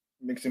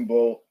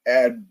bowl,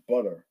 add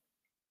butter.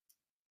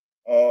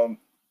 Um,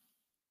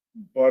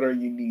 butter,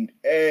 you need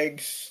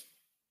eggs,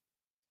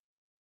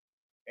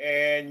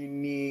 and you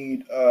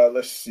need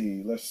let's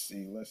see.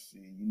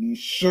 You need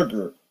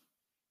sugar.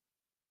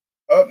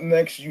 Up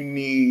next, you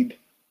need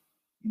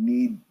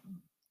you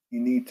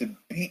need to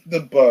beat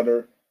the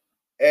butter,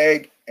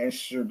 egg, and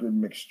sugar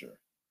mixture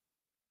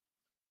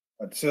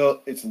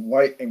until it's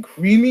light and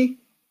creamy.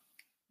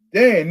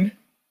 Then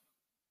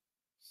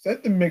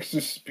set the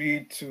mixer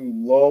speed to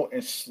low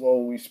and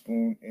slowly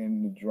spoon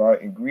in the dry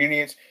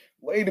ingredients.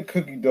 Lay the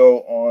cookie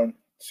dough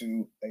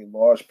onto a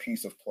large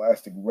piece of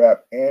plastic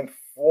wrap and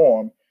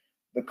form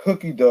the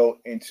cookie dough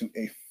into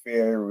a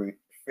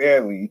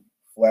fairly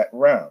flat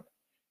round.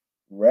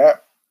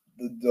 Wrap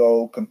the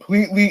dough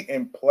completely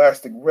in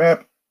plastic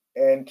wrap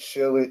and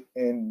chill it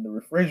in the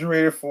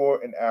refrigerator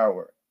for an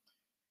hour.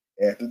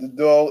 After the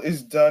dough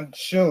is done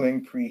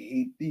chilling,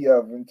 preheat the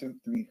oven to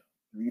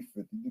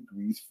 350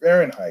 degrees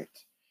Fahrenheit.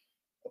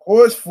 Of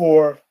course,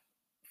 for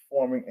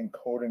forming and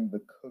coating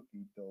the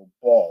cookie dough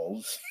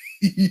balls.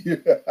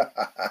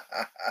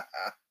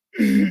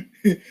 In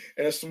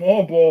a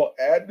small bowl,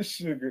 add the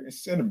sugar and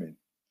cinnamon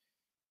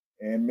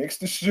and mix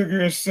the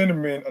sugar and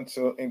cinnamon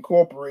until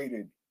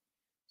incorporated.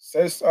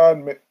 Set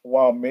aside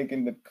while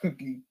making the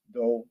cookie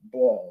dough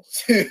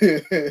balls.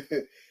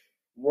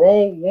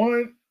 Roll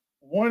one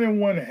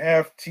and one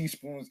half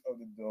teaspoons of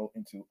the dough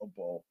into a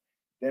bowl.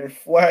 Then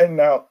flatten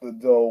out the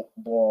dough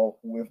ball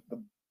with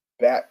the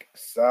back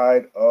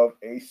side of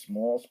a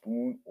small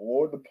spoon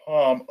or the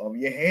palm of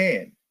your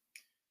hand.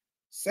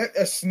 Set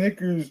a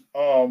Snickers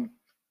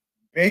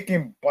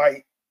bacon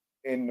bite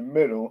in the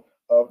middle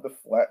of the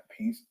flat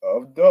piece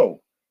of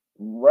dough.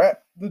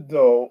 Wrap the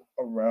dough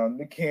around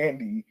the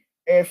candy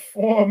and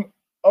form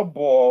a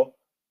ball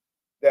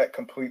that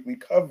completely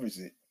covers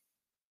it.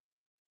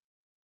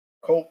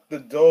 Coat the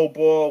dough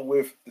ball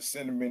with the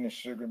cinnamon and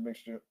sugar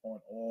mixture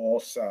on all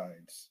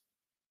sides.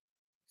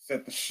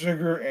 Set the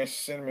sugar and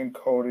cinnamon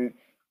coated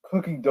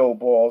cookie dough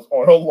balls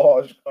on a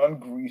large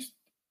ungreased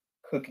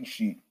cookie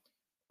sheet.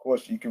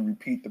 course, you can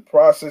repeat the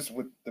process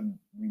with the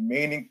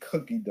remaining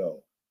cookie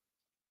dough.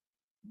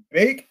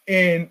 Bake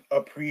in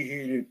a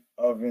preheated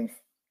oven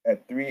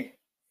at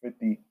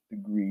 350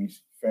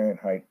 degrees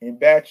Fahrenheit in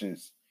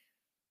batches.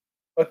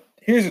 But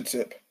here's a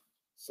tip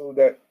so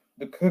that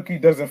the cookie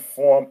doesn't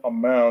form a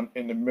mound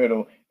in the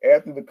middle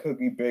after the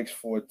cookie bakes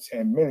for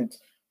 10 minutes.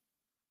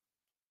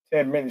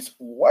 10 minutes,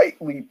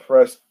 lightly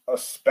press a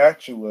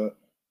spatula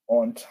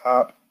on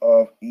top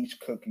of each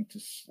cookie to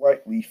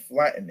slightly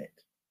flatten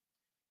it.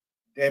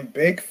 Then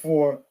bake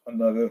for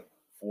another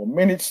 4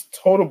 minutes.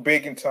 Total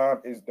baking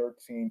time is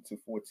 13 to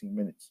 14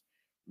 minutes.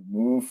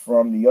 Remove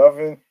from the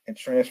oven and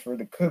transfer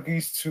the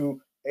cookies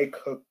to a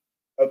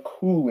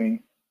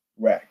cooling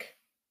rack.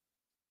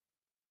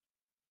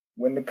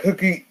 When the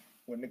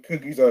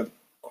cookies are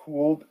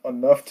cooled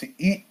enough to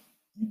eat,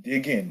 you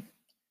dig in.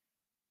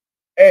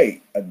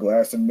 A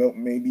glass of milk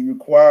may be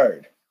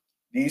required.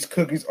 These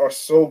cookies are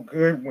so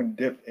good when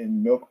dipped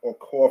in milk or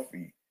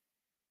coffee.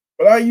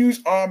 But I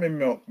use almond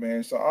milk,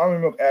 man. So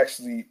almond milk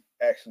actually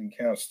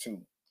counts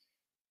too.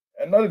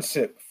 Another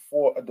tip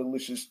for a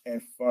delicious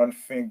and fun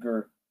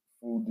finger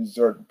food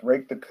dessert: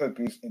 break the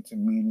cookies into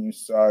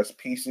medium-sized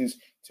pieces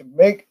to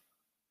make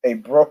a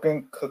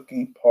broken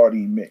cookie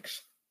party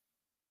mix.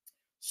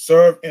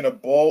 Serve in a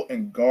bowl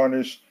and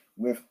garnish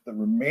with the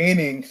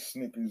remaining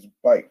Snickers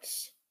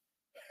bites.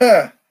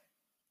 Ha!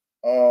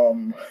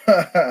 Um,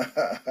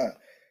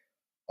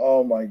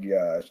 oh my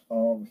gosh.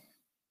 Oh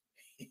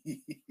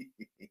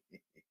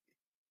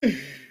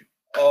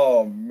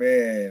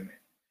man.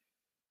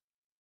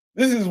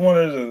 This is one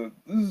of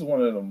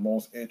the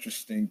most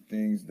interesting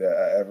things that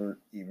I ever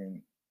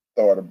even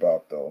thought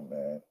about though,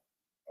 man.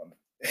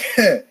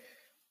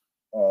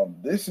 Um,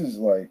 this is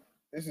very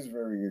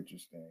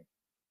interesting.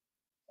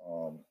 I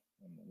don't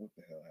know what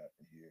the hell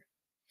happened here.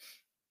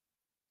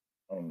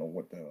 I don't know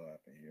what the hell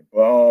happened here.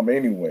 But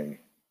anyway,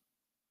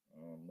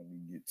 let me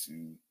get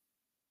to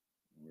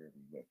where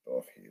we left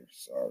off here.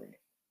 Sorry.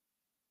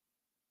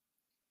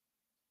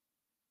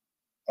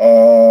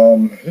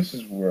 This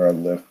is where I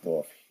left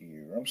off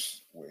here.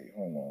 Wait,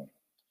 hold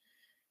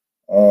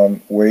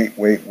on. Wait.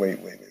 Wait a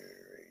minute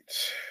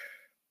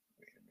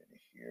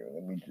here.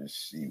 Let me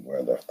just see where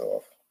I left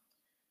off.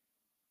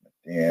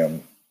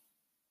 Damn,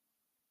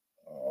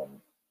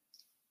 um,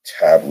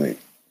 tablet,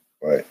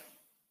 but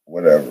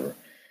whatever.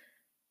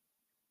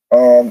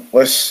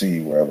 Let's see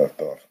where I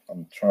left off.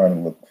 I'm trying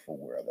to look for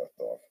where I left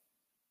off.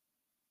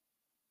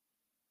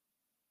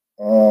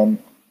 Um,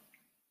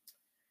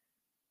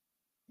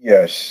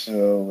 yes.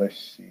 So let's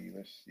see.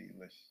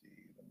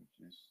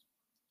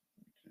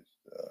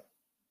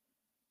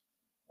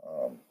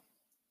 Um,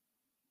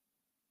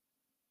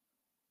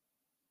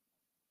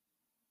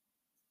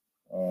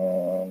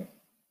 um,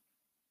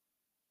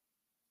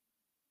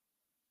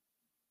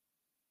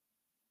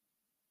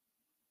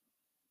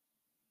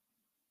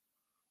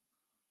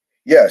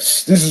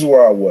 yes, this is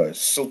where I was.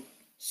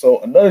 So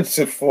another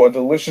tip for a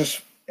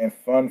delicious and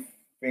fun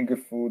finger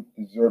food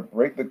dessert: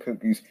 break the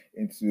cookies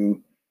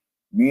into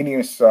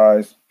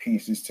medium-sized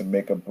pieces to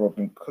make a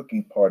broken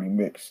cookie party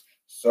mix.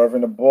 Serve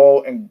in a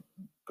bowl and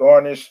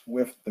garnish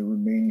with the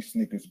remaining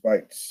Snickers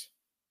bites.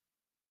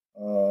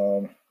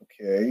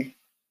 Okay.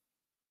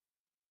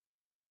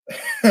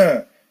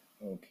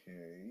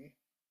 Okay.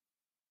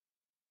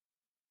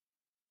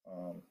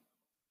 Um,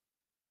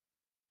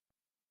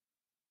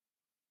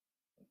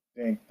 I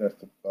think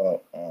that's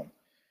about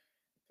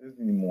there's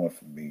any more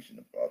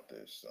information about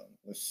this.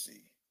 Let's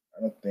see.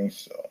 I don't think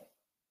so.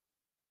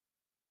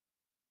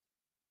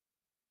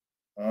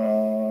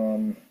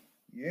 Um,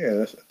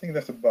 yeah, I think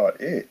that's about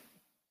it.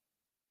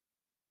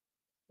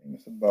 I think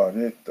that's about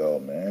it though,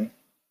 man.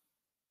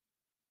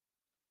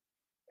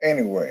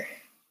 Anyway,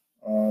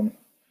 um,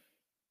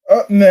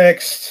 up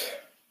next,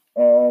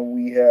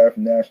 we have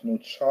National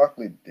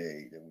Chocolate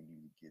Day that we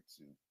need to get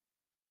to.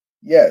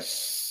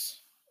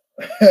 Yes,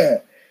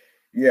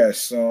 yes.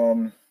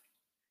 So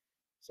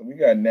we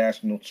got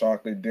National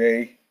Chocolate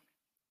Day.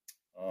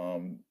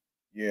 Um,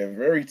 yeah,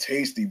 very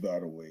tasty, by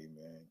the way,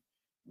 man.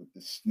 With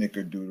the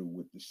snickerdoodle,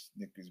 with the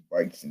Snickers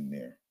bites in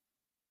there.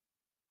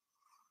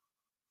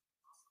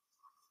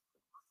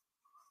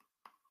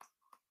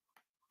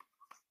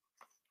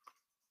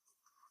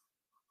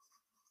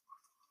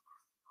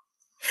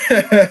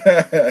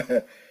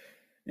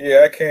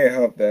 Yeah, I can't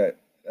help that.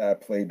 I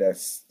played that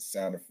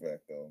sound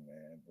effect though,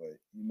 man. But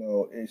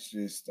it's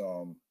just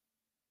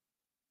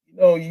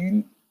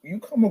you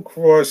come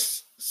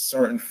across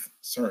certain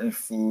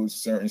foods,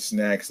 certain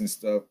snacks and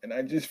stuff, and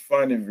I just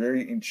find it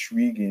very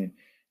intriguing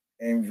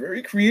and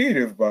very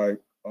creative by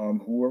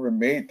whoever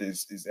made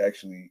this is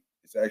actually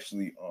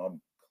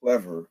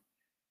clever.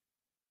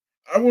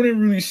 I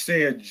wouldn't really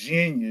say a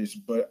genius,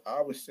 but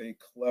I would say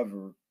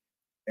clever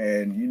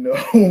and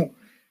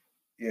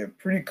yeah,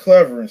 pretty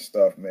clever and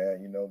stuff,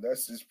 man.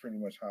 That's just pretty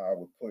much how I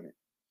would put it.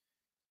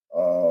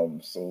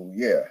 So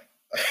yeah.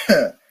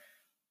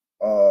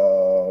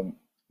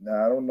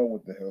 Now I don't know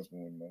what the hell's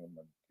going on with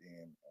my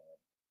damn.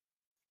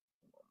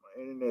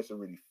 My internet's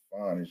already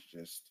fine. It's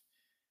just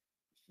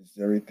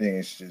everything.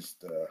 It's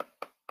just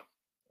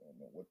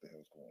know what the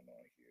hell's going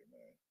on here,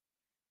 man.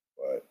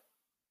 But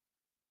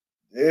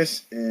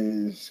this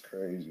is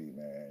crazy,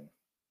 man.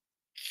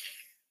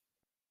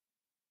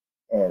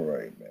 All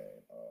right, man.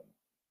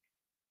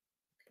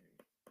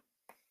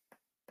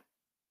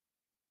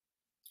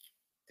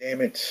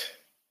 Damn it.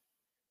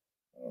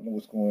 I don't know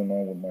what's going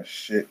on with my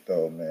shit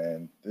though,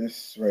 man.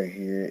 This right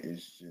here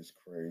is just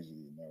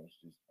crazy, and I was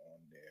just on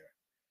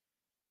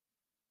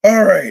there.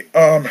 All right.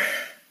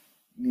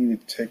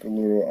 Need to take a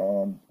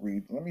little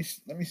breathe. Let me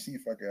see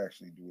if I can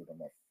actually do it on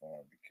my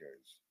phone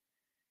because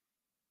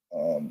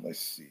let's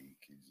see,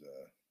 'cause,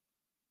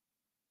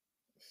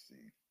 let's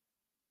see.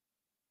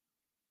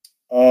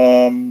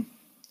 Um,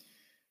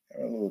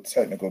 Having a little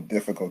technical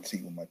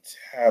difficulty with my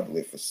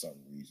tablet for some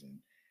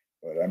reason,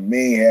 but I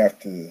may have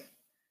to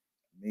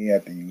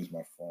use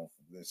my phone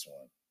for this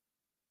one.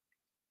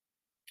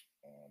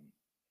 Um,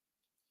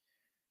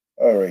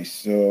 all right,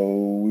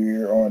 so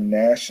we're on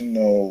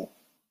National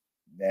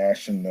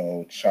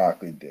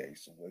Chocolate Day,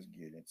 so let's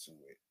get into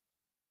it.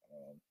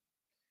 Um,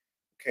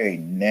 okay,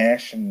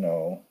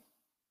 National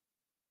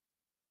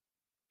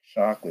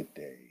Chocolate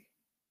Day.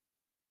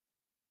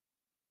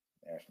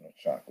 National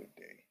Chocolate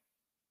Day.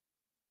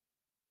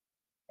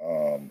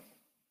 Um,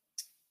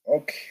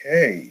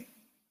 okay.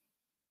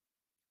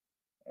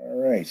 All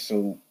right,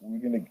 so we're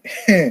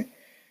gonna.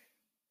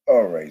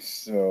 all right,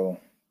 so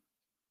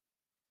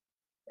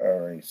all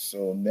right,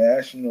 so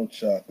National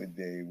Chocolate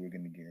Day. We're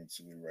gonna get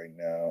into it right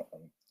now.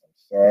 I'm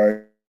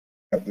sorry,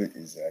 tablet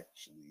is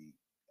actually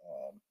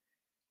on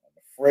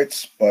the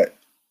fritz, but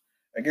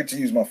I get to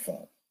use my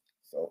phone.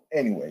 So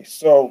anyway,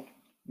 so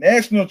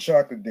National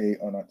Chocolate Day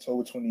on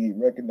October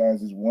 28th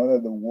recognizes one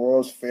of the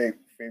world's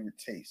favorite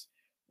tastes.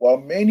 While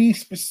many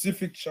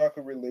specific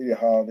chocolate-related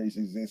holidays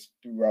exist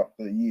throughout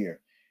the year,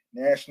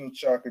 National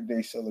Chocolate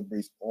Day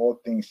celebrates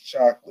all things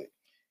chocolate.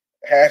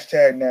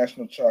 Hashtag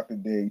National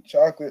Chocolate Day.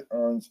 Chocolate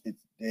earns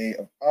its day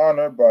of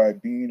honor by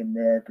being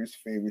America's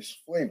favorite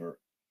flavor.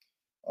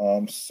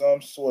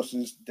 Some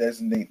sources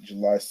designate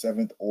July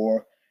 7th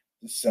or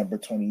December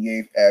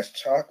 28th as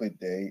Chocolate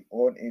Day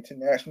or an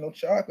International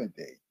Chocolate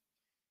Day.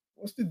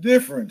 What's the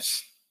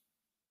difference?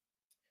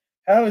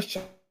 How is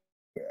chocolate,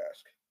 you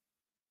ask?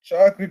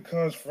 Chocolate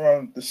comes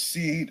from the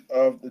seed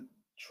of the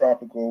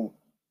tropical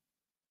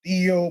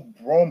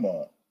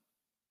Theobroma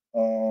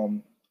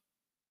um,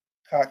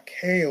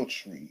 cacao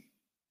tree.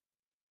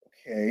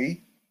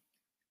 Okay,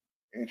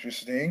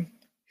 interesting.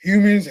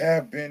 Humans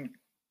have been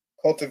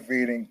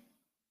cultivating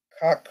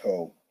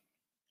cacao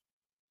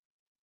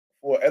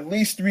for at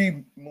least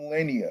 3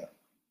 millennia.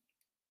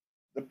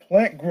 The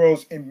plant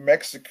grows in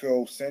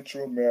Mexico,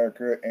 Central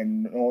America,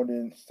 and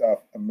northern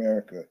South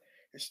America.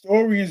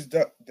 Historians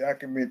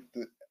document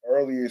the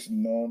earliest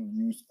known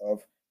use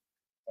of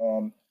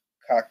um,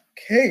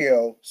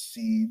 cacao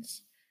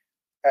seeds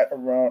at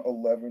around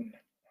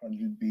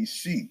 1100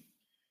 BC.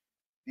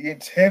 The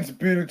intense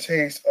bitter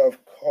taste of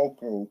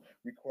cocoa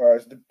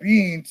requires the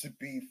bean to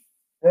be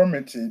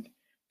fermented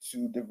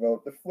to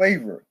develop the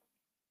flavor.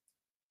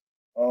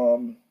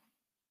 Um,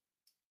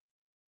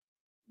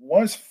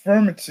 Once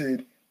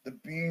fermented, the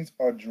beans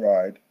are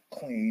dried,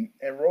 cleaned,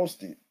 and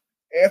roasted.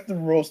 After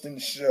roasting,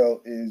 the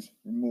shell is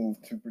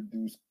removed to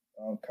produce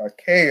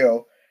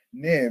cacao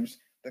nibs.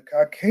 The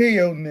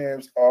cacao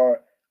nibs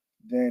are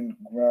then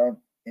ground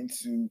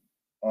into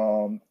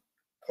um,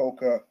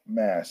 coca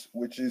mass,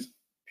 which is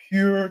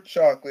pure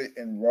chocolate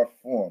in rough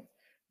form.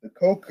 The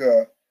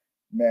coca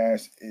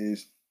mass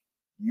is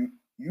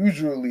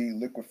usually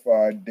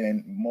liquefied,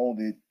 then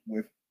molded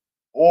with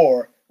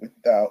or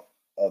without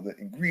other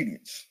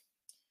ingredients.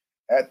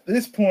 At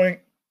this point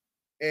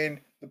in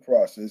the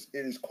process,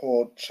 it is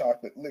called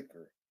chocolate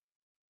liquor.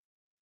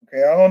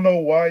 Okay, I don't know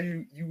why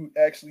you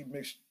actually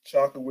mix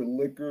chocolate with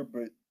liquor,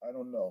 but I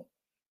don't know.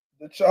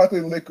 The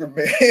chocolate liquor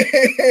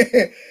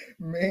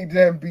may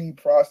then be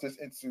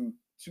processed into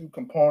two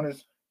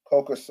components: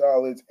 cocoa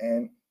solids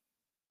and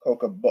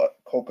cocoa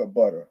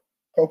butter.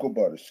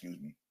 Excuse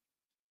me.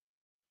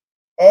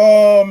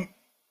 Um,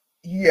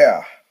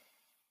 yeah.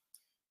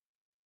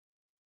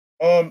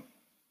 Um,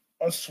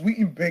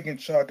 unsweetened baking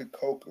chocolate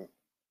coca.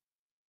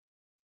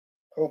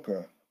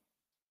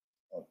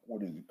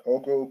 What is it?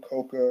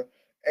 Coca.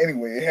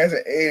 Anyway, it has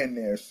an A in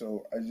there,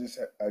 so I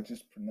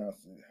just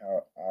pronounced it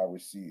how I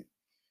would see it.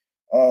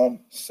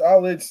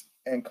 Solids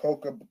and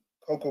cocoa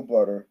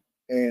butter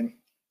in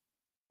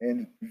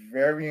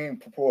varying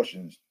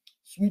proportions.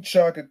 Sweet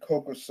chocolate,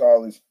 cocoa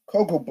solids,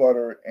 cocoa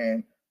butter,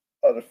 and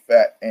other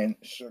fat and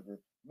sugar.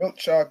 Milk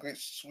chocolate,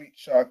 sweet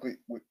chocolate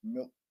with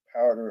milk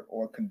powder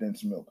or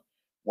condensed milk.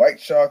 White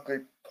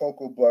chocolate,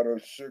 cocoa butter,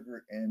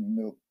 sugar, and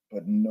milk,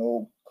 but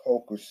no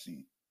cocoa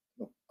seed,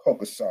 no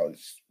cocoa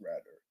solids,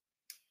 rather.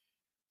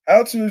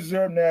 How to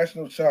observe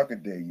National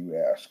Chocolate Day, you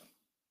ask?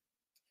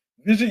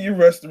 Visit your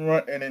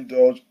restaurant and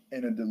indulge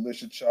in a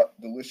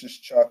delicious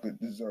chocolate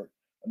dessert.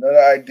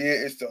 Another idea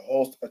is to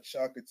host a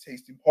chocolate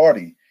tasting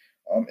party.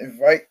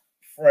 Invite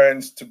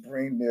friends to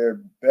bring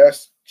their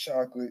best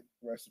chocolate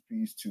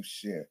recipes to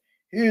share.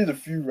 Here's a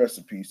few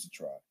recipes to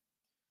try.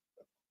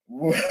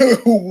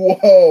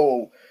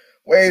 Whoa!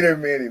 wait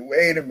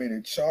a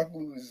minute.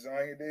 Chocolate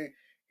lasagna day.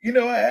 You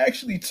know, I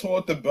actually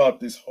talked about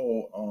this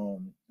whole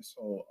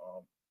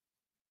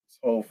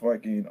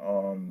fucking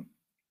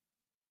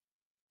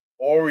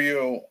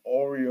Oreo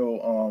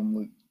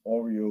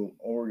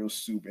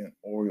soup and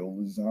Oreo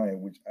lasagna,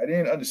 which I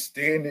didn't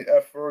understand it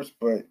at first,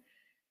 but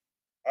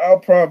I'll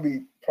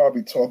probably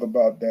talk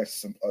about that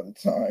some other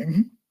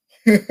time.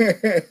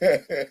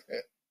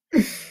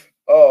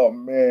 Oh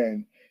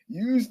man.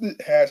 Use the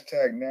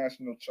hashtag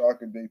National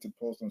Chocolate Day to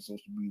post on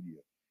social media.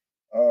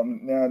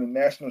 Now the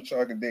National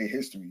Chocolate Day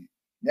history.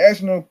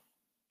 National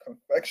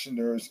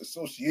Confectioners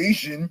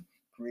Association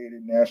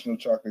created National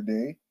Chocolate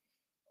Day.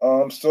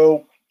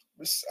 So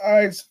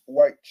besides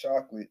white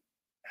chocolate,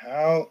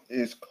 how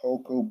is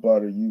cocoa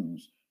butter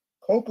used?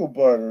 Cocoa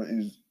butter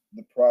is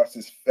the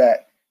processed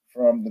fat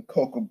from the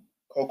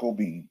cocoa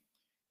bean.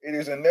 It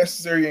is a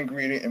necessary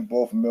ingredient in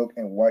both milk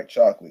and white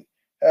chocolate.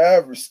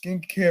 However,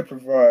 skincare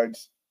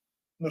provides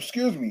no,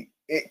 excuse me,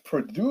 it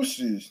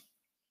produces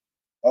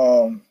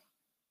um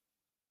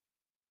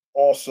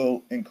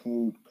also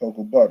include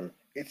cocoa butter.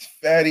 Its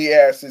fatty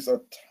acids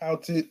are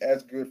touted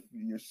as good for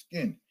your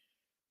skin.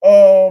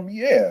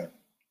 Yeah.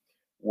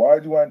 Why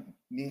do I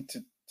need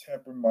to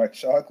temper my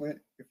chocolate?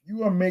 If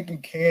you are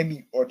making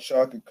candy or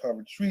chocolate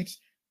covered treats,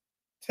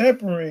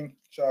 tempering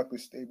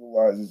chocolate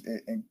stabilizes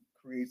it and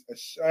creates a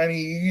shiny,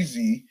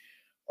 easy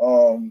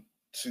um,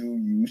 to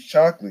use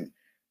chocolate.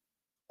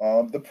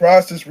 The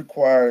process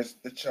requires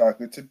the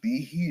chocolate to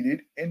be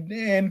heated and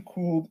then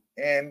cooled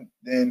and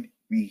then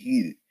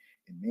reheated.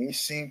 It may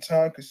seem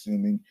time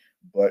consuming,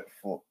 but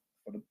for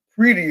the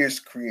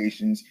prettiest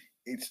creations,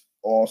 it's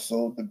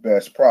also the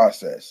best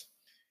process.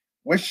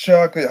 Which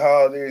chocolate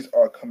holidays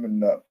are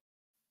coming up?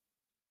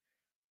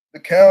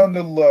 The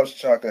calendar loves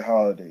chocolate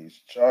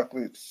holidays.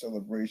 Chocolate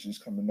celebrations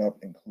coming up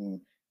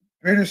include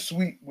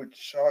bittersweet with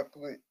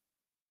chocolate,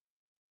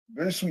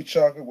 bittersweet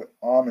chocolate with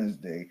almonds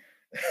day,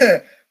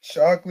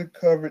 chocolate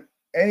covered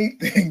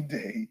anything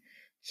day,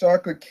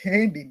 chocolate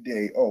candy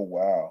day. Oh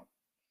wow.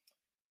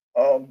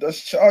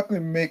 Does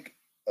chocolate make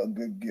a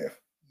good gift?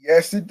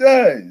 Yes, it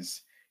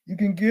does. You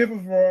can give a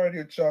variety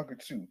of chocolate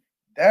too.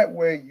 That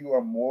way, you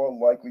are more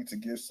likely to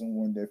give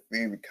someone their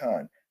favorite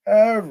kind.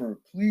 However,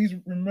 please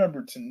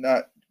remember to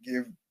not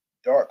give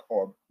dark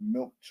or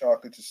milk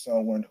chocolate to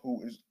someone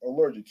who is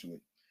allergic to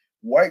it.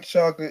 White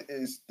chocolate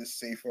is the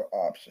safer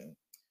option.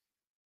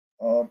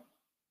 Um,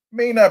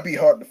 may not be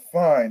hard to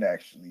find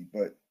actually,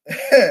 but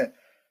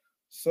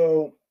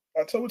so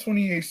October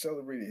 28th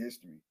celebrated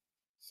history.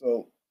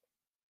 So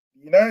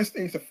the United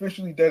States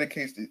officially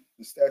dedicates the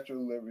Statue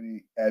of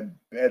Liberty at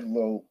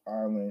Bedloe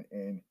Island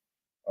in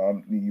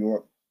New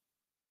York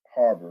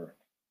Harbor.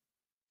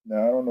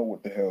 Now, I don't know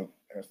what the hell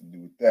has to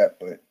do with that,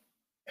 but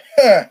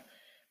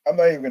I'm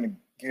not even going to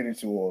get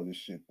into all this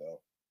shit,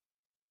 though.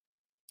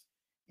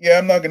 Yeah,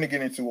 I'm not going to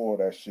get into all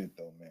that shit,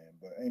 though, man.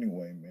 But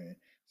anyway, man.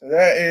 So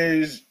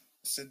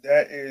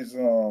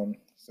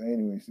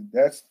anyway, so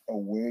that's a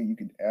way you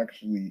can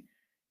actually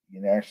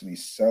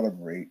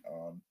celebrate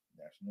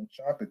National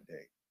Chocolate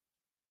Day.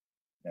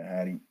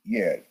 Now,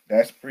 yeah,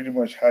 that's pretty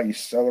much how you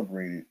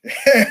celebrate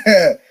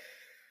it.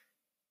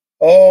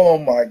 Oh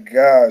my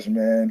gosh,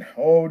 man.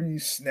 All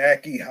these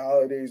snacky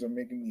holidays are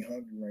making me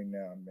hungry right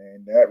now,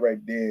 man. That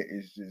right there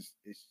is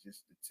it's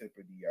just the tip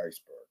of the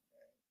iceberg,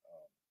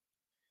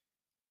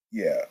 man.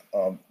 Yeah.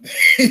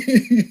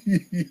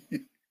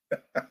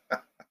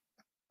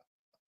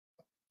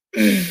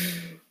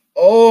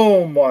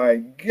 Oh my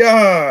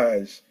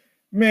gosh.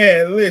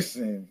 Man,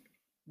 listen.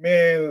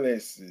 Man,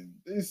 listen.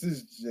 This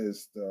is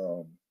just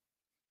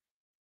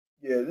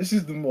yeah, this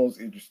is the most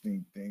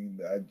interesting thing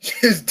that I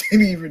just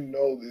didn't even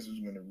know this was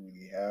gonna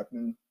really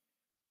happen.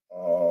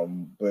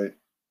 But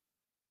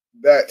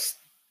that's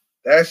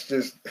that's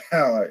just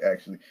how I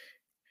actually,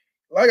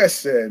 like I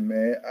said,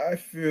 man, I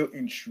feel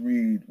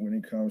intrigued when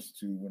it comes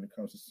to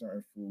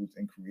certain foods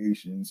and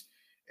creations,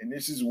 and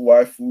this is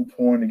why food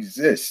porn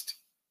exists.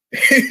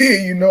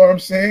 You know what I'm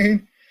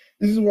saying?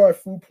 This is why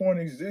food porn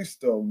exists,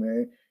 though,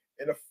 man.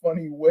 In a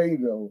funny way,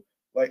 though.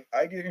 Like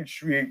I get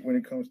intrigued when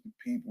it comes to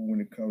people,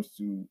 when it comes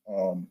to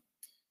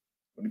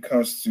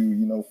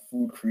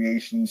food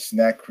creations,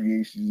 snack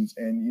creations,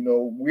 and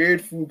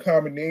weird food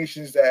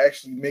combinations that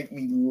actually make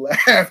me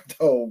laugh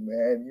though,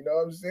 man. You know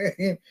what I'm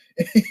saying?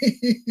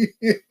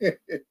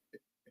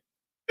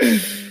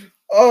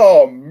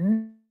 Oh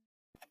man.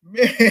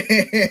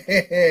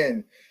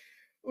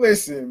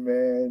 Listen,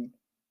 man.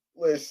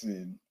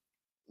 Listen.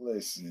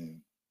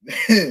 Listen.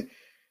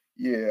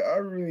 Yeah, I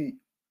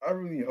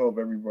really hope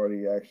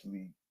everybody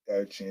actually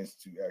got a chance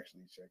to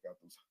actually check out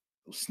those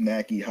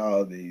snacky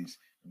holidays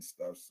and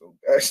stuff. So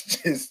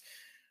that's just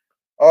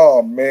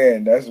oh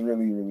man, that's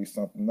really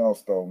something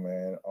else though,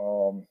 man.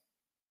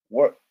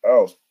 What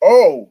else?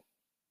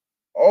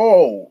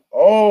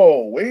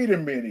 Wait a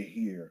minute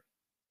here.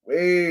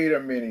 Wait a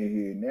minute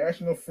here.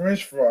 National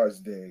French Fries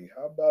Day.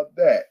 How about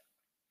that?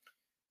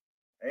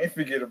 I ain't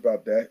forget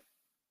about that.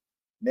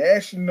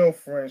 National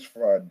French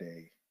Fry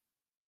Day.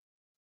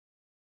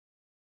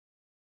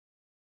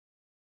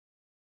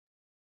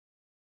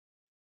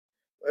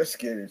 let's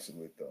get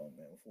into it though,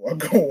 man. Before I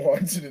go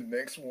on to the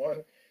next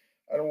one,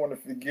 I don't want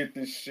to forget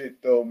this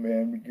shit though,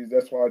 man, because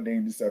that's why I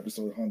named this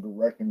episode "Hunger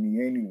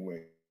Rectomy"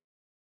 anyway.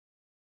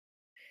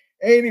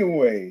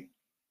 Anyway,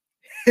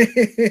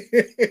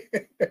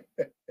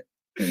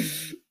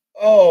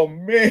 oh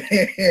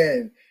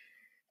man,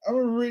 I'm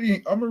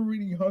already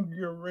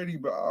hungry already,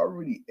 but I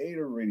already ate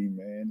already,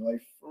 man.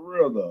 Like for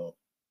real though.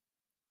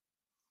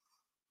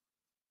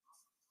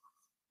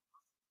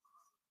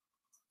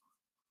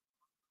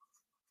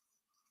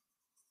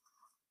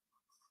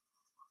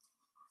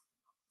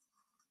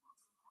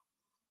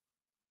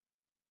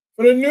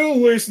 For the new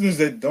listeners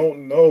that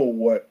don't know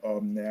what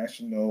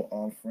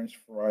National French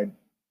Fry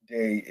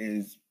Day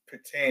is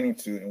pertaining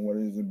to and what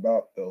it is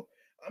about, though,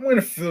 I'm going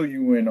to fill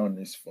you in on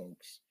this,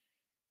 folks.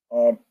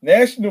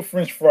 National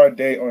French Fry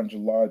Day on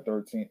July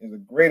 13th is a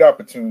great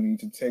opportunity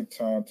to take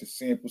time to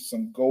sample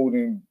some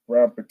golden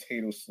brown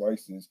potato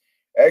slices.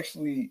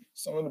 Actually,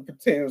 some of the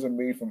potatoes are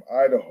made from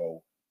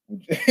Idaho.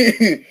 Which,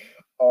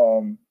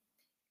 um,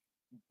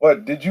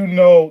 but did you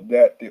know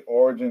that the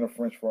origin of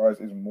French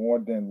fries is more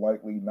than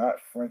likely not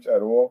French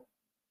at all?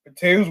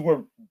 Potatoes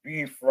were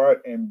being fried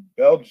in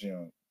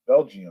Belgium,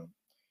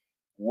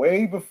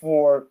 way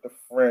before the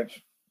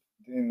French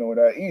didn't know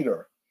that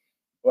either.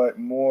 But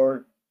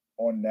more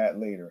on that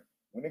later.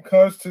 When it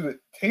comes to the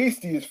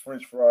tastiest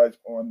French fries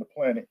on the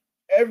planet,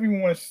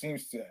 everyone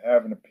seems to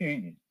have an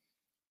opinion.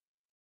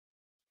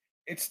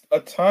 It's a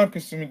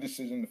time-consuming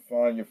decision to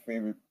find your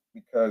favorite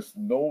because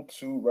no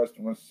two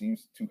restaurants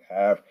seems to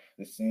have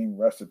the same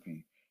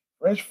recipe.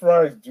 French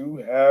fries do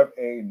have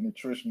a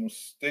nutritional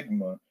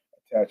stigma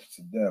attached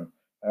to them,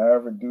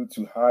 however, due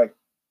to high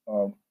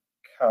um,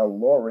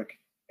 caloric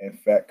and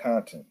fat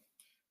content.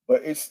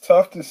 But it's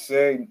tough to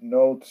say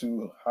no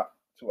to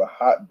a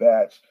hot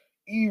batch,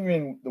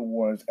 even the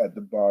ones at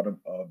the bottom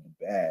of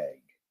the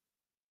bag.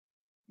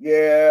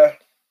 Yeah,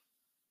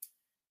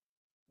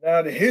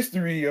 now, the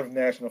history of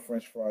National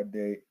French Fry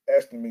Day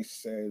estimates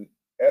say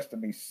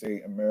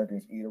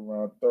Americans eat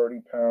around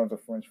 30 pounds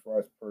of French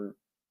fries per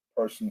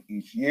person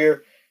each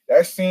year.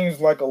 That seems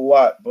like a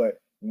lot,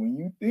 but when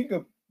you think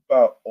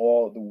about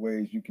all the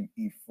ways you can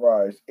eat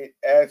fries, it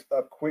adds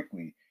up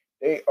quickly.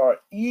 They are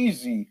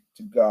easy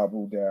to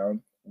gobble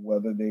down,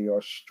 whether they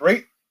are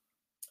straight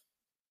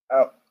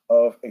out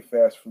of a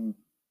fast food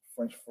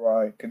French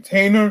fry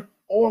container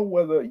or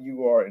whether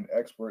you are an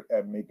expert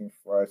at making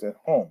fries at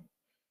home.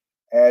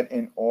 Add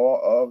in all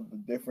of the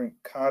different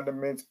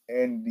condiments,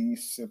 and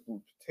these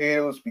simple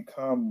potatoes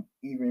become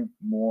even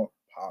more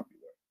popular.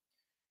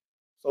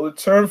 So the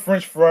term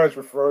French fries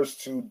refers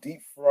to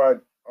deep fried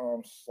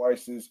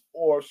slices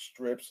or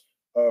strips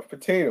of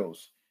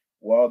potatoes.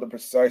 While the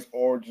precise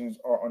origins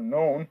are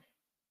unknown,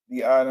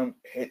 the item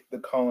hit the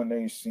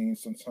culinary scene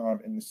sometime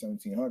in the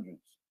 1700s.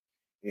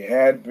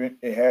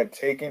 It had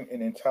taken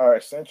an entire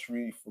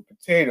century for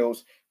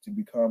potatoes to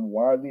become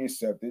widely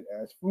accepted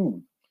as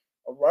food,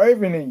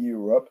 arriving in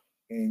Europe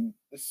in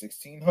the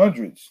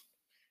 1600s.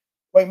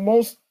 Like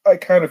most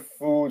iconic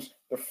foods,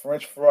 the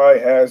French fry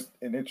has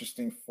an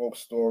interesting folk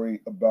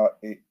story about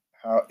it,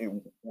 how it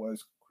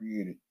was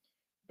created.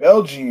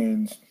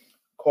 Belgians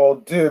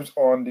called dibs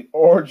on the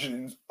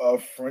origins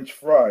of French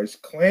fries,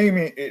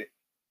 claiming it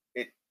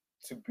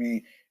to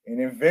be an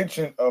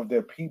invention of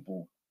their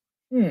people.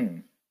 Hmm.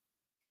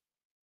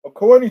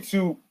 According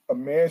to a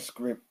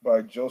manuscript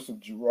by Joseph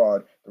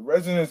Girard, the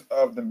residents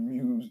of the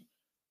Me,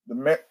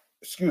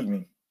 excuse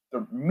me,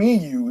 the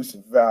Meuse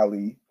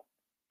Valley,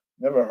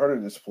 never heard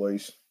of this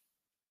place,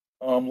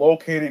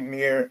 located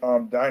near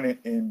Dinan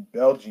in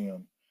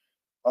Belgium,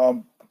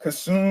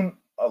 consumed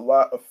a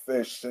lot of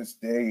fish since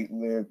they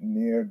lived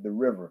near the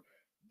river.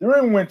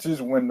 During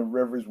winters, when the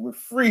rivers would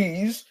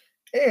freeze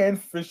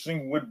and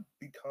fishing would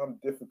become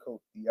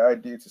difficult, the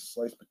idea to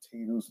slice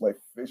potatoes like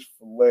fish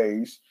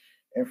fillets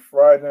and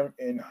fry them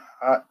in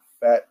hot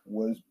fat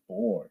was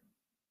born.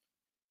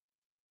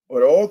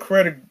 But all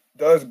credit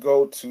does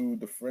go to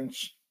the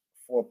French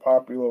for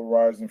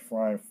popularizing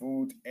frying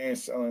foods and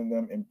selling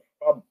them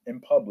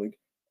in public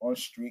on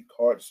street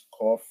carts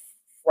called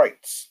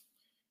frites.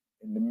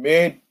 In the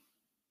mid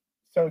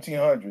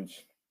 1700s,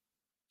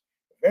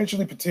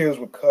 eventually potatoes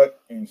were cut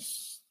in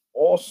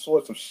all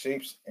sorts of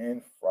shapes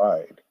and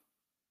fried.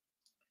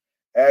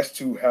 As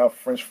to how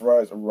French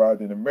fries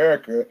arrived in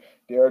America,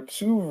 there are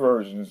two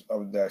versions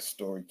of that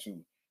story too.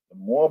 The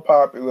more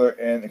popular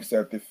and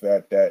accepted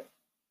fact that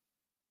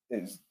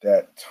is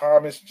that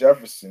Thomas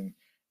Jefferson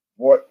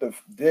brought the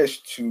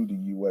dish to the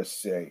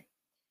USA.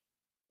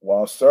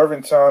 While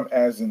serving time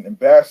as an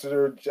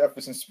ambassador,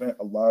 Jefferson spent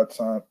a lot of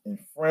time in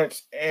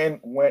France and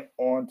went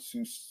on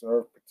to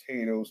serve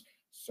potatoes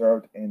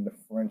served in the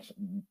French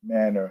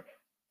manner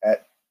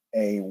at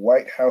a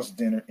White House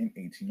dinner in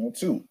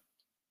 1802.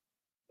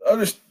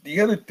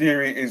 The other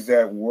theory is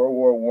that World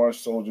War One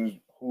soldiers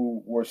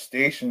who were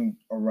stationed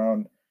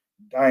around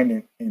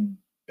Dinan in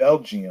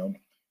Belgium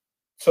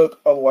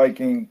took a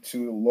liking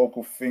to the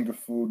local finger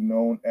food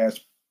known as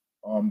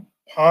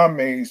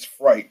pommes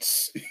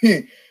frites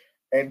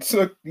and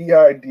took the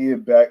idea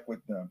back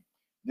with them.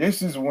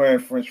 This is when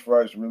French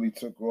fries really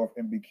took off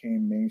and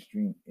became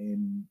mainstream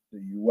in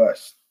the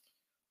US.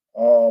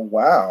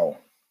 Wow,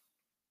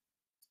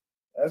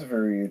 that's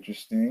very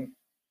interesting.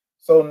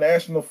 So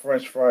National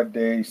French Fry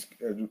Day,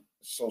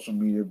 social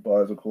media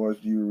buzz, of course,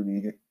 you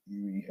already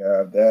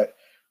have that.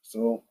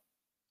 So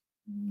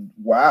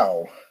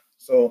wow.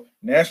 So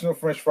National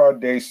French Fry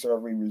Day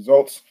survey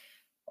results.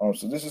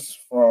 So this is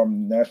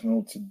from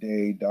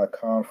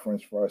nationaltoday.com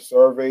French Fry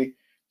Survey.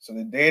 So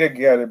the data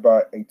gathered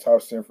by a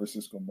top San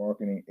Francisco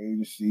marketing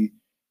agency,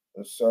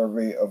 a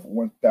survey of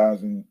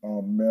 1,000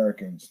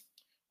 Americans.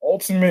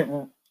 Ultimate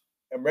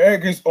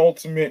America's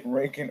ultimate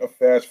ranking of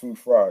fast food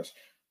fries.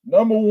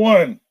 Number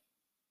one,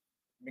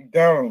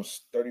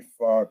 McDonald's,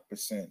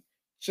 35%.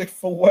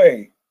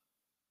 Chick-fil-A,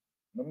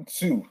 number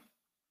two,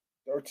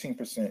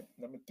 13%.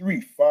 Number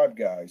three, Five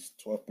Guys,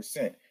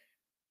 12%.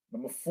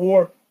 Number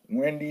four,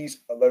 Wendy's,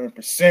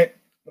 11%.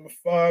 Number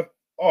five,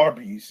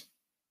 Arby's,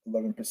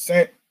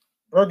 11%.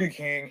 Burger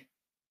King,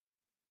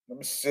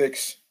 number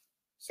six,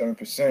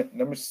 7%.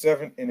 Number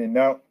seven, In and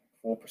Out,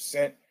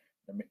 4%.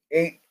 Number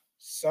eight,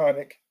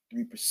 Sonic,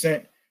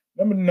 3%.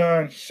 Number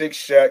nine, Shake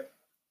Shack,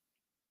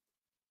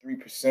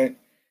 3%.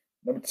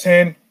 Number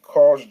 10,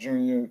 Carl's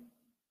Jr.,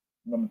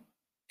 number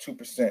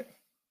 2%. Of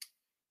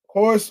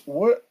course,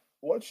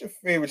 what's your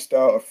favorite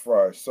style of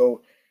fries?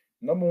 So,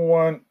 number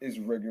one is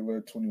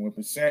regular,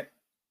 21%.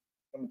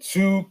 Number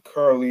two,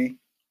 curly,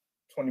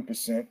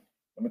 20%.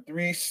 Number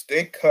three,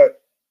 steak cut,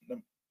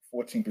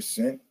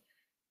 14%.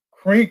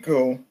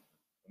 Crinkle,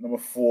 number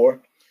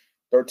four,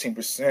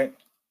 13%.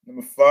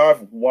 Number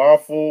five,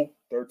 waffle,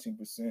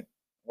 13%.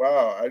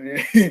 Wow, I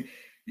didn't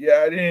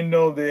yeah, I didn't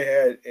know they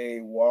had a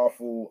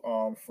waffle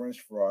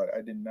French fry.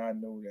 I did not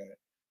know that.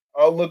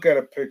 I'll look at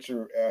a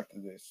picture after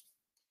this.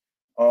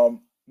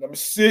 Number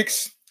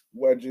six,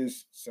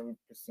 wedges, 7%.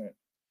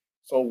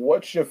 So,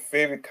 what's your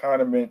favorite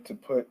condiment to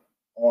put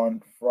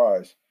on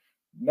fries?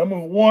 Number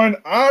one,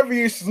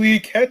 obviously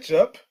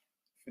ketchup,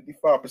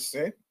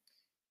 55%.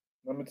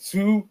 Number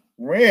two,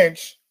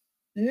 ranch.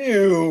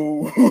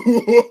 Ew.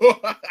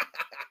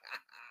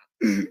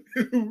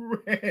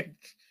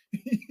 Ranch.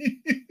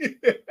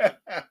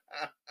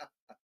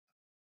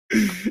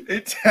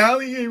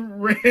 Italian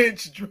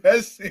ranch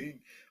dressing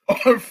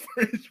on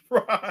French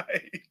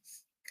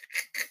fries.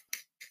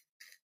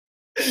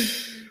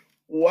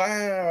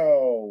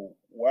 Wow.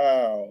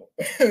 Wow.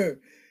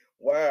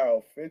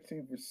 Wow.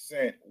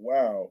 15%.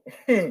 Wow.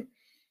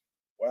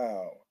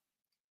 Wow.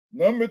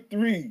 Number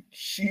three,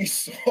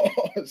 cheese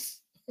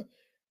sauce.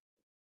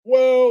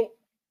 Well,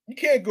 you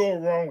can't go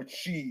wrong with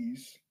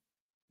cheese.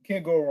 You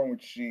can't go wrong with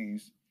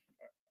cheese.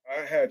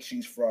 I had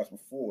cheese fries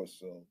before,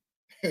 so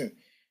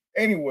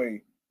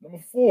anyway, number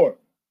four,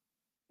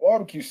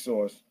 barbecue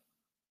sauce,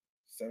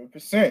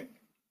 7%.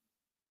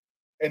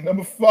 And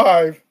number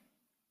five,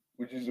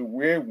 which is a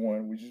weird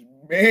one, which is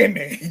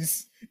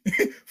mayonnaise,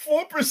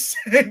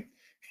 4%.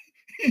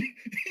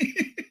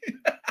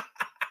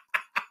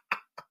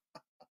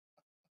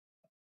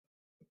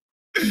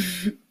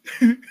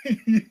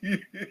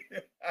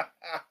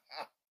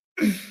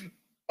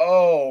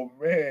 Oh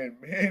man,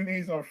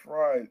 mayonnaise on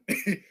fries.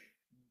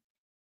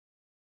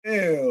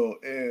 Ew,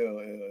 ew,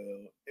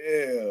 ew,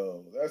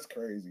 ew. That's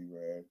crazy,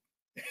 man.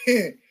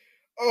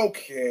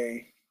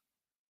 Okay.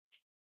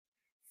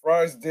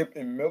 Fries dipped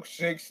in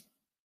milkshakes.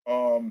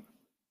 Um,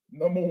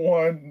 Number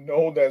one,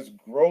 no, that's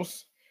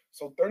gross.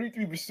 So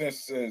 33%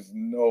 says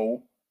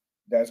no,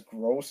 that's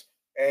gross.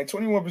 And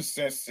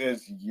 21%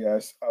 says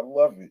yes, I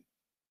love it.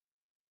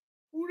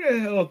 Who the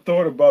hell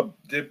thought about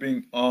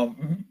dipping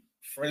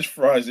French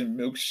fries in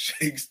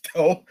milkshakes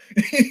though?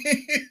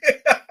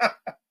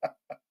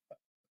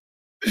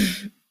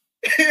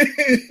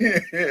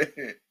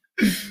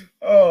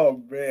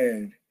 Oh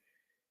man.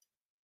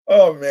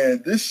 Oh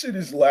man, this shit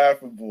is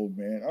laughable,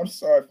 man. I'm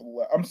sorry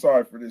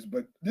for this,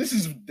 but this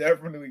is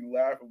definitely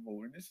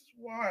laughable, and this is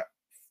why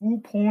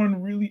food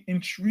porn really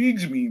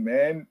intrigues me,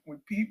 man. When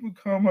people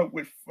come up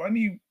with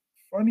funny,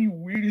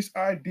 weirdest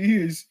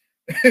ideas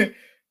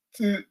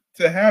to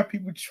have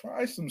people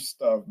try some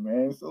stuff,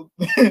 man. So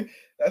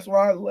that's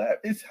why I laugh.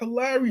 It's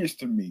hilarious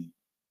to me.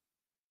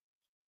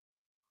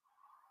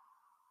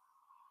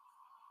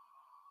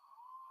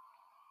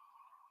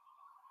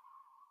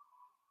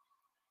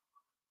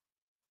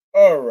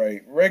 All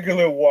right,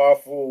 regular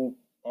waffle,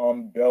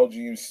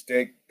 Belgian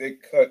steak,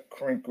 thick cut,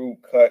 crinkle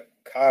cut,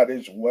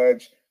 cottage,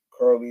 wedge,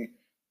 curly,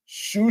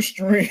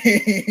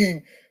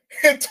 shoestring,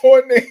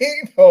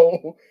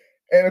 tornado,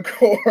 and of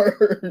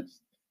course,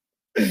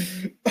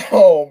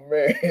 oh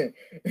man,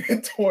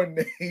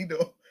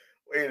 tornado.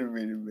 Wait a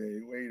minute,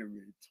 man. Wait a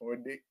minute.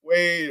 Tornado.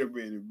 Wait a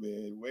minute,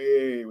 man.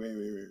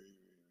 Wait.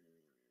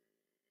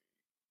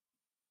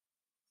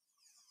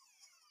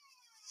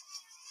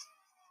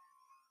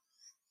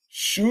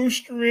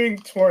 Shoestring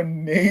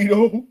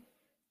tornado.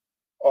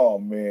 Oh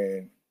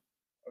man.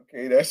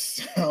 Okay, that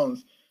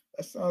sounds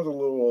a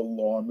little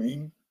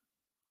alarming.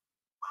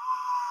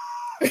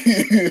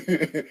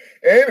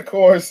 And of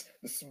course,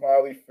 the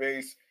smiley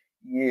face.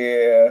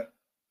 Yeah,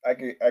 I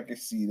could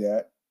see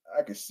that.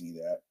 I could see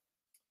that.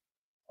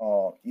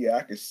 Yeah,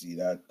 I can see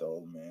that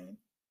though, man.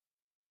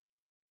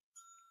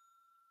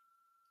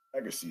 I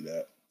can see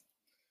that.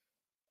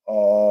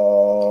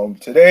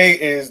 Today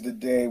is the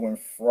day when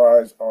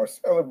fries are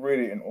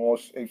celebrated in all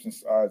shapes and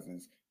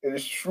sizes. It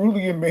is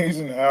truly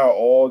amazing how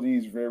all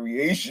these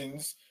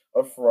variations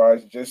of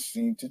fries just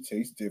seem to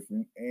taste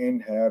different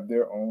and have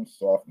their own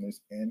softness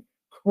and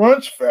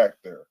crunch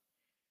factor.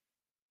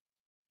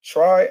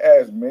 Try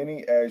as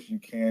many as you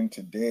can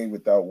today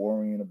without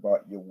worrying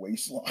about your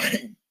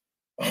waistline.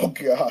 Oh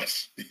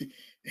gosh.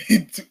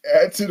 To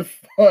add to the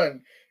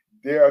fun,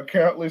 there are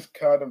countless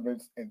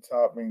condiments and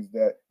toppings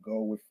that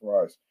go with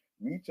fries.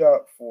 Reach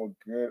out for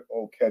good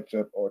old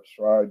ketchup or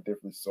try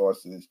different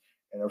sauces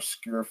and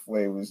obscure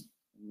flavors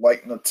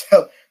like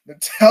Nutella.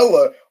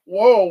 Nutella.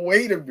 Whoa,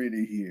 wait a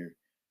minute here.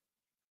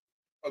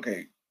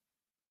 Okay,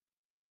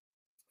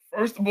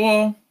 first of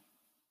all,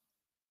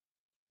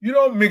 you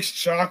don't mix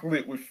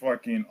chocolate with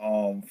fucking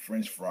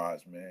French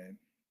fries, man.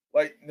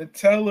 Like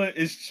Nutella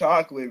is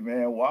chocolate,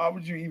 man. Why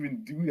would you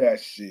even do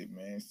that shit,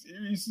 man?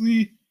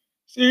 Seriously?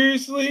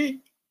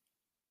 Seriously?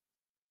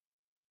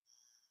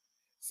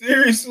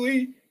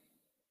 Seriously?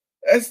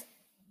 That's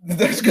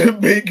that's gonna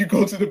make you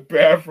go to the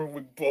bathroom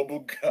with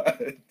bubble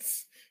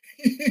guts.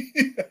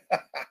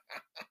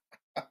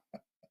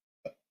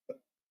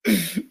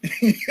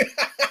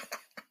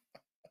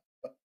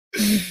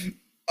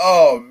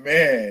 Oh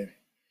man.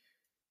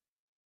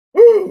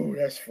 Woo,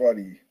 that's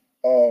funny.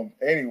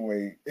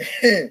 Anyway.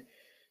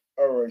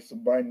 All right, so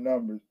by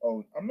numbers.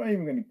 Oh, I'm not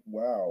even gonna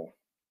wow.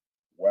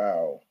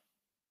 Wow.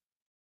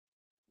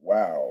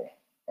 Wow.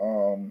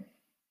 Um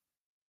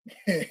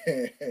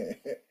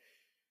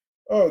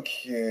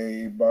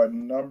Okay, by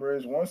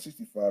numbers,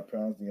 165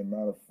 pounds, the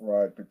amount of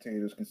fried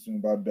potatoes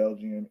consumed by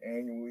Belgium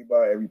annually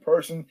by every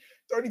person.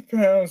 30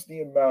 pounds,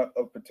 the amount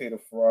of potato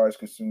fries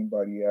consumed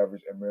by the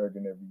average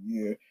American every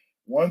year.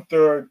 One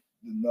third,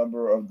 the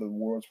number of the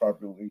world's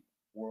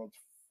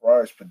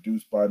fries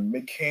produced by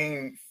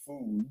McCain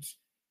Foods.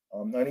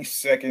 90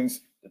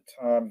 seconds, the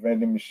time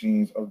vending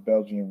machines of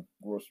Belgian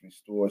grocery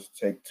stores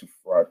take to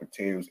fry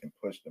potatoes and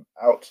push them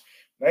out.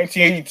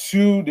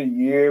 1982, the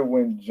year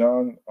when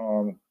John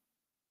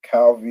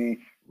Calvi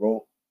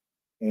wrote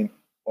an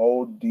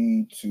ode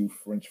to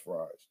French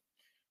fries.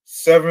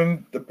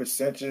 Seven, the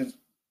percentage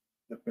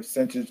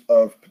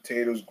of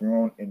potatoes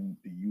grown in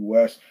the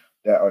U.S.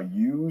 that are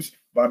used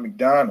by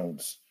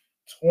McDonald's.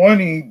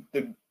 20,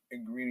 the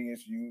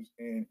ingredients used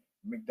in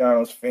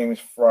McDonald's famous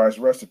fries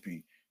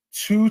recipe.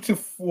 2 to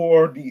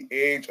 4, the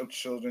age of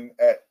children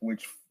at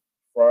which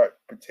fried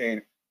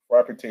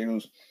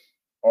potatoes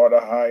are the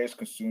highest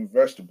consumed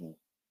vegetable.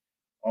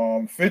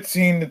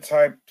 15, the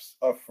types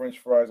of French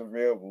fries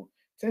available.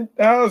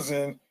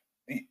 10,000,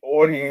 the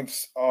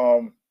audience,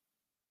 the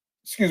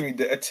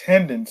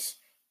attendance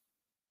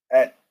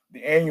at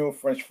the annual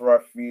French Fry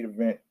Feed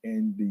event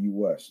in the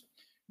US.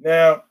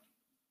 Now,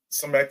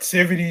 some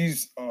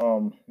activities,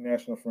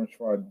 National French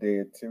Fry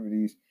Day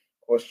activities.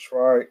 Of course,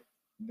 try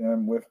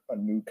them with a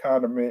new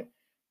condiment.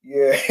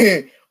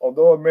 Yeah,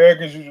 although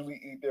Americans usually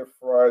eat their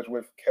fries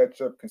with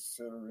ketchup,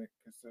 consider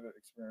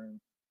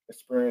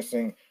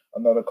experiencing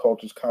another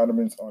culture's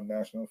condiments on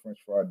National French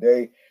Fry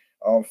Day.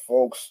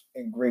 Folks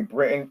in Great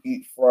Britain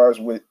eat fries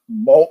with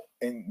malt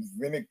and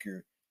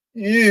vinegar.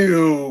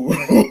 Ew,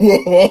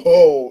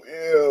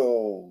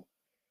 ew.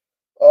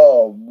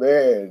 Oh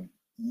man,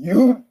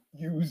 you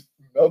use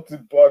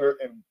melted butter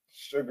and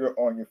sugar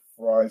on your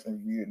fries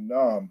in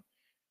Vietnam.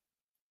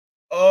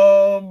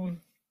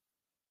 Um,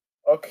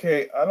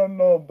 okay, I don't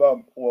know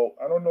about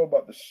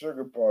the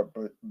sugar part,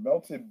 but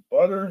melted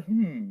butter,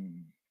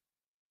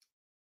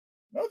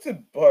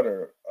 melted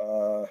butter.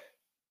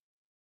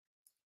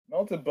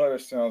 Melted butter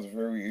sounds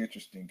very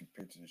interesting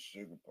compared to the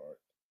sugar part.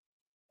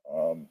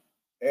 Um,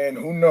 and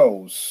who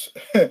knows?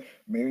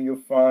 Maybe you'll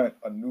find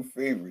a new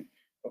favorite.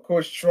 Of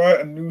course, try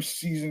a new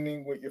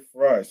seasoning with your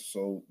fries.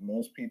 So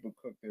most people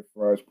cook their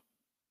French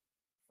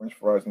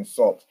fries, in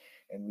salt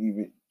and leave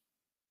it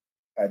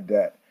at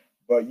that.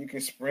 But you can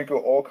sprinkle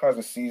all kinds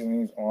of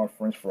seasonings on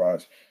French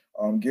fries,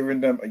 giving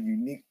them a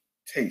unique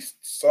taste.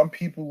 Some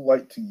people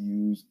like to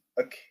use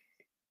a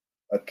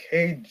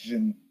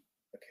Cajun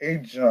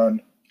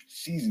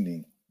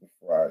seasoning with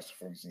fries,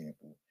 for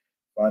example.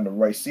 Find the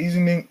right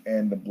seasoning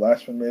and the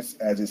blasphemous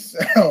as it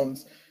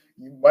sounds,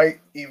 you might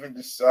even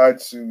decide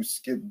to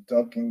skip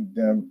dunking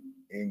them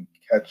in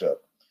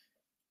ketchup.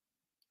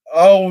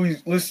 I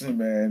always listen,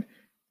 man.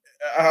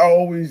 I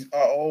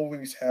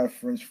always have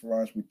French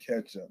fries with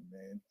ketchup,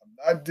 man.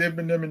 I'm not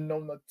dipping them in no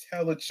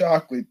Nutella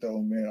chocolate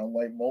though, man.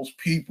 Unlike most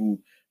people,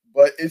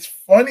 but it's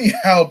funny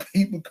how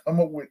people come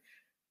up with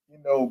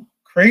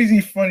crazy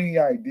funny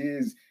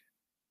ideas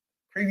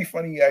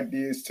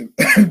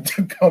to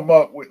to come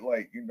up with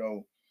like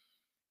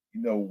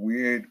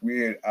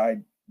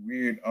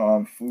weird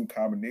food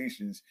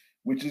combinations,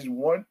 which is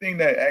one thing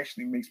that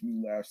actually makes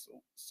me laugh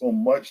so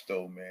much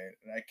though, man.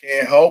 And I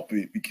can't help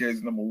it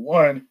because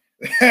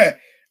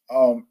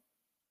um,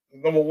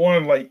 number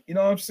one, like you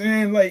know what I'm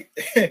saying, like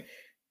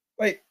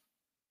like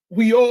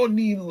we all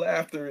need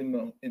laughter in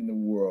the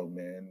world,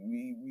 man.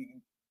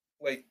 We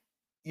like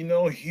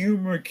humor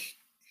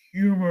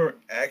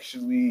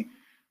actually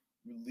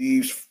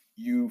relieves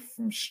you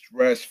from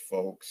stress,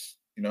 folks.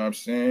 You know what I'm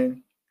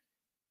saying?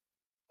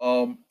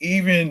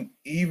 Even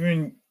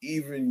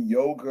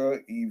yoga,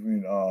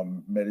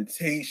 even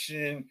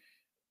meditation,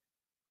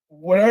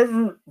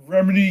 whatever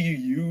remedy you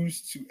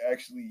use to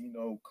actually,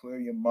 clear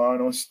your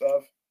mind on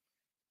stuff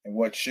and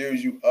what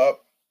cheers you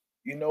up,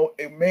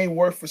 it may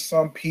work for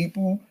some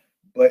people,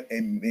 but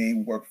it may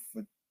work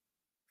for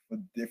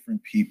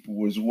different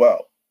people as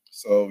well.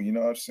 So, you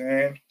know what I'm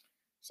saying?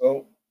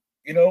 So,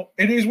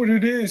 it is what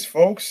it is,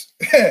 folks.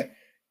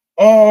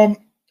 um,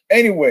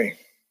 anyway,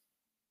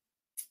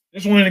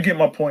 just wanted to get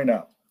my point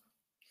out.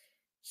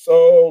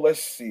 So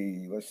let's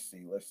see.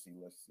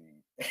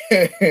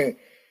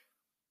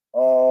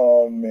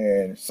 Oh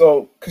man.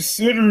 So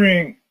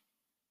considering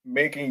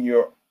making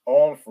your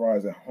own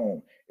fries at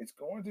home, it's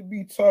going to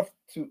be tough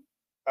to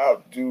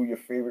outdo your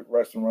favorite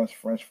restaurant's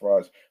French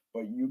fries,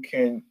 but you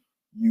can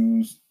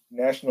use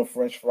National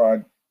French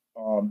Fry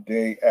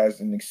Day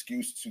as an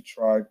excuse to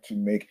try to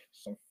make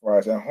some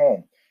fries at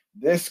home.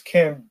 This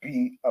can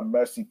be a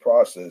messy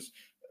process,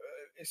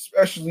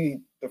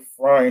 especially the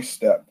frying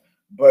step,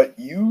 but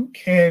you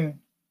can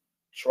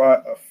try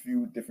a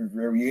few different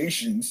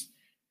variations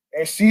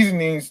and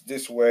seasonings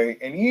this way.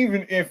 And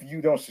even if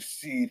you don't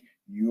succeed,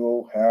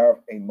 you'll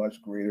have a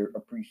much greater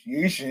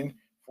appreciation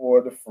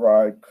for the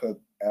fried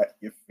cooked at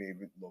your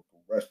favorite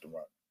local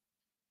restaurant.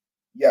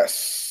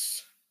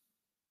 Yes.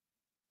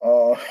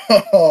 Oh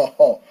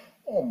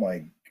my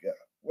God.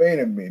 Wait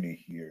a minute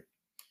here.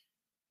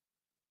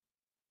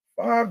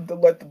 Five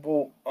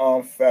delectable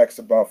facts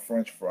about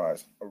French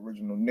fries.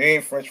 Original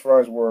name: French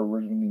fries were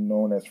originally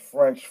known as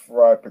French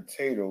fried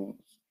potatoes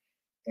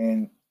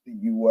in the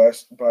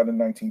U.S. By the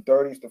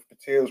 1930s. The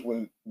potatoes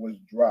was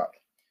dropped.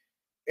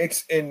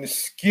 It's in the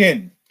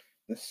skin.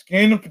 The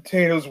skin of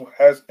potatoes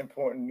has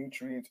important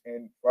nutrients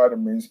and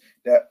vitamins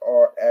that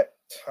are at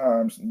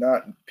times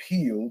not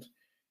peeled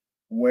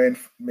when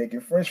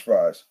making French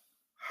fries.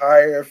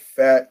 Higher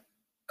fat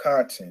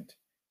content.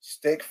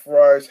 Steak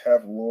fries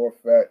have lower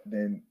fat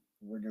than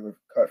regular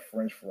cut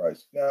French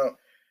fries. Now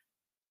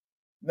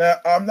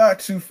I'm not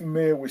too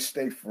familiar with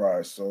steak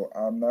fries, so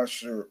I'm not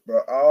sure,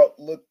 but I'll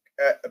look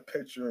at a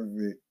picture of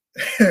it.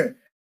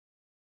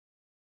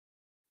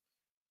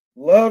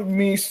 Love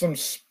me some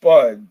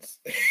spuds.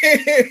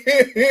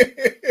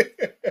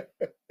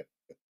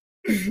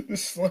 The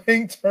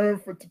slang term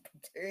for the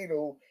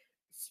potato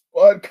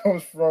spud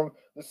comes from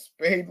the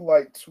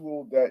spade-like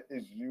tool that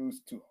is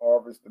used to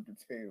harvest the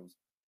potatoes.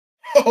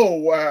 Oh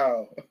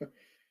wow!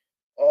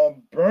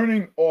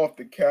 Burning off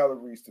the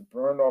calories. To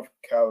burn off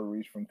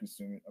calories from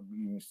consuming a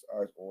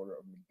medium-sized order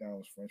of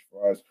McDonald's French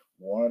fries,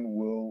 one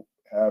will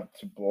have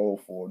to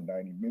bowl for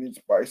 90 minutes,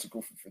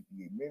 bicycle for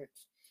 58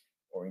 minutes,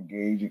 or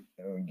engage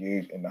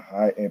in the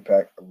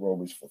high-impact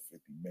aerobics for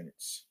 50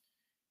 minutes.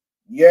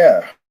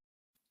 Yeah,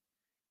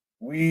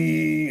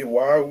 we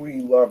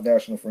love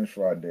National French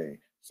Fry Day.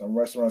 Some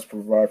restaurants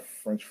provide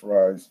free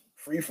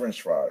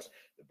French fries.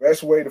 The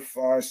best way to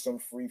find some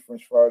free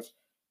French fries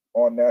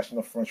on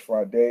National French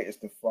Fry Day is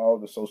to follow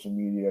the social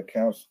media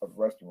accounts of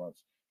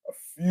restaurants. A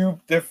few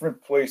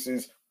different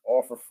places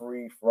offer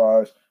free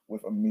fries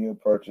with a meal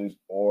purchase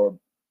or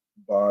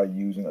by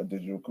using a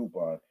digital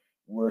coupon.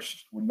 We're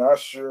not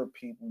sure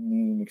people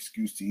need an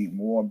excuse to eat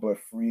more, but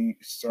free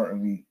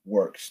certainly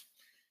works.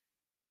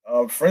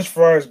 French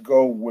fries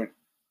go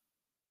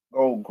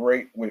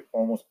great with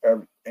almost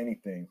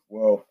anything.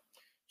 Well,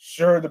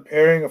 sure, the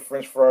pairing of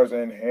French fries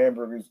and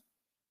hamburgers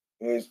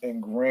is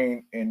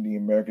ingrained in the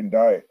American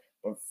diet,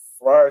 but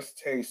fries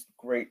taste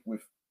great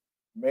with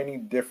many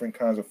different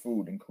kinds of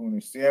food,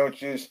 including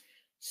sandwiches,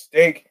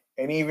 steak,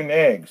 and even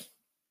eggs.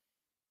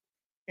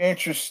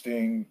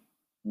 Interesting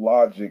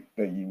logic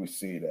that you would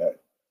say that.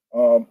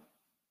 Um,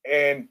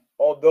 and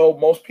although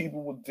most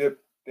people will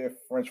dip their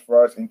French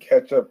fries in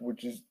ketchup,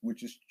 which is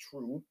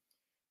true,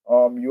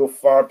 you'll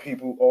find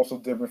people also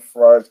dipping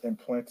fries in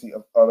plenty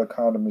of other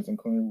condiments,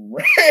 including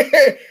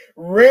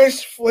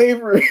ranch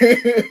flavored,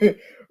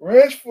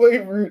 ranch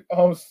flavored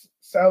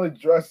salad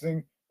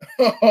dressing.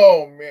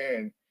 Oh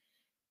man,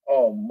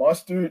 oh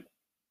mustard.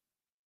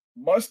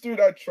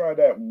 I tried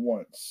that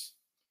once,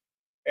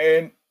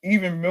 and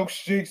even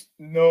milkshakes.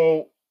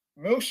 No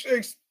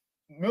milkshakes.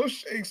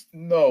 Milkshakes.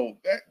 No,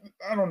 that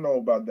I don't know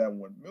about that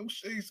one.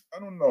 Milkshakes. I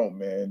don't know,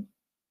 man.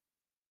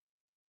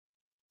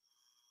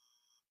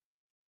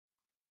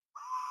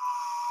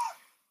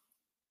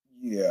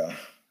 Yeah,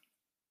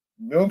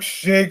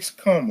 milkshakes.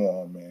 Come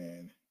on,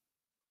 man.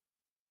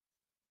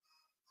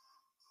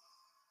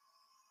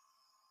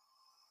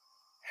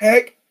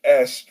 Heck,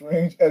 as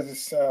strange as it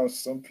sounds,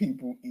 some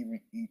people even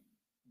eat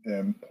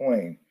them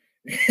plain.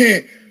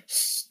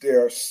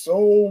 There are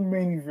so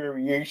many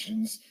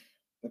variations.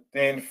 The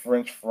thin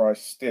French fry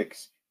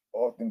sticks,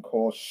 often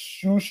called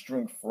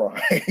shoestring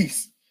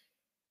fries,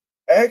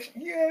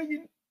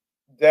 actually,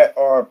 that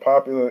are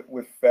popular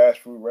with fast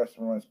food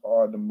restaurants,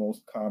 are the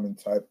most common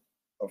type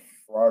of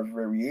fries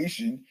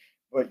variation,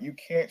 but you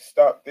can't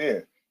stop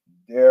there.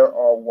 There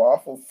are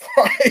waffle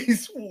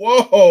fries.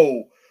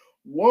 Whoa,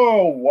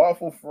 whoa,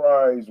 waffle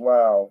fries.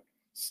 Wow,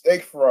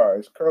 steak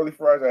fries, curly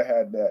fries. I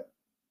had that.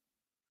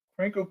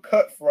 Crinkle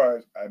cut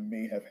fries. I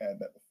may have had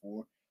that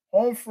before.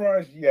 Home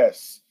fries,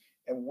 yes,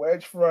 and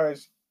wedge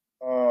fries.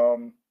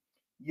 Um,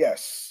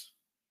 yes.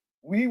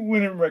 We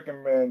wouldn't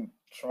recommend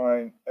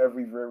trying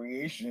every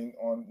variation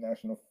on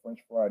National French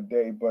Fry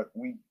Day, but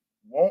we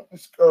won't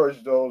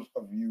discourage those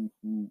of you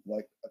who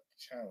like a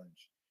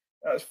challenge.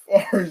 As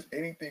far as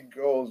anything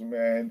goes,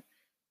 man,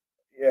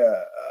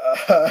 yeah.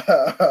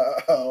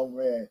 Oh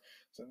man.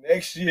 So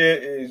next year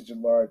is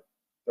July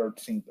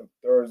 13th, of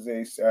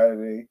Thursday,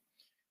 Saturday,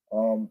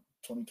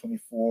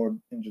 2024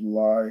 in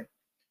July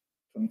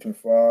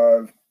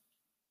 2025.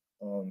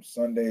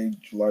 Sunday,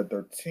 July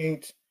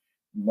 13th,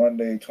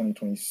 Monday,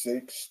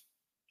 2026,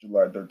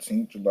 July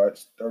 13th, July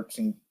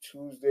 13th,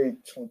 Tuesday,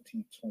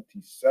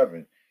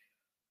 2027.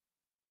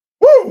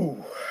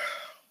 Woo!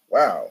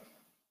 Wow.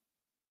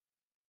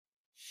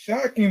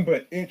 Shocking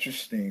but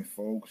interesting,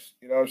 folks.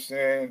 You know what I'm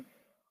saying?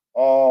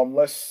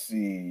 Let's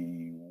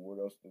see. What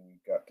else do we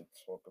got to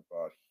talk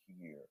about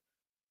here?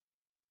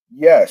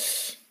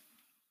 Yes.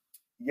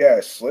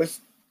 Yes.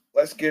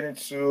 Let's get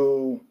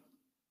into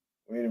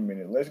wait a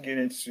minute. Let's get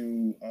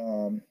into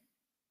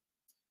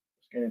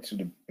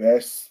the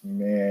best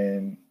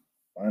man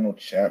final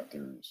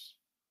chapters.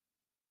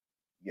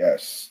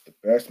 Yes, the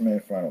best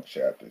man final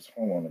chapters.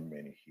 Hold on a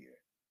minute here.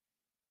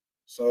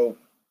 So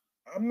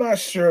I'm not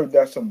sure if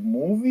that's a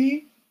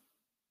movie,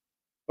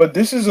 but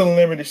this is a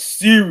limited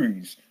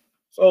series.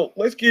 So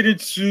let's get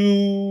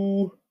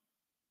into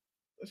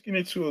a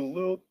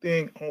little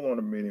thing. Hold on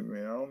a minute,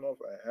 man. I don't know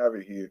if I have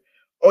it here.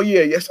 Oh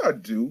yeah, yes I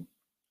do.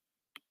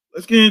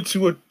 Let's get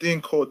into a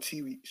thing called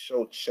TV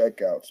show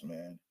checkouts,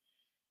 man.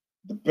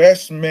 The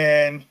best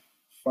man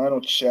final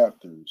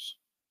chapters.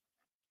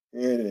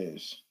 Here it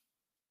is.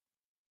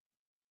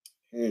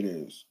 Here it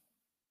is.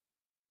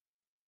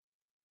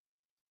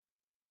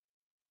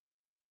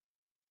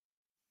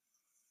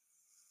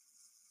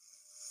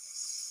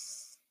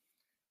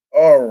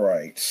 All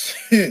right.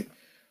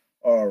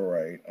 All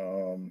right.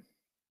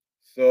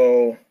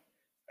 So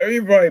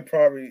everybody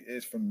probably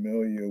is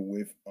familiar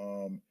with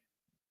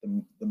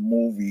the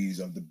movies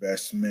of the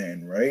best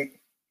men, right?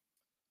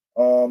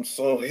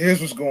 So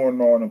here's what's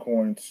going on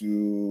according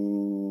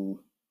to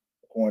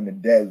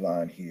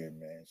deadline here,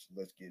 man. So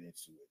let's get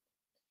into it.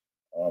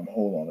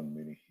 Hold on a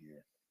minute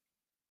here.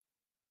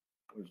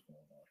 What's going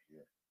on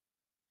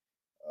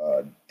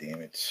here?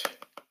 Damn it.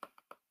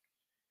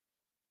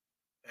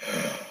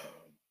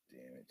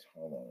 Damn it.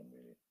 Hold on a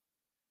minute.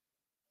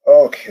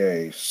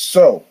 Okay,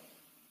 so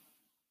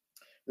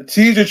the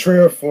teaser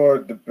trailer for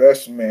The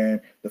Best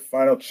Man, the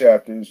final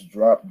chapters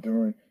dropped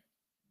during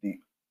the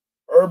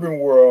Urban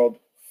World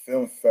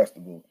Film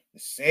Festival, the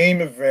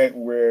same event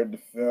where the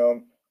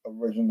film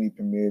originally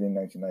premiered in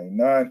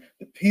 1999.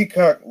 The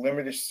Peacock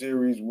limited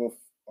series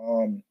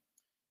um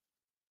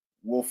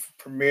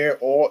premiere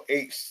all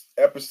eight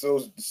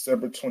episodes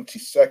December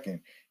 22nd.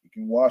 You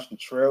can watch the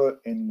trailer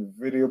in the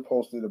video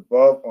posted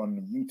above on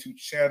the YouTube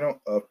channel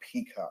of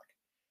Peacock.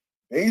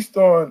 Based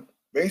on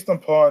based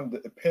upon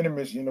the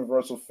eponymous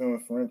Universal film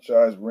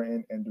franchise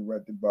written and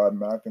directed by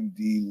Malcolm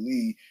D.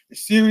 Lee, the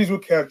series will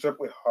catch up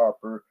with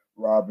Harper,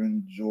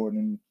 Robin,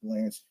 Jordan,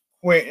 Lance,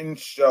 Quentin,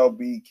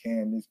 Shelby,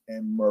 Candace,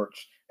 and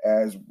Murch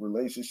as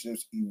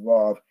relationships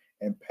evolve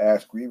and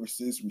past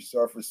grievances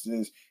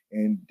resurfaces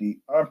in the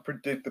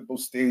unpredictable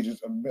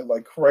stages of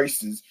midlife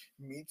crisis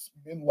meets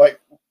midlife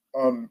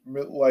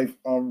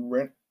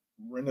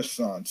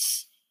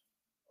renaissance.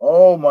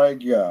 Oh my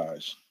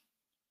gosh.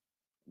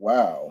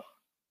 Wow.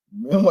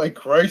 Midlife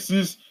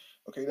crisis.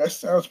 Okay, that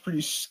sounds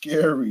pretty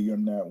scary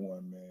on that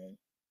one, man.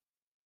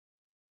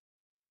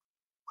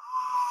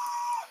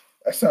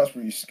 That sounds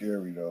pretty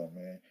scary though,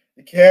 man.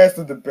 The cast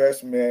of The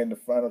Best Man, the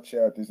final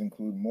chapters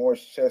include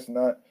Morris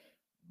Chestnut,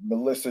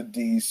 Melissa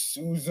D.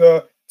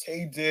 Souza,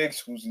 Tay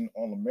Diggs, who's an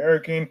All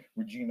American,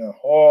 Regina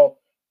Hall,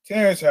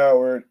 Terrence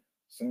Howard,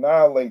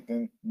 Sanaa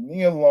Lathan,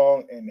 Nia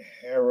Long, and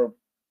Hera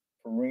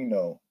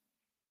Perino.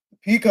 The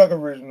Peacock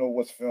original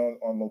was filmed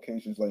on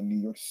locations like New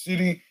York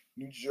City,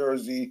 New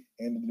Jersey,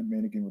 and the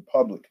Dominican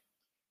Republic.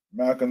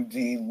 Malcolm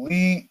D.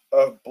 Lee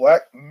of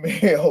Black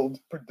Mailed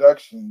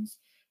Productions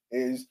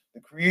is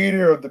the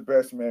creator of the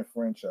Best Man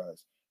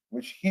franchise,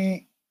 which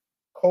he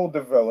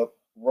co-developed,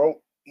 wrote,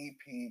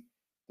 EP,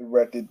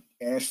 directed,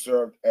 and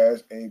served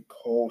as a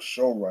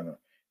co-showrunner.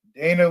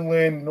 Dana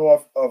Lynn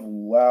North of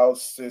Loud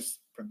Sis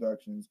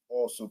Productions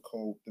also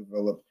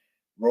co-developed,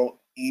 wrote,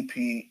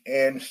 EP,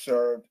 and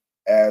served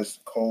as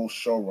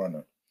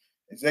co-showrunner.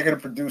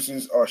 Executive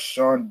producers are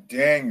Sean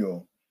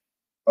Daniel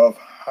of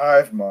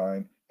Hive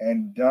Mind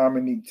and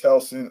Dominique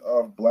Telson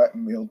of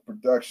Blackmail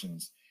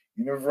Productions.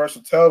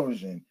 Universal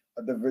Television,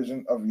 a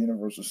division of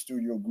Universal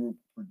Studio Group,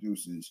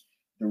 produces.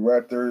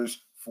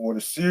 Directors for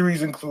the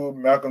series include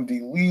Malcolm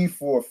D. Lee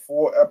for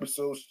 4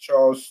 episodes,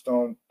 Charles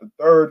Stone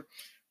III,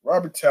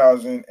 Robert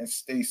Townsend, and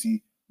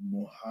Stacey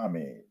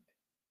Muhammad.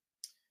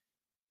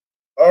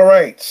 All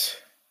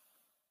right.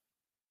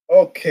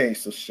 Okay,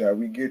 so shall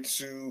we get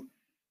to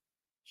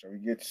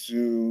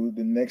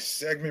the next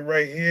segment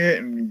right here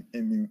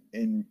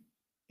in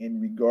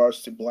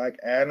regards to Black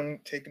Adam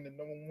taking the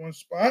number one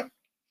spot?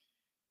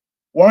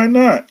 Why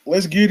not?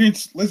 Let's get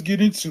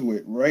into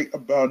it right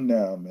about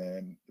now,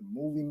 man. The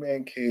movie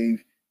Man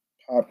Cave,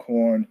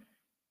 popcorn,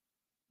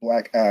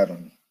 Black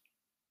Adam.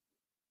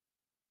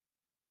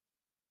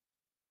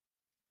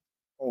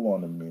 Hold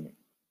on a minute.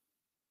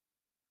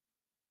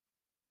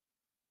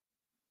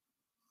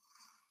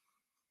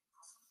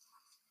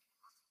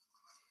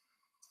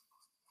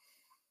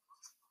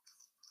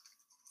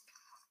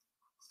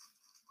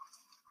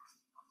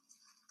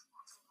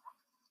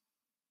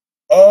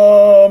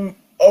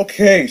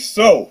 Okay,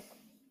 so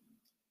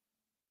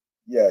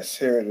yes,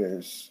 here it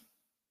is.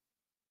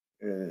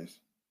 Here it is.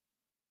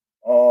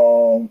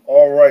 All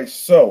right,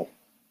 so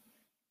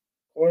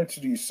according to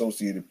the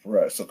Associated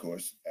Press, of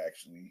course,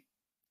 actually,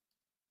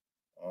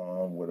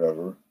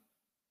 whatever.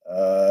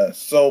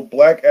 So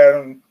Black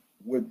Adam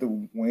with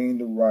the Wayne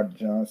the Rock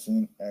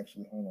Johnson.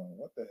 Actually, hold on.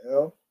 What the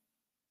hell?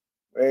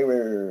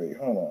 Wait.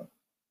 Hold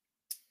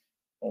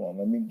on.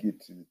 Let me get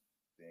to the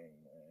thing,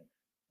 man.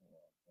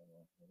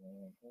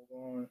 Hold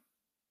on.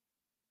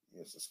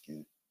 Yes,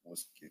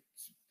 let's get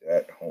to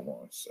that. Hold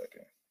on a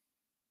second.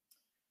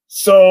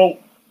 So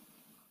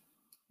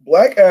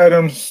Black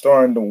Adam,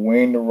 starring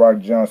Dwayne The Rock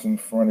Johnson,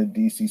 fronted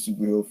DC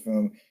superhero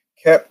film,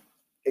 kept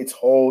its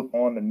hold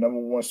on the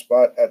number one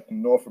spot at the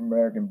North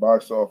American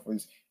box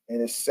office in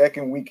its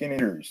second weekend in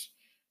years.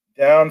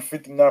 Down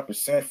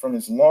 59% from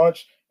its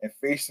launch and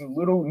facing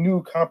little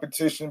new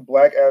competition,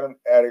 Black Adam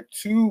added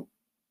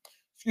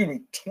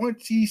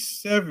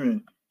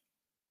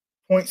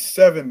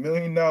 27.7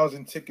 million dollars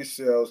in ticket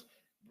sales,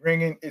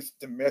 bringing its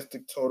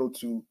domestic total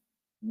to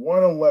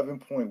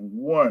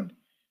 111.1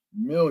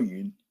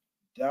 million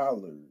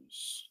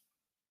dollars.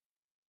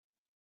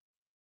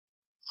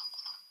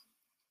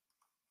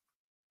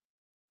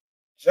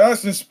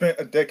 Johnson spent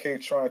a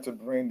decade trying to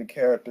bring the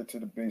character to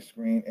the big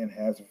screen and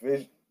has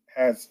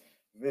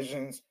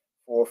visions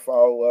for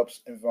follow-ups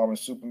involving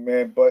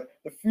Superman, but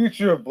the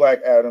future of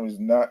Black Adam is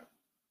not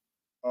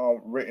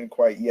written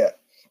quite yet.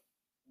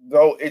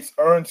 Though it's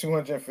earned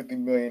 $250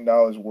 million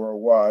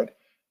worldwide.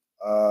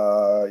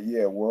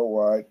 Yeah,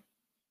 worldwide.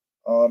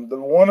 The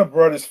Warner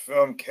Brothers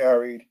film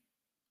carried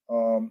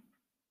um,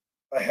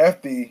 a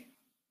hefty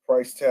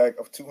price tag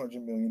of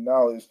 $200 million,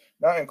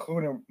 not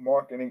including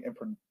marketing and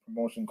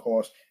promotion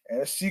costs,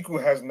 and a sequel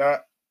has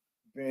not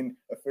been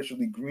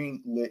officially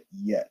greenlit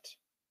yet.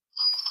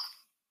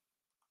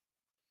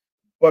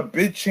 But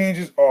big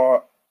changes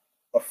are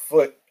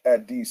afoot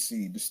at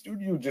DC. The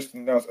studio just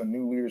announced a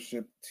new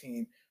leadership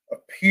team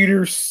of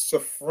Peter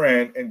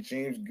Safran and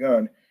James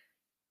Gunn,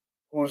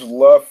 whose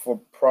love for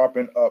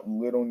propping up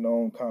little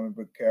known comic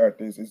book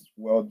characters is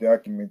well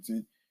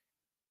documented.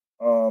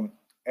 And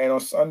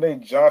on Sunday,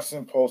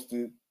 Johnson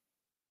posted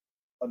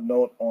a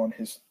note on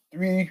his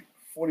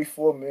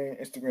 344 million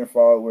Instagram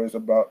followers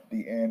about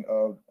the end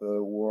of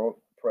the World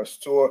Press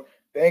Tour,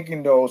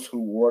 thanking those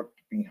who worked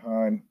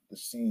behind the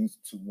scenes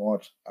to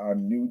launch our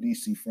new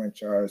DC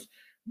franchise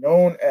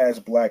known as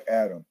Black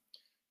Adam.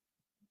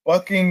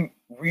 Bucking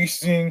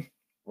recent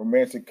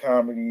romantic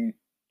comedy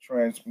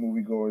trans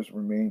moviegoers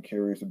remain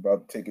curious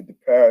about Ticket to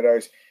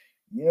Paradise,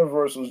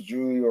 Universal's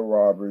Julia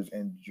Roberts,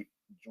 and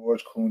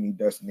George Clooney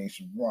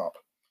Destination Romp,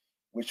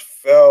 which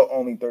fell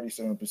only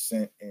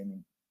 37%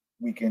 in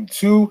weekend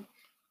two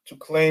to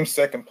claim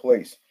second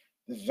place.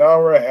 The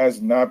genre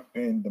has not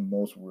been the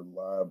most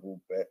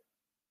reliable bet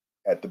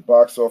at the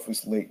box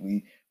office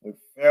lately, with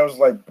films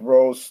like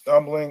Bros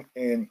stumbling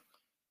in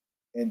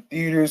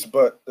theaters,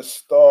 but the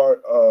star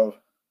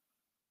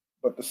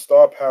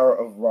power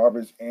of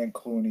Roberts and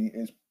Clooney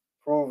is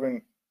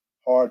proving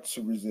hard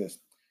to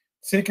resist.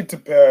 Ticket to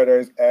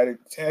Paradise added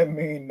 $10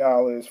 million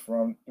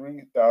from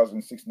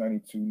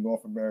 3,692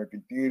 North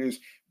American theaters,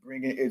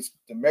 bringing its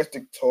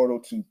domestic total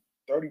to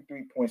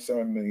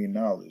 $33.7 million.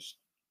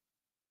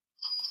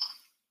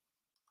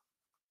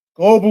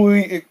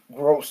 Globally, it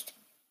grossed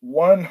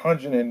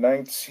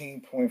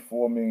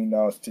 $119.4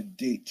 million to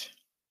date.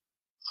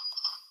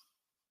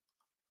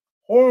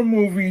 Horror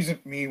movies,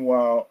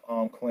 meanwhile,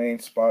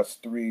 claimed spots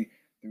 3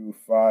 through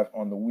 5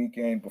 on the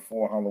weekend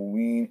before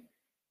Halloween.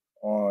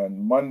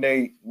 On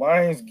Monday,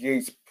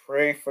 Lionsgate's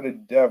Pray for the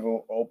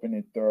Devil opened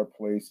in third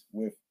place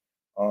with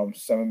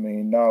 $7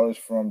 million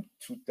from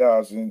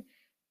 2,000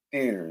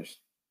 theaters.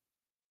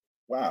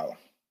 Wow,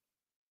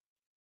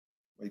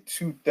 like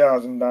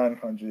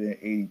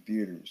 2,980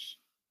 theaters.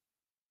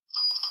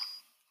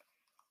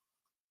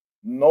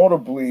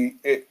 Notably,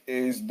 it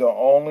is the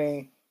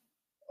only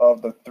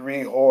of the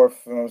three horror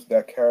films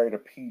that carried a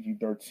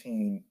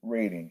PG-13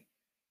 rating.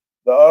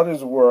 The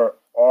others were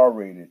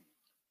R-rated.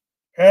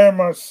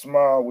 Paramount's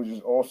Smile, which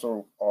is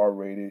also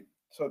R-rated,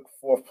 took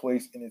fourth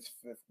place in its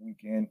fifth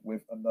weekend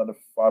with another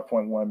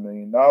 $5.1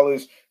 million,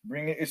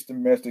 bringing its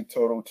domestic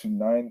total to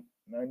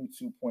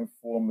 $92.4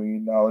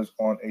 million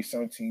on a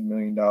 $17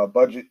 million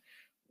budget,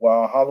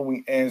 while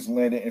Halloween Ends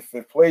landed in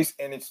fifth place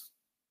in its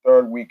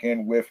third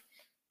weekend with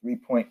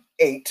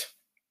 $3.8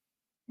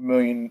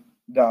 million.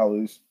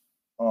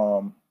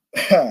 Um,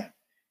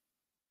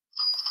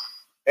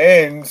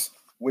 Ends,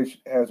 which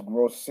has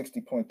grossed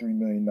 $60.3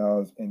 million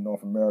in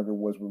North America,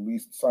 was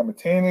released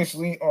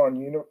simultaneously on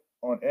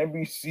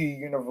NBC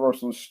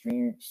Universal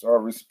stream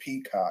service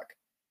Peacock.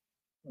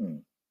 Hmm.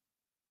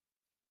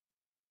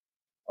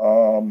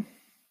 Um.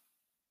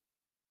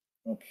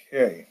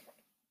 Okay.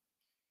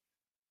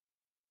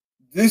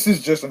 This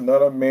is just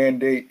another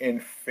mandate in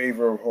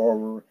favor of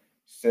horror,"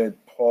 said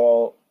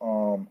Paul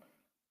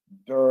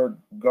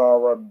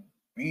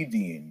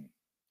Durgarabedian,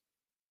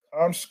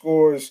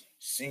 ComScore's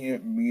senior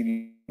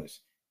media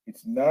analyst.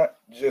 It's not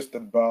just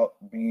about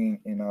being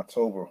in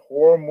October.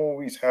 Horror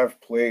movies have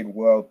played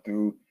well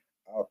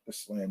throughout the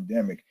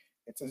slamdemic.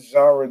 It's a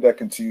genre that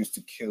continues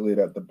to kill it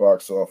at the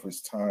box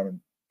office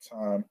time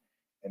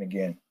and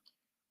again.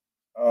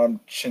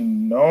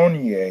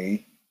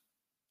 Chinonye,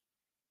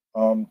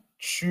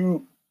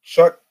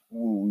 Chuck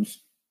Wu's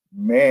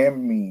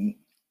Man Me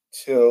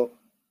Till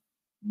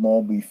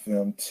Moby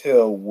film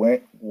Till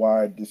went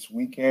wide this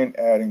weekend,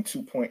 adding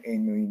 $2.8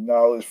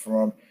 million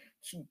from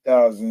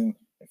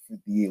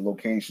 2,058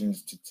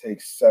 locations to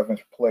take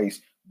seventh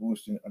place,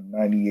 boosting a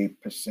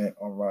 98%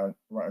 on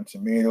Rotten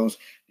Tomatoes.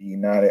 The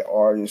United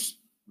Artists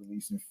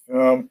releasing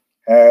film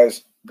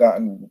has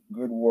gotten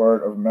good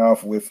word of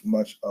mouth, with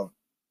much of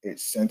it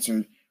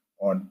centered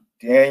on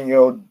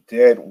Daniel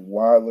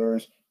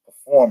Deadweiler's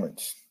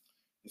performance.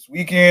 This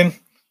weekend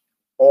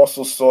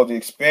also saw the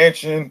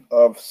expansion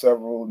of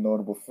several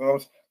notable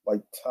films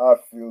like Todd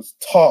Field's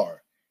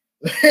Tar,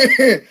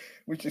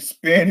 which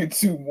expanded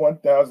to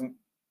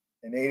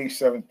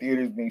 1,087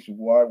 theaters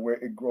nationwide, where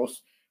it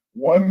grossed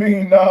 $1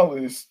 million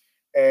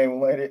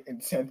and landed in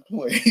 10th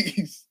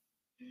place.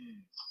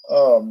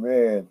 Oh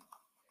man.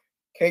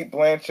 Kate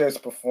Blanchett's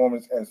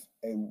performance as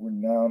a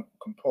renowned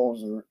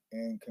composer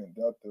and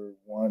conductor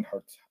won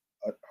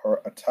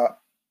her a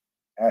top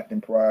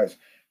acting prize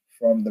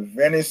from the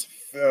Venice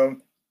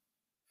Film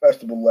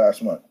Festival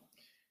last month.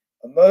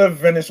 Another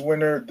Venice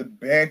winner, the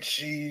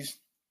Banshees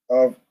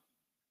of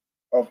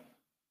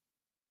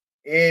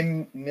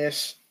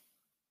Inis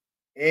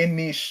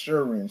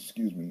Inisherin,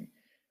 excuse me.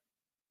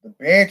 The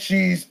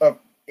Banshees of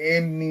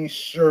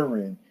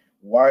Inisherin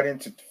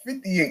widened to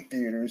 58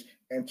 theaters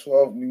and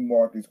 12 new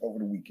markets over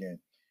the weekend.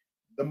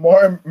 The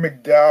Martin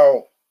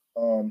McDowell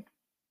um,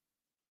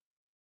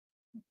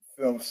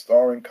 film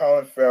starring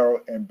Colin Farrell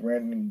and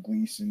Brandon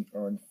Gleeson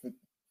earned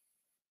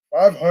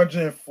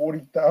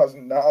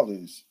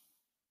 $540,000.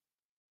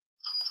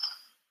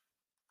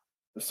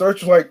 The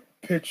Searchlight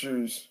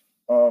Pictures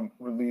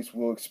release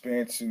will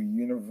expand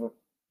to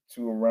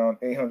around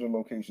 800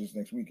 locations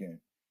next weekend.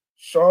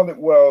 Charlotte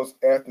Wells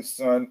at the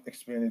Sun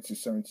expanded to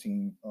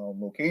 17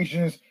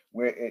 locations,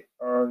 where it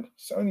earned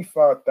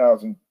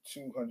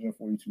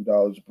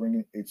 $75,242,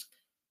 bringing its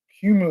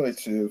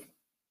cumulative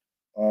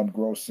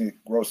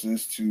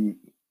grosses to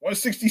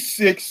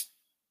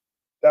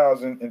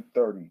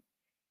 166,030.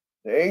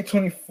 The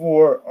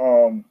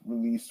A24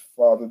 released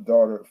father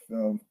daughter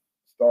film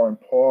starring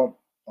Paul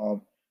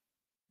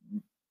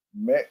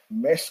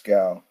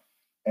Mescal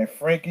and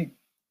Frankie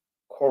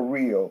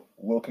Corio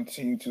will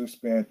continue to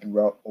expand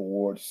throughout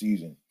award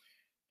season.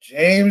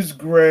 James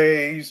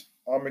Gray's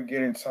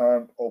Armageddon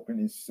Time opened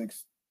in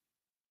 6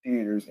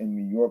 theaters in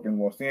New York and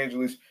Los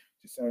Angeles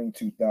to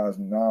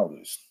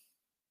 $72,000.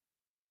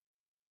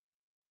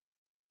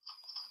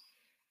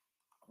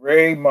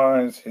 Gray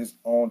mines his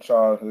own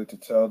childhood to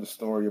tell the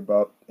story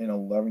about an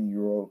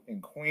 11-year-old in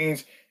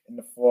Queens in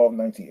the fall of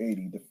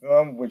 1980. The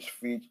film, which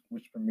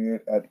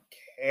premiered at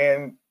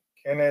Cannes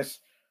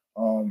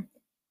um,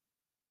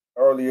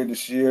 earlier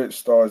this year,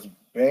 stars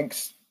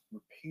Banks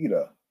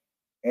Repeater,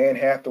 Anne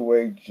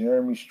Hathaway,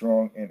 Jeremy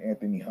Strong, and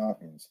Anthony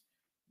Hopkins.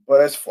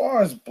 But as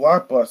far as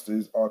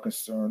blockbusters are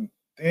concerned,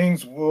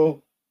 things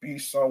will be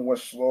somewhat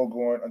slow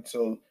going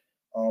until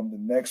the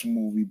next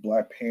movie,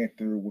 Black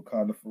Panther: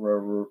 Wakanda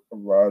Forever,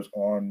 arrives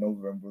on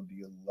November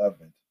the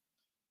 11th.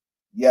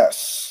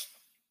 Yes,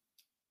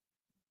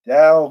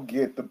 that'll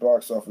get the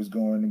box office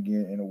going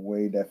again in a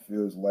way that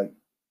feels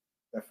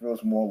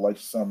more like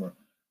summer.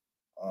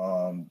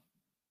 Um,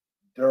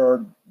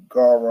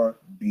 Durgara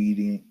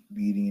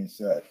beating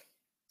said,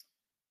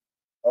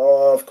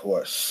 of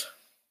course.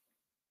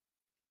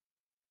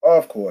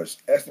 Of course,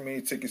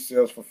 estimated ticket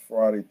sales for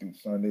Friday through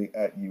Sunday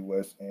at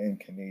U.S. and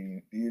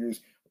Canadian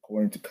theaters,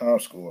 according to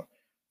ComScore.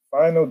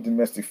 Final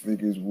domestic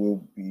figures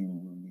will be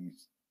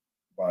released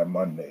by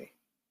Monday.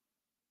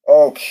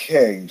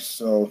 Okay,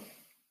 so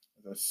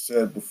as I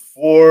said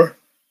before,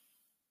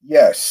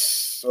 yes.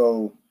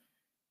 So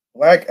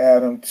Black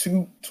Adam,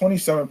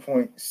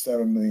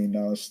 $27.7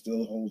 million,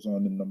 still holds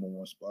on the number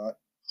one spot.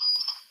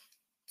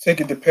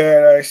 Ticket to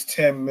Paradise,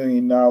 $10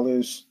 million.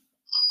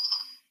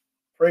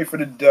 Pray for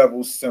the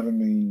Devil, $7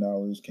 million.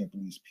 Can't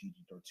believe it's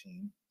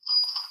PG-13.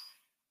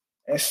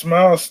 And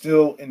Smile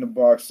still in the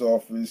box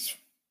office,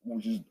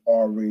 which is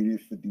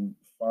R-rated,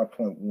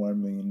 $55.1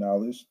 million.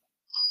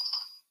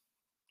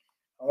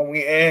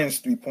 Halloween ends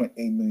 $3.8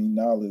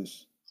 million.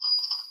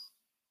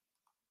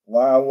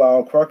 Lyle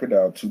Lyle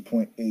Crocodile,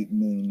 $2.8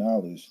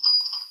 million.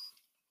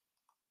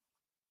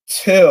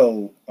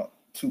 Till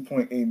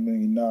 $2.8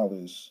 million.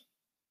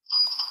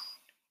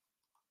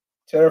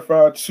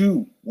 Terrifier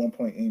 2,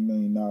 $1.8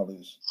 million.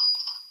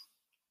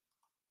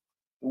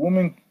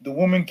 The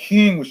Woman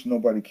King, which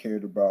nobody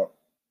cared about,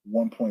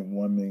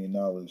 $1.1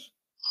 million.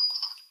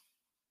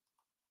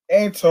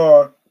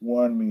 Antar,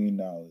 $1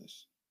 million.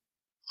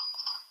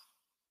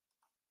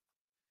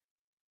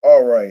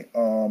 All right.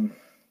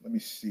 Let me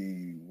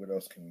see. What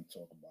else can we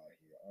talk about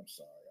here? I'm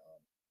sorry.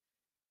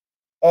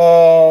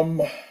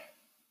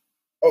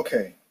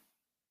 Okay.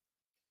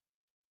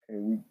 Okay,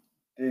 we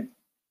did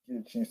get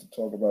a chance to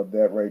talk about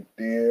that right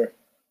there.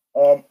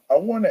 I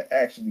want to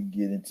actually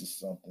get into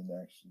something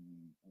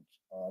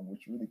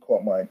which really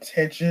caught my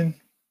attention.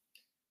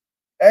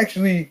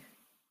 Actually,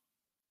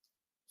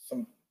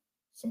 some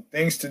some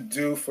things to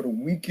do for the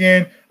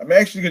weekend. I'm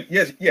actually gonna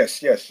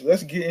yes.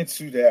 Let's get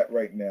into that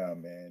right now,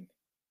 man.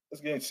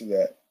 Let's get into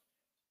that.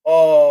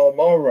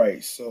 All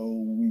right. So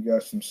we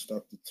got some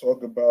stuff to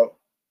talk about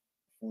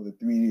for the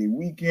 3 day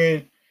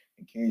weekend.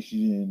 In case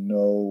you didn't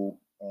know,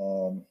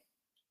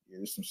 yeah,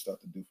 there's some stuff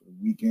to do for the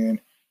weekend.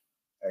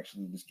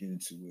 Actually, let's get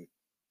into it.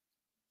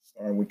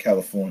 Starting with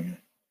California.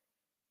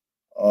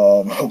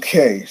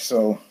 Okay,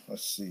 so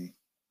let's see.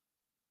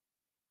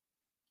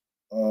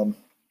 No,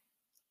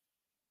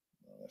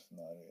 that's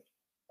not it.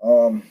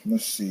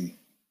 Let's see.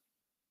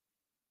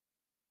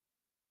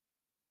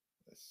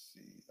 Let's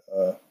see.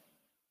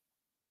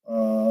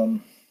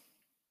 Um,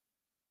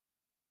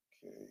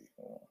 okay,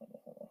 hold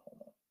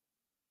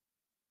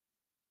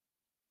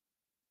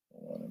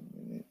on a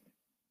minute.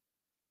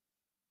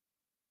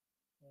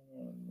 Hold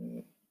on a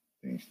minute.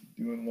 Things to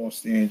do in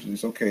Los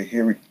Angeles. Okay,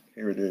 here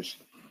it is.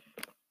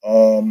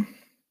 Um,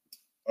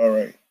 all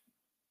right,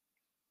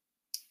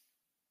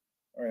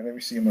 all right. Let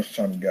me see how much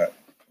time we got.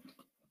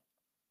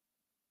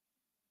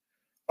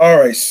 All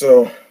right,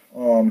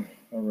 all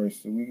right,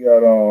 so we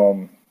got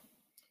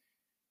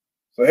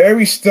so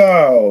Harry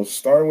Styles,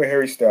 starting with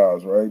Harry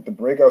Styles, right? The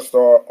breakout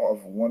star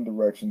of One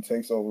Direction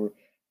takes over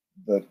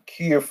the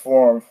Kia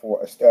Forum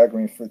for a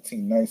staggering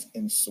 15 nights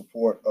in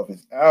support of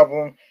his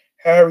album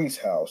Harry's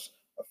House,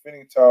 a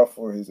fitting title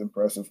for his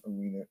impressive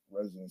arena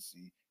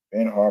residency.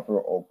 Ben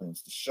Harper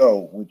opens the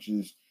show, which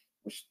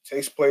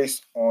takes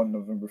place on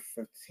November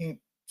 15th,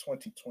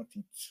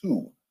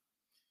 2022.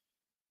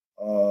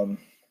 Um,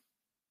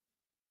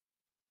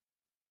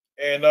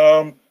 and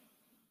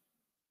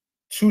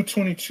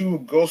 222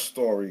 Ghost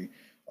Story.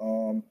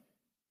 Um,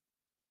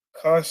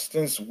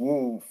 Constance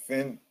Wu,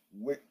 Finn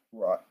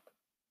Wittrock,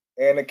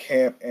 Anna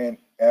Camp, and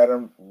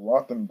Adam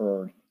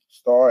Rothenberg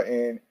star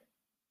in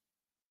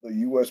the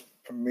U.S.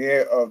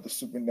 premiere of the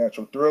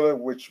supernatural thriller,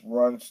 which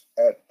runs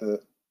at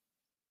the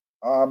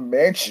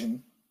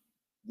Mansion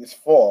this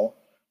fall.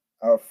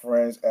 Our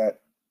friends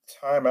at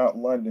Time Out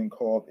London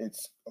called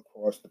its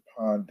Across the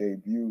Pond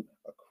debut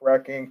a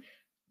cracking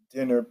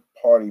dinner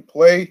party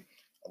play,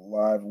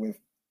 alive with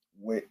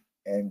wit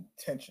and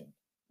tension,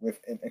 with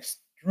an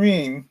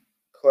extreme,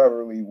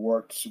 cleverly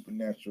worked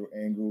supernatural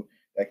angle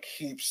that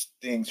keeps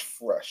things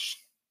fresh.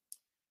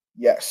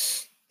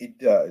 Yes, it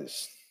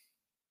does.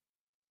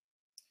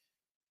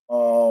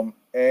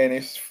 And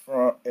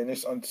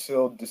it's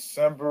until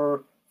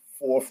December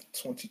 4th,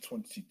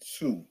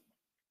 2022.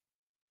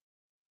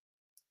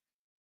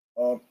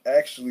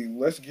 Actually,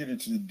 let's get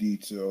into the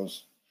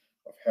details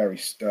of Harry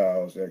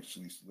Styles.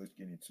 Actually, so let's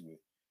get into it.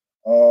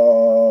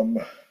 Um,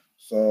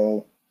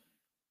 so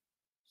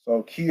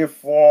Kia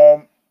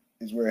Farm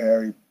is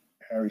where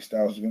Harry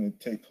Styles is going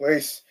to take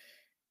place.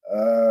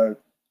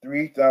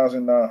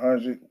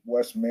 3900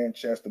 West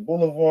Manchester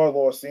Boulevard,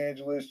 Los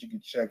Angeles. You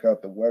can check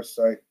out the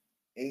website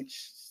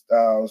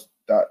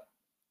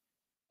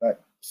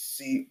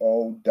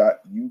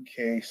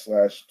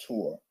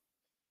hstyles.co.uk/tour.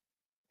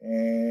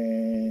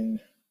 And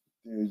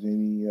there's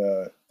any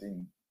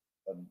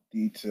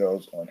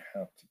details on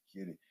how to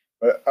get it,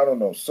 but I don't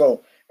know.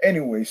 So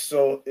anyway,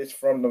 so it's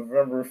from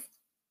November.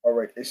 All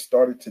right, it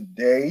started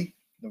today,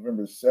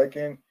 November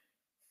 2nd.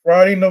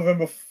 Friday,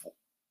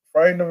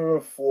 Friday,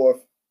 November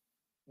 4th.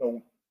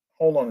 No,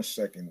 hold on a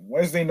second.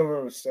 Wednesday,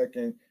 November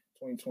 2nd,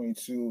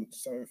 2022,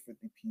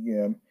 7:50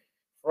 p.m.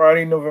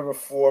 Friday, November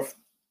 4th,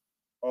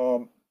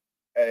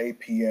 at 8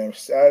 p.m.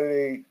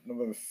 Saturday,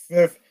 November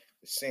 5th,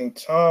 the same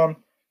time,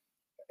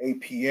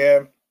 8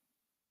 p.m.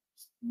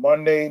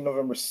 Monday,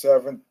 November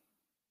 7th,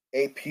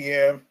 8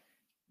 p.m.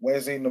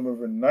 Wednesday,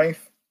 November 9th,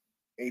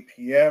 8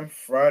 p.m.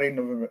 Friday,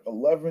 November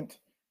 11th,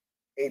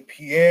 8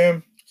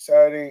 p.m.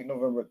 Saturday,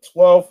 November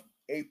 12th,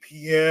 8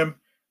 p.m.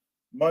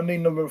 Monday,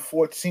 November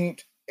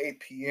 14th, 8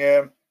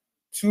 p.m.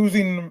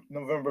 Tuesday,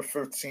 November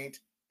 15th,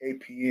 8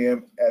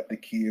 p.m. at the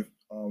Kiev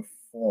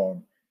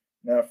Forum.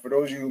 Now, for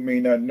those of you who may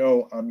not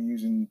know, I'm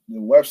using the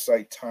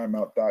website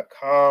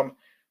timeout.com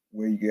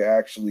where you can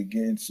actually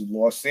get into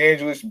Los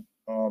Angeles,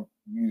 where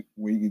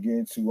you can get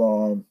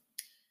into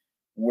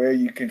where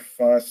you can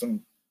find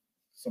some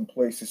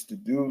places to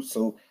do.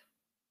 So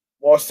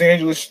Los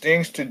Angeles,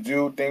 things to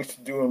do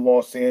in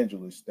Los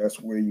Angeles. That's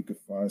where you can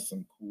find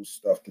some cool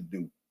stuff to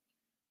do.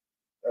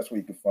 that's where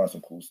you can find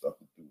some cool stuff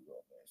to do,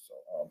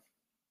 though,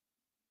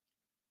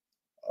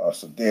 man.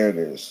 So there it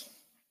is.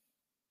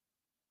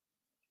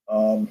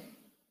 Um,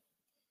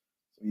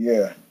 so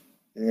yeah,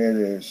 there it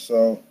is.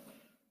 So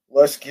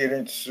let's get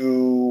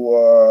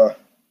into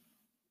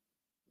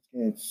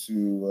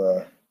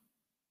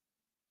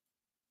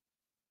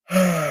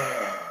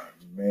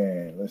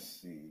man. Let's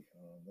see.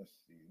 Let's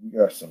see. We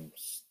got some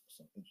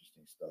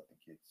interesting stuff to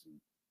get to.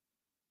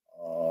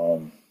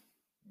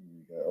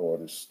 We got all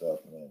this stuff,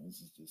 man.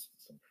 This is just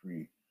some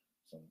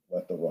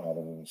leftover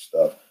Halloween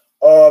stuff.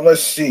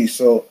 Let's see.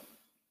 So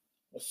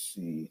let's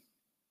see.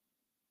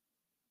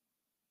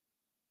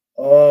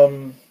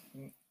 Um,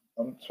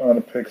 I'm trying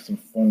to pick some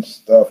fun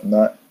stuff,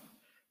 not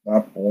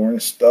boring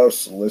stuff.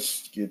 So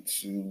let's get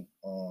to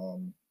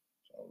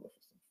try to look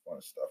for some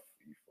fun stuff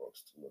for you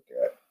folks to look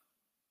at.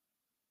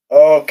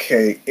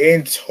 Okay,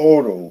 in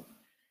total,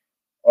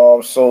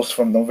 so it's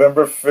from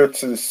November 5th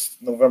to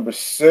November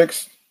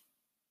 6th.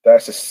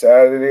 That's a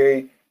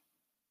Saturday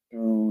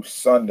through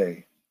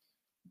Sunday.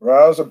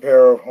 Browse a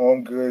pair of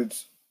home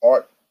goods,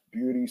 art,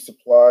 beauty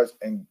supplies,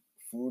 and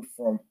food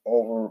from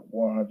over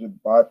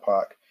 100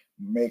 BIPOC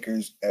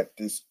makers at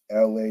this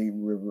LA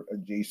River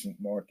adjacent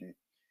market.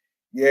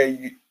 Yeah,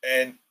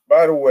 and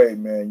by the way,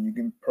 man, you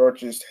can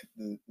purchase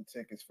the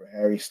tickets for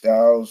Harry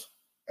Styles,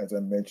 as I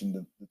mentioned,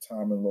 the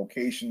time and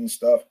location and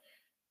stuff.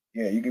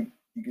 Yeah, you can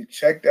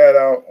check that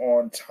out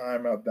on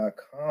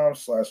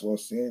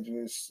timeout.com/Los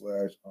Angeles/,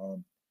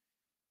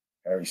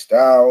 Harry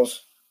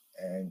Styles,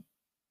 and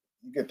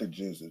you get the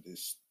gist of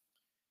this.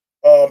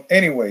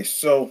 Anyway,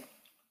 so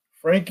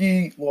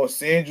Frankie,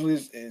 Los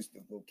Angeles is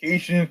the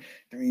location,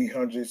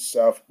 300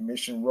 South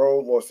Mission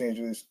Road, Los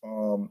Angeles,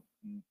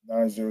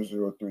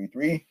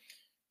 90033.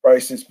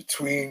 Prices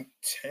between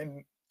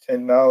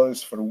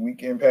 $10 for the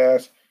weekend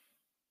pass.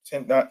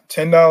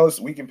 $10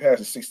 weekend pass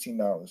is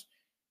 $16.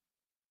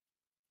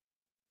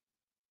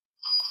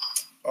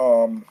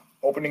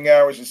 Opening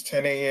hours is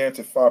 10 a.m.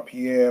 to 5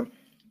 p.m.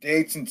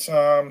 Dates and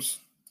times: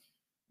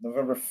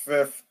 November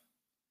 5th,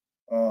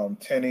 10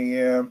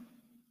 a.m.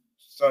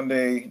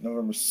 Sunday,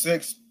 November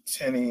 6th,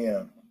 10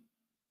 a.m.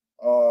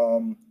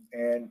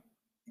 And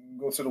you can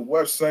go to the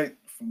website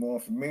for more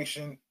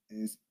information.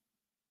 Is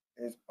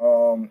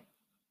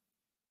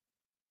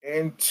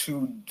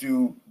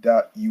intodo.us.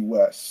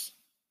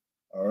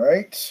 All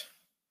right.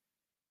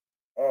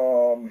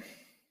 Um,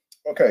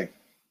 okay.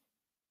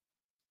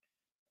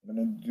 I'm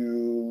gonna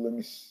do. Let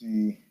me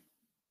see.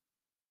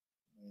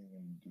 I'm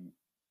gonna do.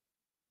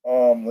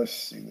 Let's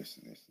see.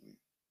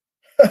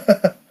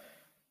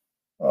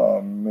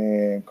 Oh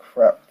man,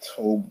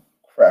 Crafttober.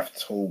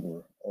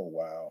 Oh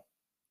wow.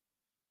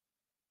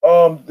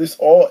 This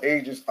all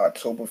ages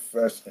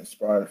Oktoberfest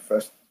inspired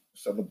fest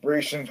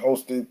celebration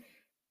hosted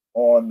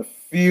on the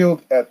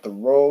field at the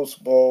Rose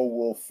Bowl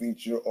will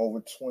feature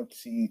over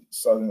 20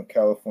 Southern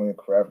California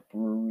craft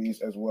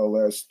breweries as well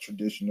as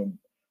traditional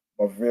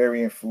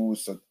Bavarian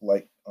foods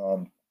like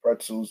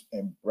pretzels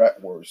and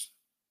bratwurst.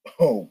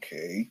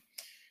 Okay.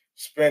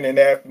 Spend an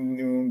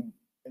afternoon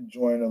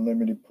enjoying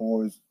unlimited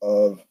pours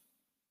of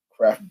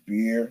craft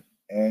beer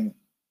and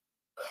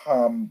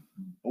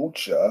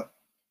kombucha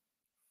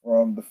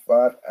from the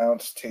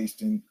 5-ounce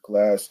tasting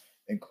glass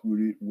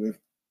included with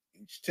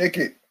each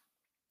ticket.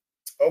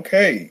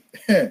 Okay.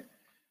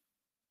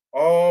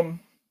 um.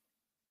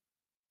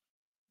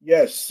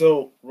 Yes.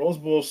 So Rose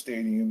Bowl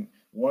Stadium,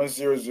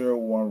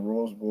 1001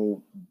 Rose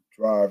Bowl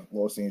Drive,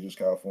 Los Angeles,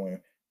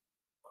 California.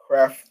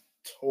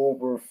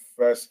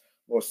 Crafttoberfest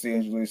Los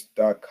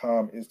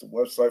Angeles.com is the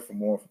website for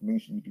more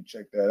information. You can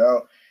check that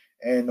out.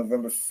 And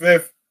November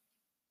 5th,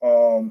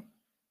 um,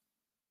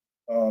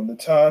 the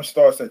time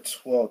starts at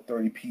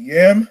 12:30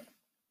 p.m.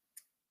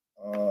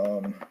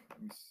 Let me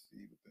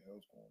see what the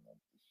hell's going on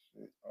with this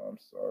shit. I'm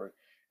sorry.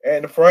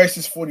 And the price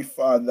is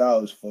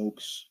 $45,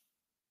 folks.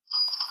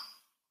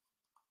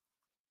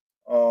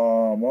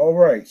 All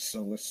right.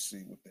 So let's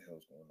see what the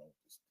hell's going on with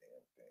this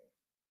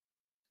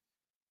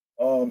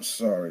damn thing.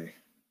 Sorry.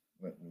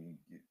 Let me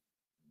get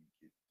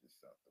this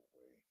out the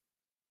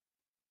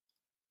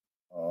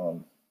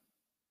way.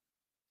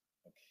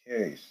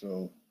 Okay.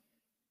 So,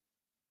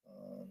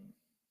 um,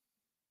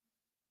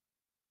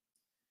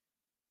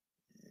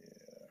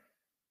 yeah.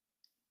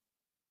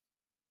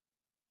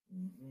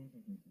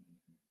 Mhm.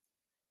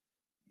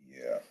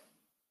 Yeah.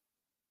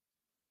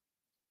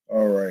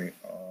 All right.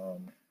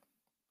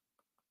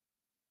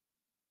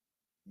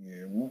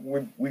 Yeah,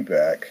 we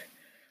back.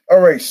 All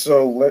right,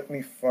 so let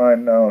me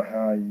find out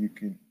how you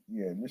can.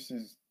 Yeah, it's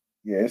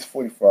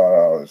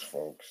 $45,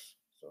 folks.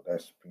 So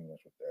that's pretty much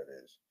what that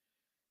is.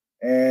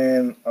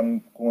 And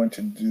I'm going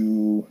to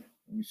do.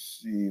 Let me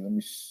see. Let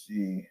me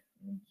do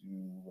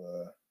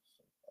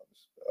some other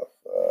stuff.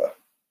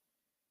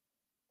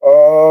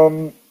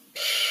 Um.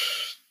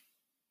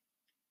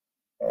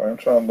 All right, I'm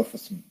trying to look for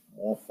some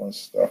more fun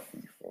stuff for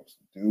you folks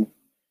to do.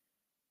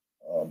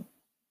 Yeah,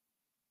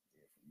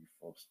 for you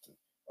folks to.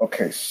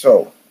 Okay,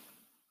 so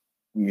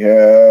we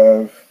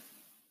have.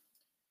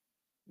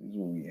 This is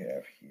what we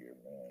have here,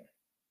 man.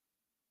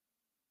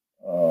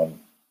 Um,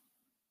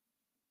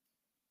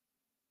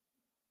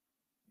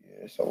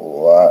 It's a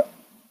lot.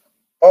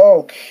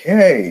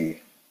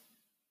 Okay.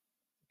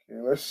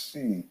 Okay, let's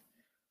see.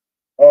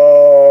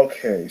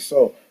 Okay,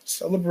 so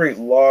celebrate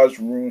Lodge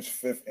Room's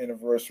fifth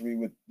anniversary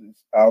with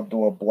this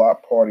outdoor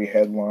block party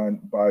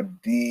headlined by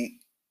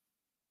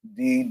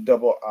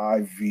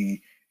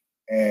DIIV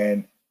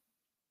and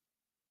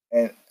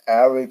and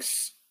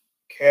Alex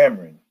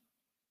Cameron,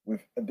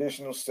 with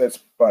additional sets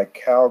by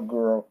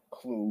Cowgirl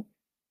Clue,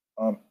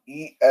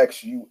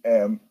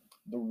 EXUM,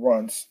 The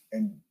Runts,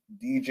 and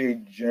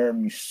DJ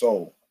Jeremy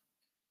Soul,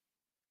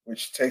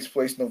 which takes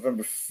place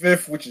November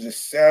 5th, which is a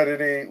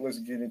Saturday. Let's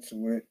get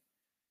into it.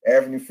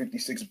 Avenue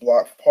 56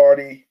 block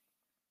party.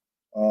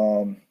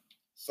 Um,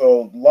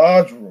 so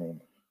Lodge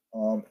Room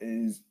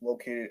is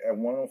located at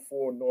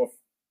 104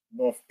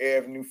 North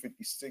Avenue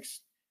 56,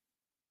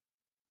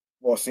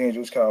 Los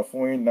Angeles,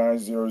 California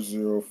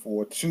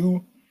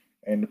 90042,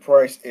 and the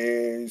price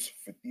is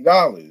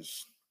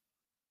 $50.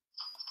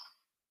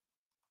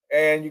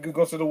 And you can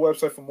go to the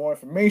website for more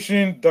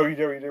information,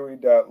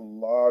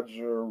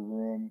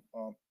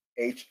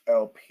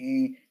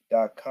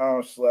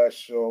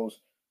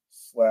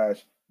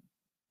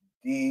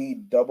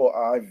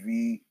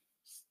 www.lodgerroomhlp.com/shows/DIIV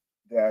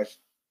dash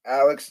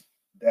Alex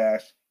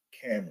dash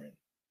Cameron.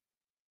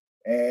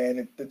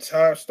 And the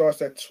time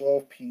starts at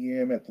 12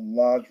 p.m. at the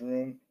Lodge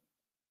Room.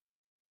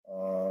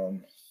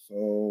 Um,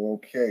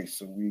 so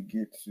we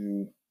get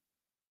to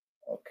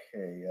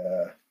okay.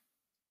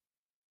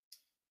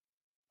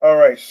 All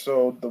right,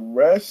 so the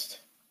rest.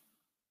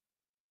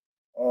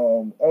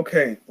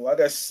 Okay,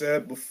 like I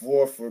said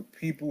before, for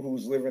people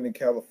who's living in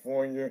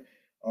California,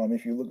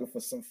 if you're looking for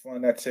some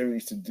fun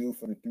activities to do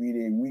for the 3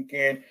 day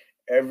weekend,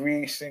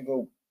 every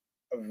single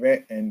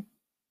event and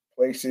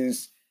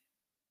places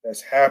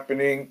that's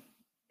happening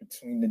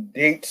between the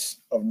dates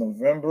of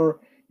November.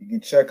 You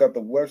can check out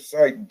the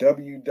website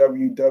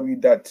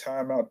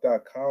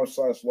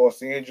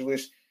www.timeout.com/Los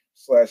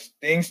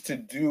Angeles/things to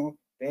do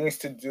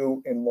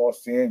in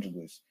Los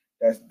Angeles.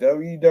 That's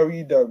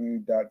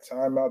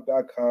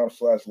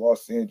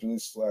www.timeout.com/Los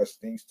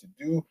Angeles/things to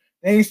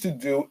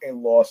do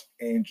in Los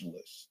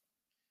Angeles.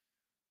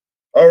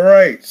 All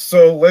right,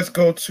 so let's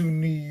go to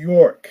New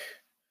York.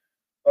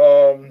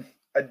 Um,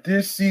 I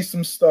did see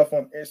some stuff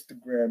on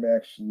Instagram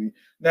actually.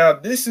 Now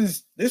this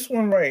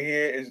one right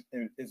here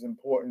is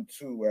important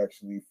too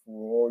actually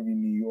for all you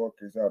New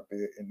Yorkers out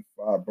there in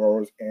five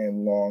boroughs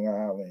and Long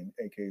Island,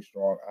 aka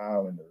Strong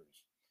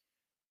Islanders.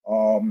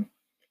 Um,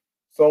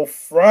 so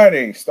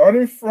Friday,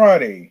 starting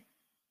Friday.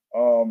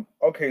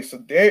 Okay, so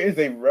there is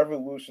a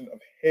revolution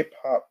of hip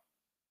hop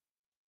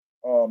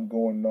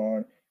going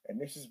on, and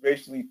this is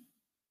basically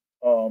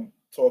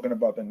talking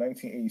about the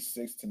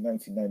 1986 to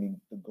 1990,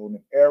 the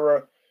golden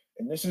era.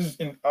 And this is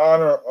in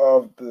honor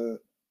of the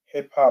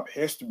Hip Hop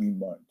History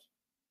Month.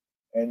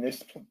 And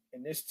this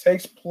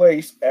takes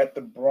place at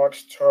the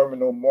Bronx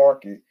Terminal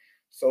Market.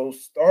 So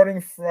starting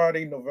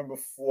Friday, November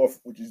 4th,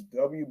 which is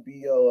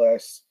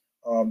WBLS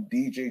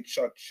DJ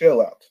Chuck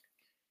Chill Out.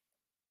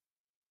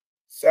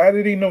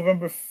 Saturday,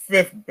 November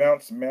 5th,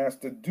 Bounce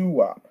Master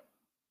Doo-Wop.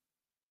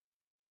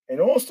 And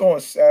also on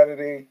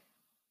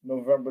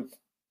November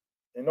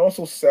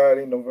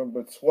Saturday,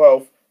 November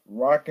 12th,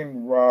 Rock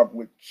and Rob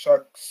with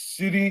Chuck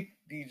City,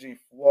 DJ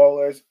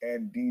Flawless,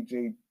 and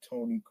DJ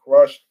Tony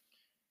Crush.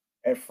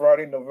 And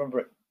Friday,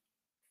 November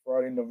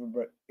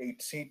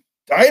 18th,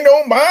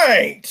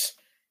 Dynamite!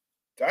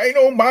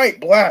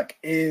 Dynamite Black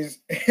is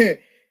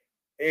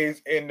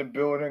is in the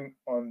building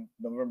on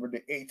November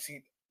the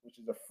 18th, which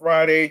is a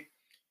Friday.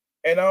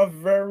 And our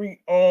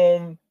very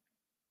own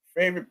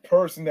favorite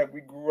person that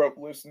we grew up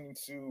listening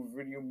to,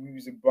 Video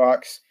Music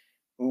Box,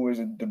 who is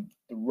a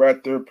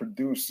director,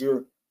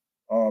 producer,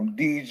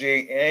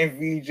 DJ, and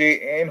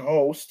VJ and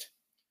host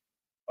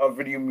of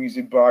Video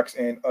Music Box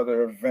and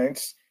other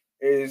events,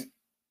 is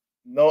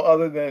no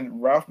other than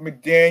Ralph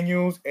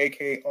McDaniels,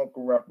 aka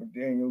Uncle Ralph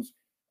McDaniels.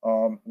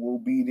 Will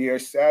be there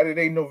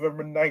Saturday,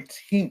 November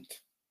 19th.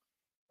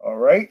 All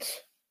right.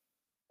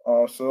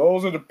 So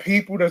those are the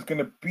people that's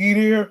gonna be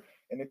there,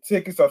 and the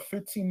tickets are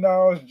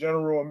 $15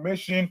 general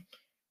admission,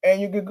 and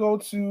you can go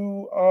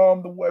to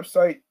the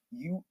website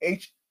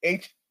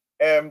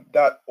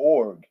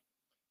uhhm.org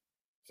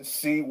to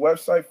see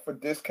website for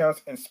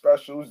discounts and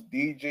specials.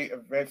 DJ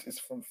events is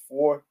from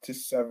 4 to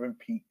 7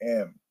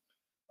 p.m.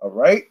 All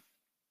right,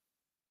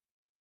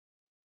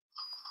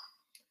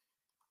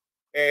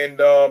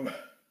 and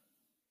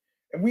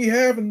we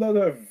have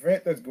another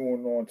event that's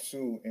going on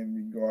too in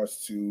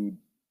regards to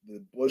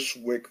the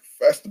Bushwick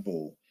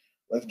Festival.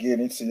 Let's get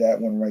into that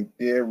one right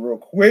there real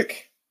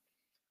quick.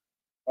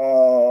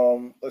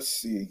 Let's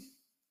see.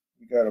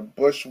 We got a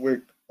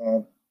Bushwick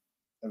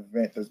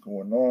event that's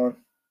going on.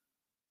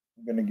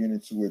 I'm gonna get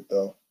into it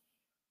though.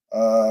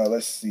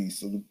 Let's see.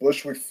 So the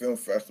Bushwick Film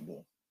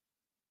Festival.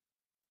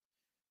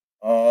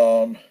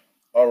 All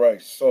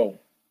right. So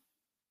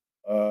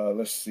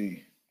let's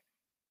see.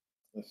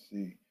 Let's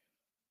see.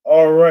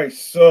 All right.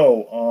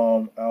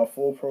 So our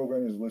full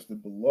program is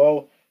listed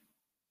below.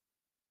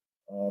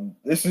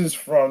 This is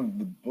from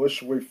the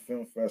Bushwick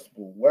Film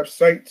Festival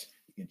website.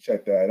 You can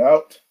check that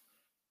out.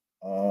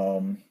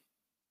 Um,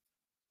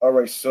 all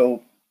right,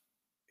 so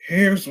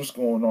here's what's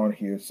going on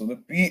here. So the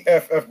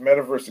BFF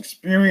Metaverse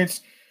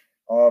Experience,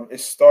 it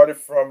started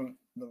from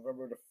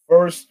November the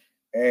 1st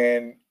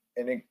and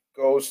it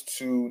goes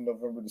to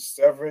November the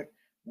 7th,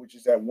 which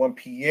is at 1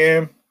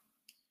 p.m.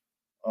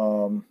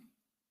 Um,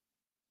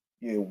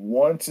 Yeah,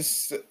 one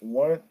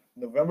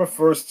November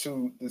 1st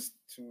to this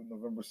to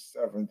November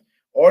 7th.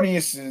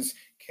 Audiences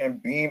can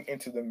beam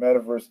into the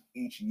metaverse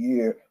each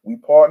year. We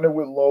partner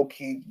with Low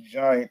Key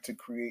Giant to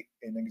create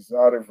an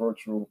exotic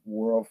virtual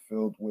world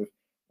filled with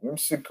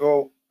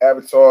whimsical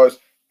avatars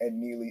and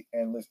nearly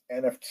endless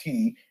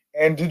NFT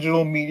and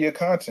digital media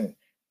content.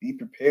 Be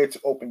prepared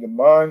to open your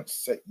mind,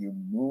 set your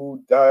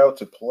mood dial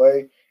to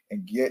play,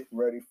 and get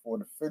ready for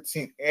the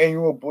 15th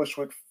annual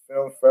Bushwick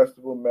Film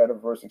Festival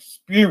Metaverse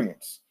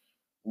Experience.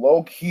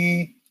 Low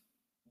Key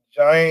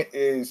Giant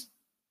is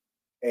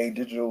a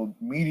digital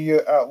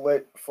media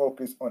outlet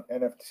focused on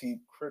NFT,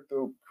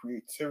 crypto,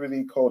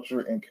 creativity,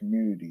 culture, and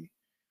community.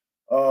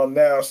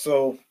 Now,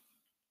 so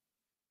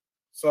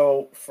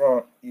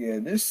from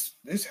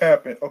this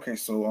happened. Okay,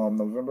 so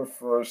November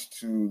 1st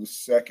to the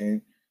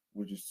 2nd,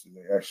 which is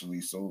today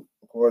actually. So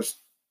of course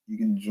you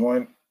can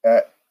join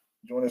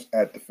us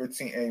at the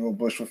 15th annual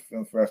Bushwick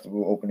Film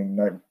Festival opening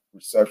night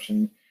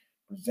reception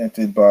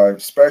presented by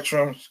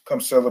Spectrum. Come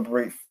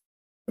celebrate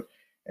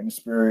and the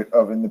spirit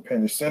of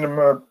independent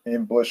cinema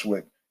in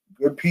Bushwick.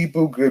 Good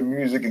people, good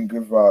music, and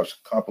good vibes.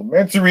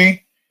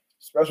 Complimentary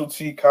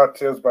specialty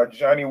cocktails by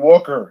Johnny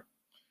Walker,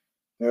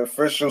 the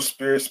official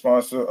spirit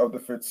sponsor of the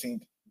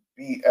 15th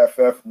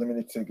BFF.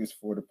 Limited tickets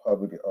for the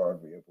public are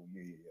available.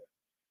 Yeah, yeah,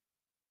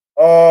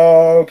 yeah.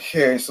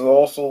 Okay, so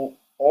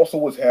also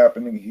what's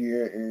happening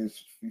here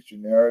is future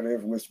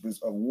narrative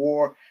whispers of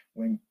war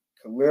when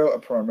Khalil, a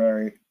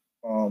primary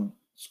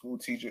school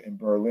teacher in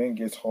Berlin,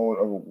 gets hold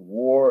of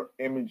war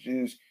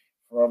images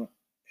from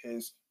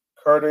his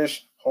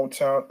Kurdish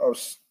hometown of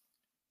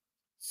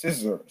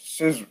Sizra.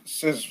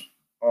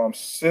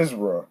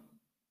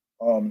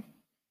 Um,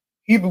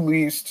 he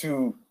believes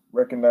to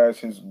recognize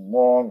his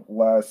long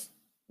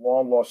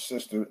lost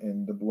sister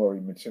in the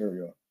blurry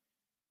material.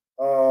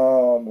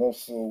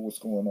 Also, what's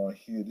going on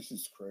here? This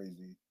is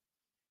crazy.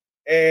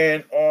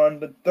 And on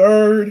the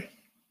third,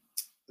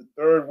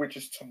 which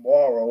is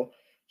tomorrow,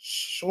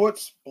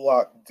 shorts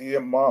block Dear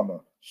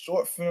Mama,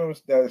 short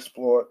films that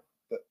explore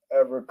the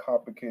ever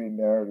complicated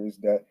narratives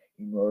that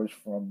emerge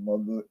from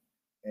mother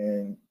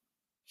and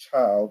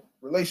child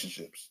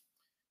relationships.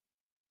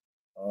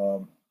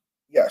 Um,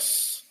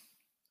 yes.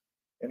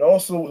 And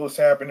also, what's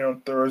happening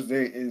on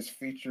Thursday is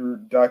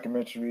featured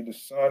documentary "The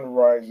Sun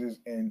Rises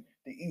in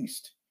the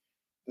East."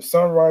 The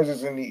Sun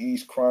Rises in the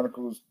East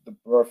chronicles the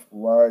birth,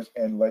 rise,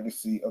 and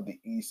legacy of the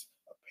East,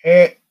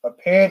 a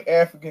Pan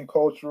African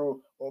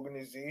cultural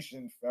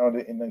organization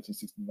founded in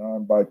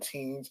 1969 by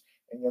teens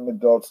and young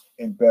adults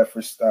in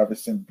Bedford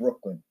Stuyvesant,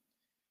 Brooklyn.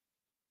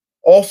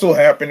 Also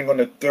happening on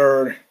the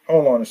third.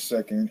 Hold on a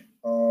second.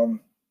 So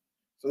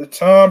the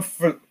time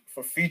for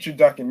feature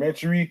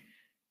documentary,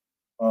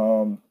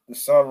 The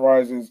Sun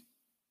Rises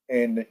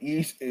in the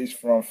East is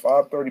from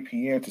 5:30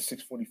 p.m. to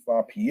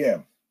 6:45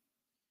 p.m.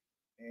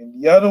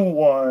 And the other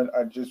one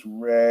I just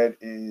read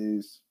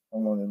is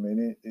hold on a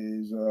minute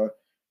is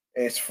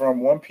it's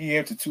from 1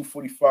 p.m. to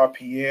 2:45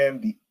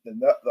 p.m.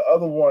 The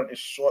other one is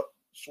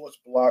Shorts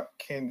Block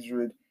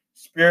Kindred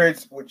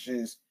Spirits, which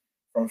is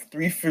from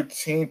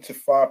 3:15 to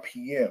 5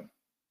 p.m.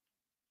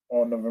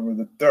 on November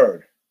the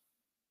 3rd.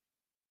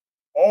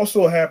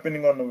 Also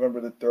happening on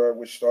November the 3rd,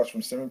 which starts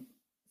from 7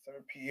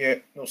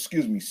 p.m. No,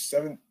 excuse me,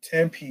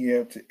 7:10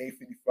 p.m. to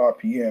 8:55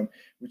 p.m.,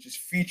 which is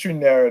feature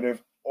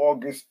narrative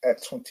August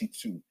at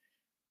 22.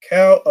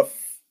 Cal, a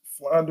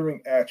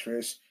floundering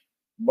actress,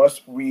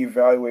 must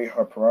reevaluate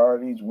her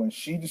priorities when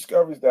she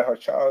discovers that her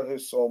childhood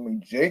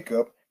soulmate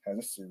Jacob has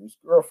a serious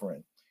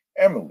girlfriend,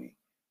 Emily.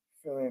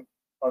 Feeling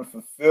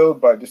unfulfilled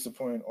by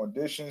disappointing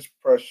auditions,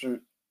 pressure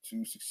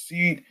to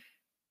succeed,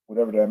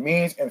 whatever that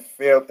means, and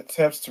failed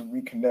attempts to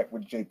reconnect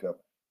with Jacob,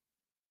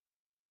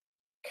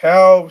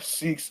 Cal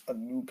seeks a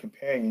new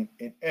companion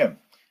in M.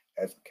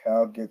 As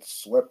Cal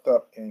gets swept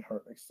up in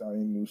her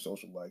exciting new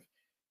social life,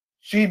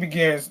 she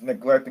begins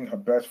neglecting her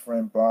best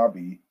friend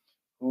Bobby,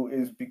 who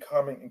is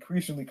becoming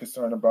increasingly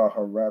concerned about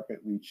her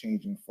rapidly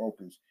changing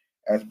focus.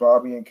 As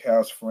Bobby and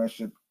Cal's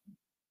friendship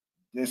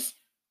dis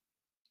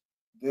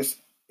dis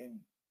in,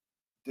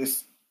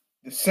 dis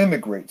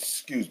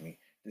disintegrates,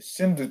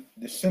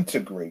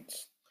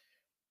 disintegrates.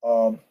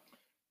 Um,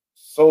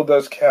 so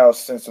does Cal's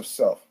sense of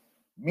self.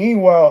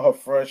 Meanwhile,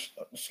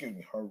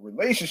 her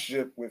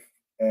relationship with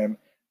M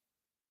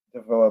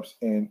develops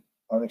in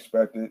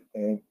unexpected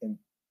and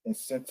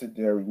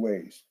incendiary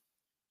ways.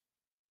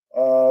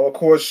 Of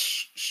course,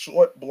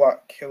 short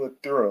block killer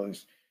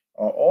thrillers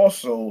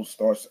also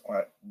starts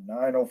at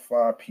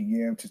 9:05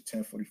 p.m. to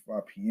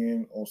 10:45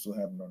 p.m. Also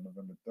happening on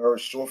November 3rd.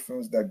 Short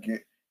films that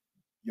get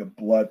your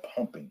blood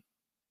pumping.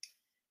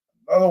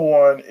 Another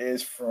one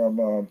is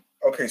from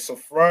okay, so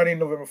Friday,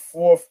 November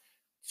 4th,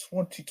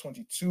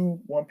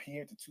 2022, 1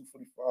 p.m. to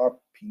 2:45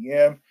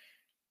 p.m.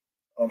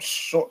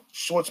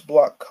 Shorts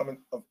block coming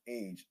of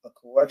age, a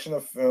collection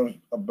of films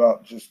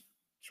about just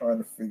trying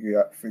to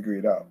figure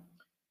it out,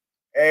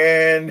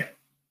 and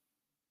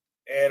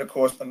and of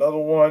course another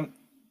one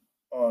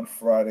on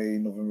Friday,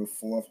 November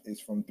 4th, is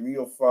from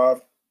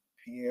 3:05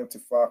 p.m. to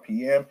 5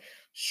 p.m.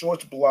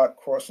 Shorts block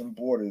crossing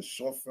borders,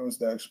 short films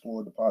that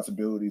explore the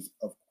possibilities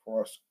of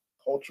cross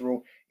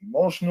cultural,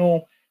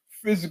 emotional,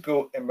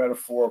 physical, and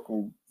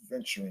metaphorical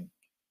venturing.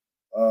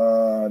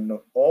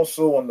 No,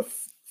 also on the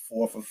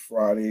 4th of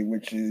Friday,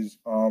 which is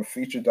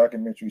featured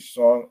documentary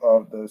Song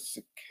of the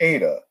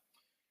Cicada.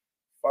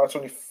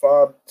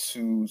 5:25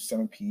 to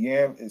 7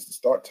 p.m. is the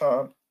start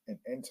time and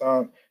end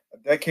time. A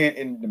decade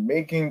in the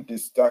making,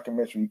 this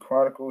documentary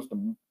chronicles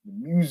the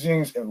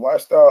musings and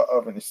lifestyle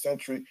of an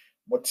eccentric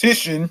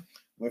mortician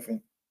with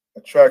an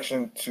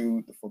attraction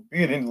to the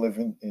forbidden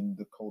living in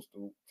the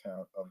coastal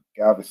town of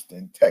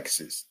Galveston,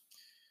 Texas.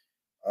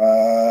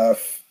 Uh,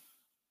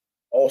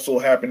 Also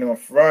happening on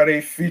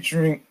Friday,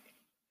 featuring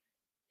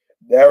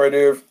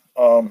narrative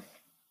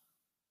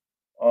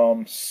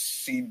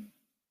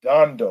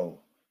Sidando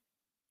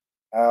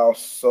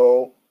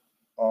Also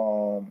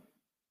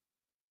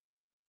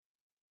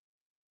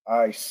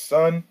I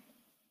son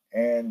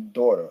and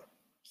daughter.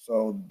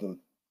 So the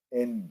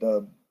in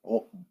the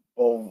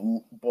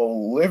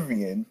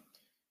Bolivian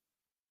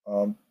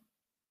um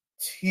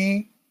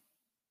T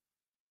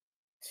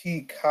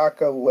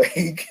Titicaca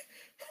Lake.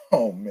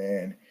 Oh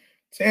man.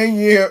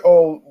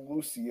 10-year-old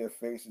Lucia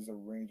faces a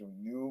range of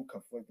new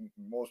conflicting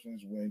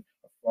emotions when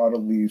her father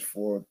leaves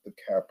for the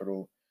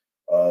capital,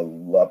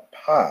 La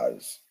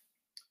Paz.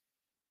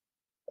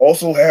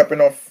 Also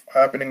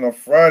happening on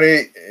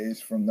Friday is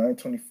from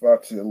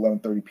 9:25 to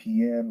 11:30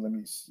 p.m. Let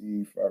me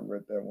see if I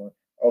read that one.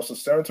 Also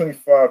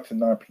 7:25 to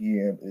 9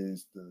 p.m.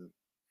 is the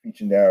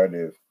feature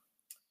narrative.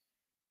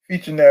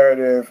 Feature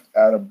narrative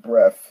out of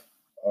breath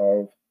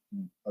of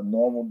a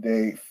normal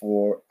day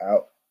for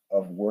out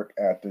of work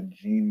after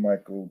Jean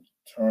Michael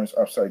turns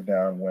upside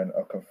down when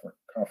a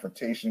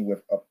confrontation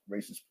with a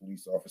racist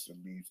police officer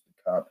leaves the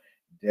cop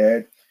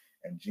dead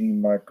and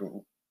Jean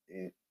Michael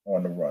is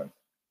on the run.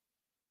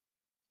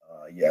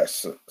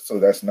 Yes, so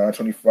that's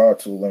 9:25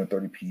 to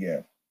 11:30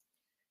 p.m.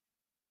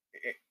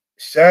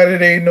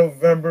 Saturday,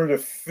 November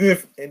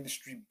 5th,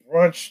 industry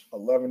brunch,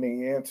 11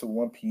 a.m. to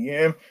 1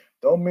 p.m.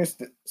 Don't miss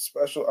the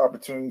special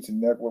opportunity to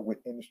network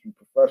with industry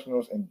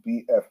professionals and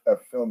BFF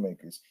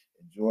filmmakers.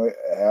 Enjoy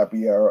a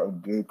happy hour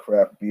of good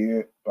craft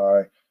beer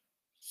by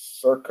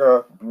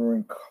Circa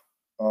Brewing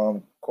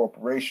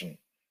Corporation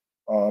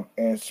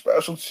and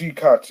specialty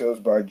cocktails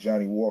by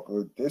Johnny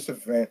Walker. This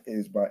event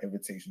is by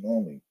invitation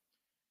only.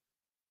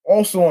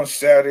 Also on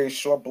Saturday,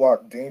 short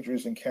block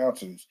Dangerous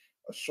Encounters,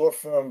 a short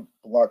film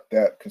block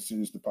that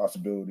considers the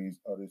possibilities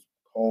of this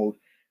code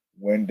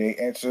when they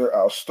enter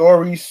our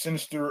story,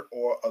 sinister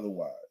or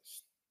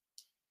otherwise.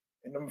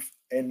 In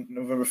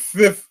November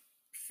 5th,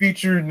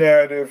 featured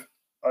narrative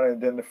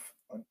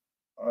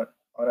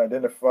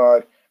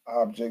unidentified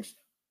objects.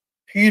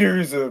 Peter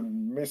is a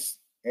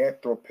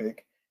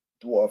misanthropic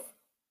dwarf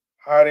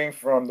hiding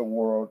from the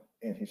world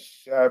in his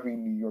shabby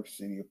New York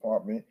City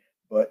apartment,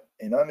 but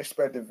an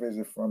unexpected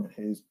visit from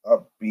his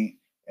upbeat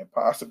and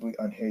possibly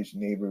unhinged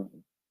neighbor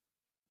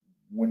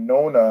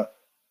Winona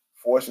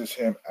forces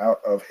him out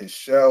of his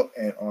shell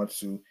and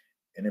onto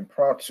an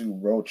impromptu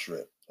road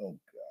trip. Oh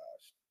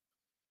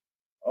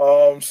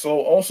gosh. So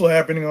also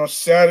happening on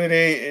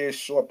Saturday is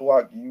short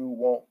block You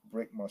Won't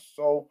Break My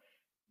Soul.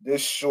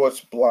 This shorts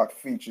block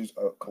features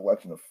a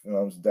collection of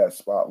films that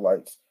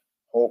spotlights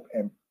hope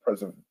and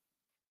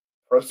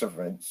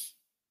perseverance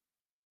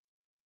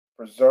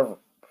preserve,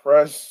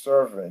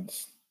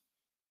 preservance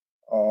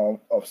of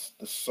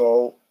the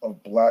soul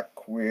of black,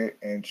 queer,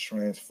 and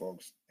trans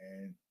folks.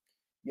 And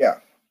yeah,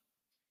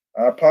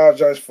 I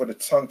apologize for the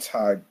tongue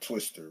tied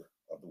twister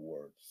of the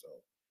word. So,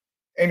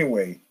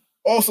 anyway,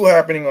 also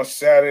happening on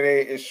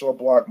Saturday is short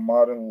block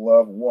Modern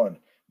Love 1.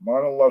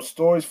 Modern Love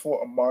Stories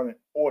for a Modern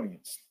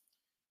Audience.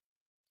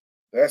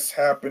 That's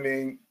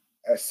happening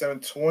at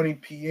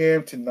 7:20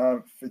 p.m. to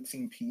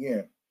 9:15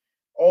 p.m.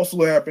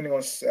 Also happening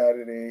on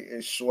Saturday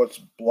is Shorts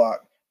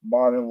Block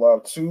Modern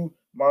Love 2,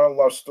 Modern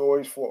Love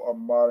Stories for a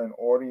Modern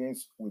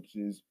Audience, which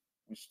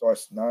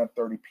starts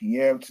 9:30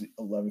 p.m. to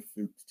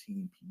 11:15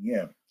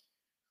 p.m.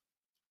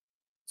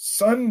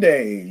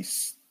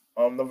 Sundays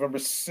on November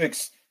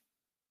 6th,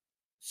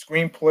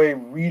 screenplay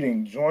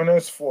reading. Join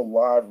us for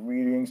live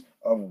readings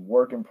of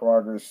work in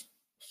progress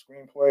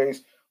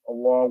screenplays,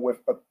 along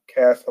with a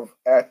cast of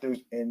actors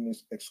in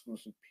this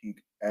exclusive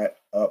peek at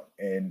up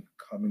and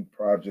coming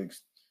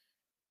projects.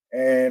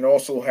 And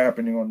also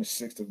happening on the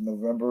 6th of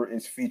November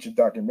is featured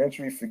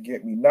documentary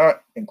Forget Me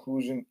Not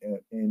Inclusion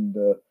in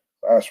the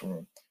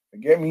Classroom.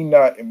 Forget Me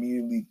Not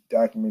immediately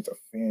documents a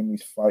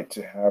family's fight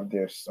to have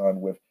their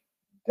son with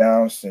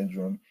Down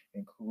syndrome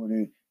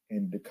included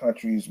in the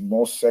country's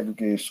most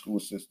segregated school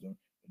system,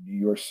 the New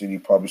York City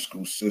public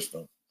school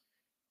system.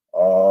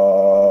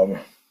 Um,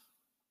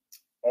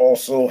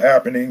 Also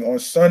happening on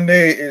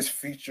Sunday is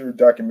featured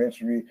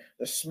documentary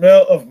The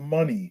Smell of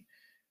Money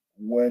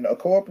when a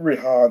corporate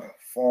hog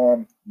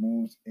farm,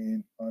 moves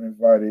in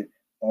uninvited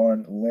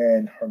on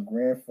land her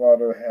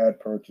grandfather had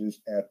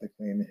purchased after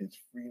claiming his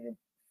freedom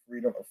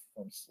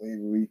from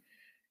slavery.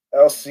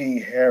 Elsie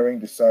Herring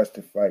decides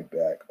to fight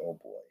back. Oh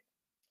boy.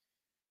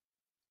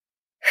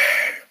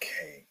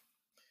 Okay.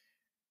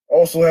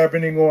 Also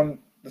happening on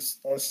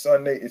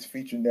Sunday is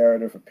feature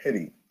narrative of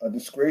pity. A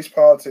disgraced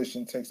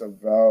politician takes a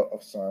vow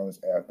of silence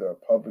after a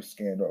public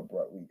scandal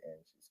abruptly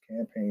ends his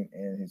campaign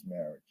and his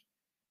marriage.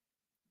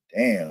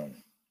 Damn.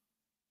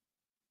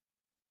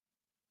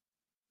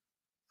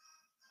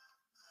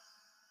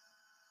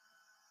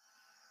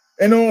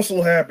 And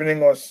also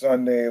happening on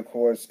Sunday, of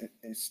course,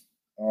 it's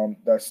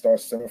that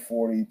starts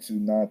 7:40 to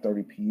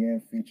 9:30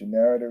 p.m. Feature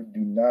narrative.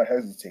 Do not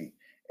hesitate.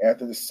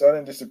 After the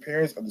sudden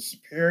disappearance of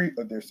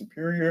their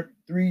superior,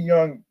 three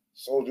young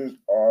soldiers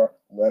are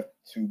left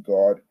to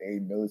guard a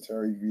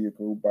military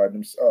vehicle by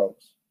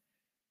themselves.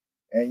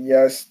 And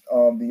yes,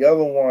 the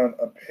other one,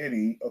 a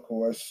pity, of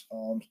course,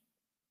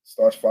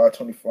 starts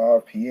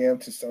 5:25 p.m.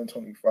 to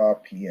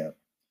 7:25 p.m.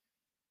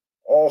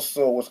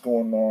 Also, what's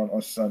going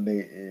on Sunday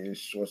is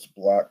shorts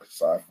block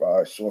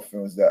sci-fi short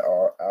films that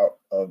are out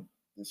of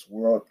this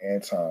world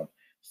and time.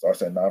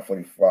 Starts at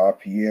 9:45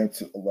 p.m.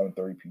 to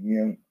 11:30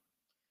 p.m.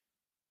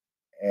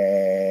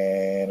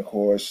 And of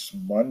course,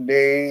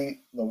 Monday,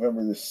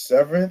 November the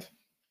 7th,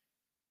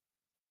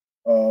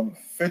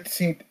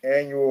 15th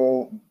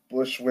annual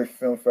Bushwick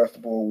Film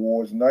Festival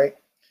Awards night.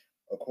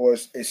 Of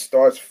course, it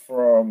starts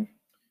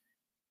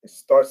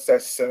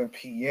at 7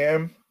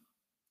 p.m.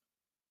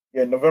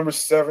 Yeah, November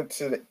 7th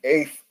to the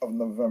 8th of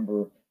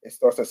November. It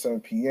starts at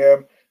 7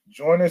 p.m.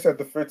 Join us at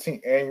the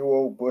 15th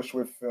annual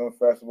Bushwick Film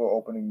Festival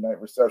opening night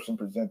reception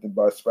presented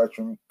by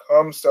Spectrum.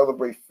 Come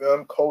celebrate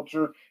film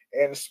culture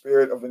and the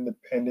spirit of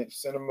independent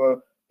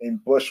cinema in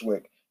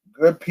Bushwick.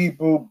 Good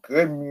people,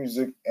 good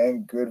music,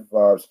 and good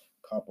vibes.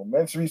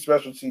 Complimentary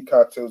specialty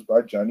cocktails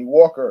by Johnny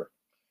Walker.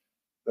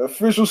 The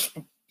official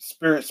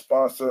spirit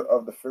sponsor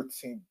of the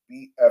 15th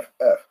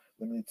BFF.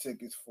 Limited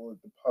tickets for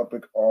the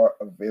public are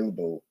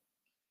available.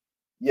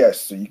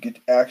 Yes, so you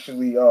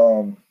actually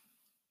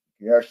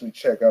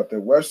check out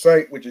their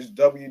website, which is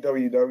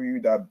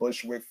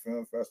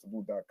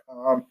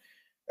www.bushwickfilmfestival.com.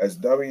 That's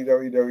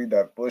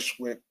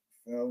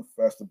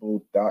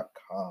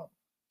www.bushwickfilmfestival.com.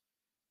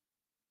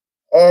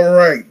 All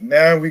right,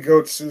 now we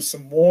go to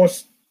some more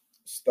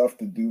stuff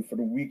to do for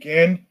the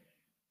weekend.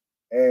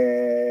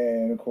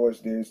 And of course,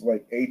 there's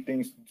like 8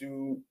 things to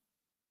do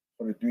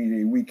for the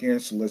 3-day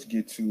weekend. So let's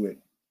get to it.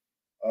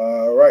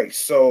 All right,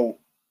 so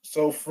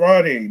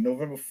Friday,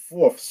 November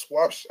 4th,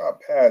 Swap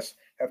Shop Pass.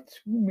 Have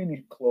too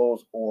many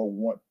clothes or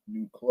want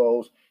new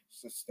clothes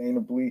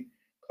sustainably?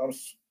 Come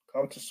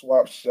come to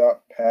Swap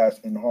Shop Pass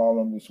in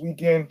Harlem this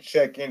weekend.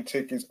 Check-in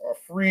tickets are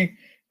free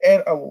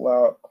and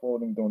allow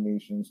clothing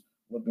donations.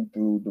 Looking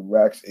through the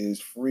racks is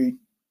free,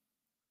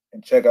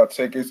 and checkout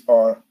tickets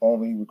are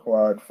only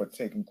required for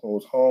taking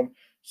clothes home.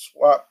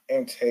 Swap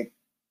and take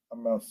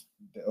amounts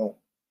don't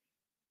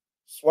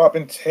Swap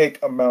and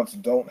take amounts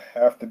don't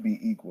have to be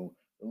equal.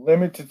 The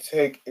limit to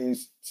take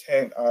is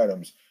 10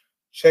 items.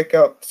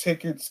 Checkout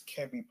tickets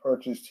can be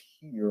purchased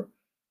here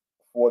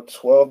for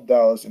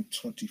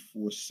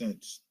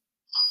 $12.24.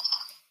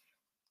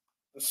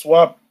 The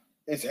swap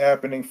is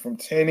happening from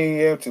 10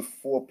 a.m. to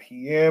 4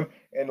 p.m.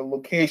 and the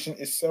location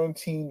is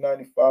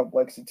 1795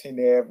 Lexington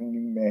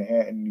Avenue,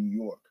 Manhattan, New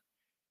York.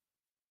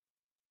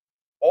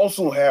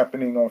 Also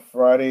happening on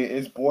Friday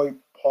is Boy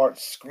Part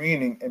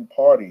screening and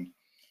party.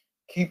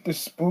 Keep the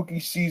spooky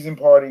season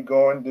party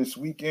going this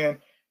weekend.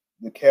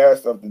 The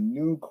cast of the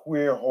new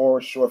queer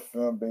horror short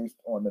film based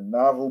on the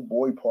novel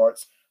Boy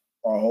Parts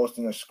are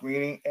hosting a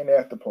screening and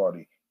after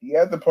party. The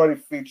after party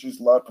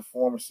features live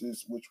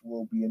performances, which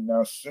will be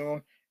announced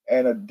soon,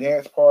 and a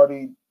dance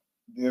party.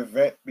 The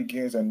event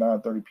begins at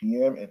 9:30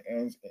 p.m.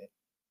 and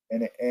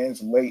it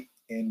ends late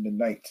in the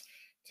night.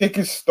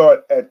 Tickets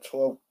start at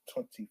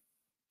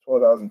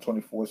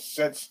 12,024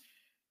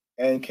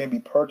 and can be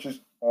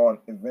purchased on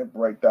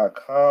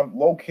eventbrite.com,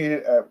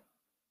 located at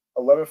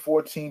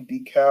 1114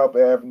 DeKalb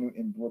Avenue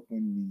in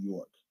Brooklyn, New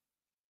York.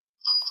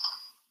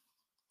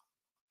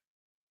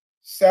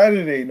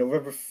 Saturday,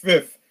 November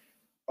 5th,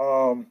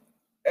 um,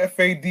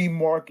 FAD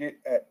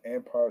Market at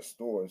Empire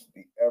Stores.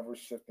 The ever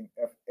shifting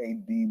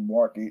FAD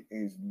Market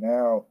is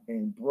now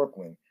in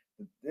Brooklyn.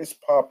 This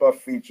pop up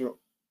feature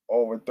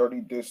over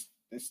 30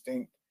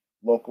 distinct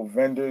local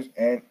vendors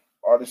and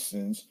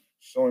artisans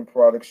showing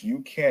products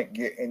you can't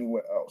get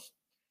anywhere else.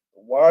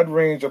 A wide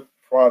range of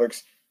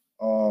products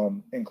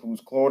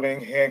includes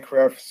clothing,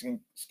 handcraft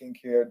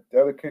skincare,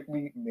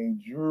 delicately made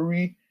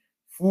jewelry,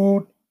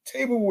 food,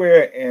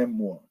 tableware, and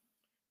more.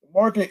 The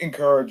market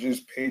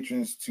encourages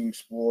patrons to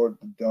explore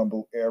the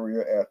Dumbo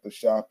area after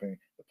shopping.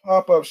 The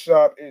pop up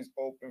shop is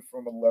open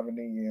from 11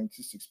 a.m.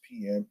 to 6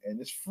 p.m. and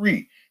it's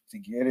free to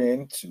get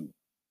into.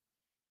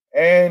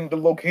 And the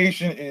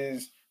location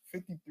is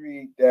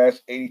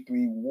 53-83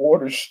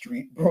 Water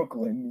Street,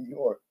 Brooklyn, New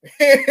York.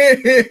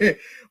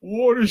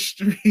 Water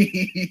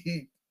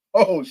Street.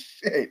 Oh,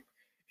 shit.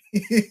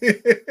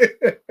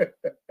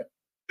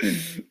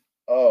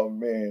 Oh,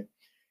 man.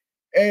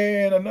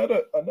 And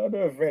another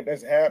event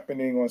that's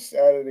happening on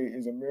Saturday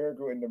is a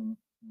Miracle in the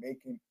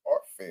Making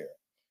Art Fair.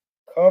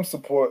 Come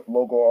support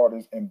local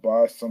artists and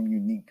buy some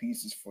unique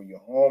pieces for your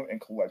home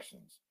and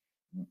collections.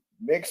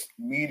 Mixed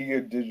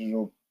media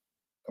digital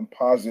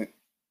composite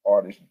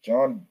artist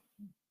John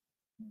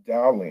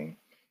Dowling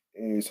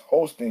is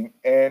hosting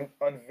and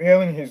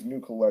unveiling his new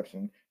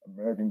collection,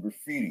 American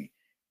Graffiti.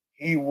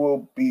 He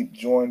will be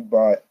joined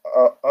by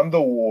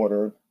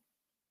underwater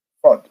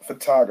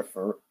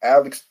photographer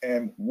Alex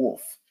M.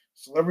 Wolf,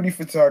 celebrity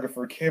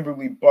photographer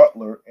Kimberly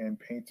Butler, and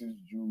painters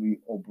Julie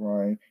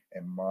O'Brien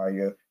and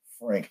Maya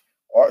Frank.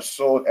 Art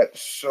sold at the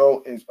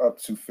show is up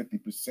to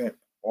 50%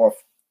 off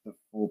the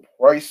full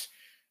price.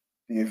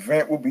 The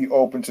event will be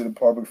open to the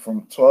public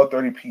from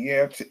 12:30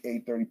 p.m. to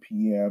 8:30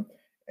 p.m.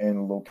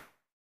 and location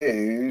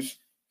is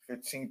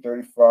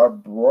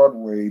 1535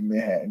 Broadway,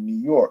 Manhattan, New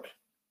York.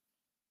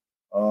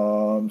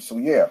 So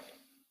yeah,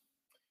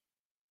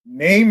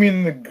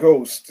 naming the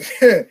ghost,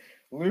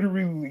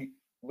 literally,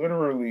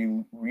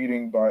 literally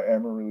reading by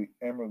Emily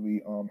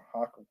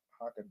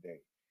Hockaday.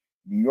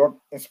 New York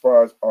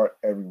inspires art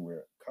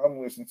everywhere. Come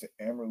listen to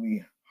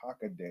Emily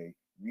Hockaday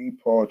read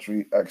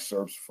poetry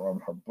excerpts from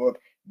her book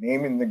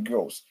Naming the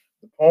Ghost.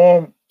 The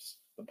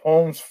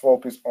poems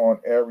focus on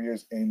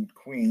areas in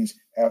Queens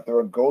after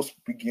a ghost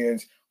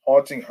begins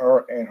haunting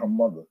her and her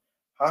mother.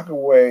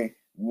 Hockaway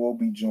will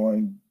be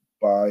joined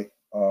by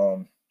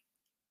um,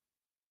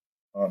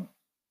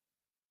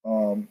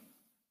 um,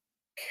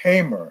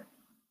 Kamer,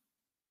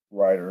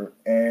 writer,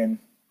 and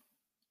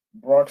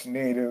Bronx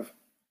native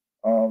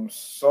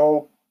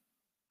So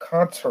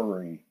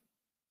Contery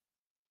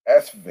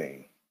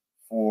Esve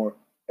for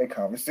a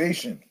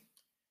conversation.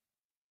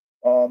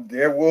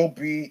 There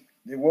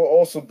will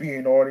also be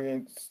an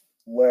audience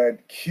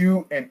led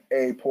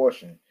Q&A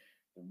portion.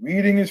 The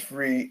reading is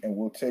free and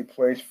will take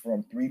place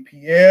from 3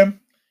 p.m.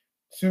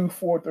 to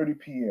 4:30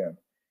 p.m.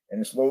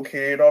 and it's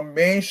located on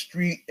Main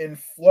Street in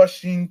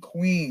Flushing,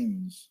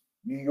 Queens,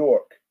 New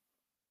York.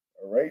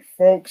 All right,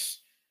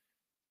 folks.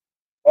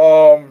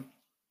 Um,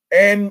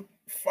 and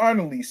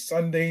finally,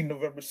 Sunday,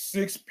 November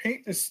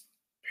 6th,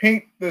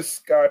 Paint the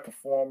Sky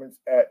performance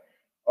at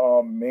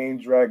Main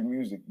Drag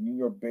Music, New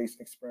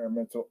York-based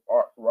experimental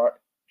art rock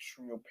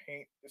trio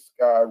Paint the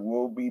Sky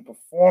will be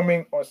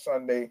performing on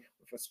Sunday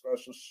with a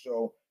special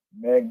show.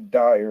 Meg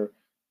Dyer,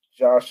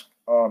 Josh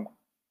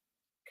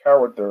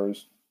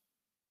Carruthers,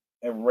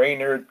 and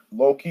Raynard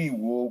Loki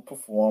will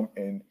perform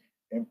an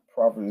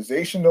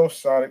improvisational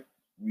sonic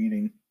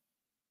reading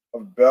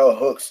of Bell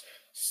Hooks'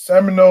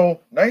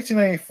 seminal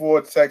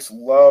 1994 text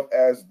Love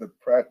as the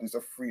Practice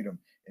of Freedom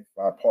in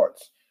 5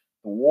 parts.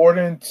 The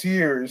Warden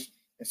Tears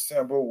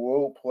Ensemble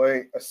will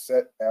play a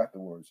set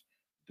afterwards.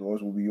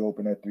 Doors will be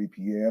open at 3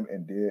 p.m.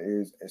 and there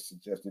is a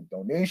suggested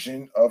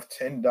donation of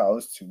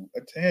 $10 to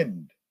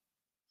attend.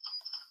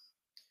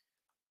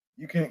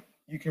 You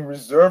can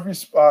reserve your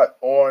spot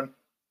on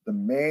the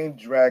main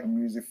Drag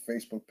Music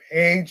Facebook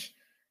page.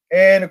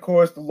 And of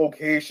course, the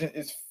location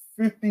is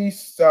 50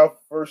 South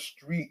First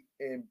Street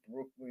in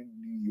Brooklyn,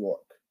 New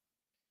York.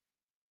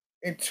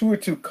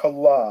 Intuitive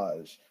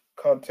collage.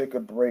 Come take a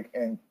break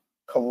and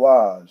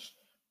collage.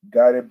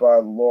 Guided by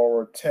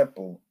Laura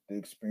Temple, the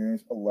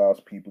experience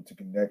allows people to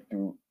connect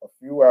through a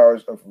few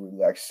hours of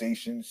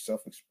relaxation,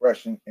 self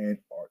expression, and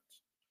art.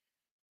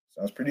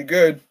 Sounds pretty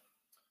good.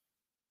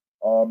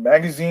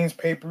 Magazines,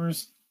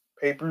 papers,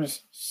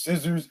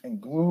 scissors,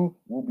 and glue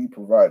will be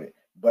provided,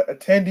 but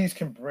attendees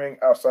can bring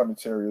outside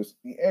materials.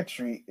 The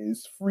entry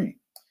is free,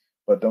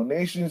 but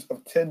donations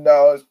of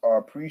 $10 are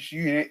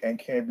appreciated and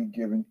can be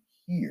given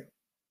here.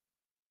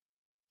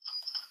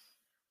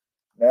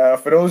 Now,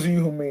 for those of you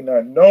who may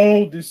not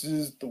know, this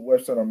is the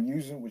website I'm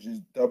using, which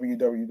is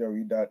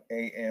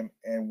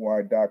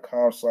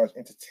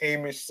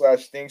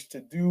www.amny.com/entertainment/things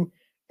to do.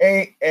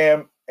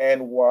 AMNY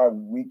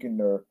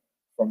Weekender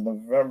from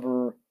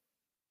November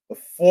the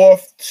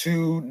 4th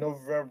to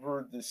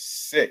November the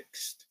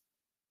 6th.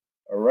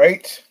 All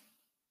right.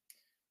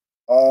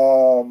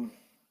 Um,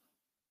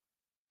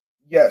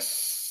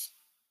 yes.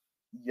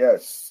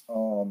 Yes.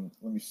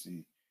 Let me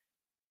see.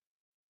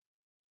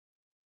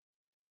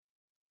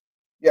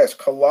 Yes,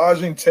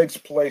 collaging takes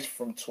place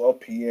from 12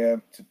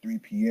 p.m. to 3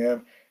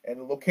 p.m. and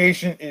the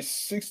location is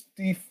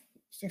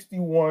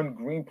 61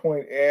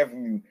 Greenpoint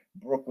Avenue,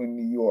 Brooklyn,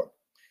 New York.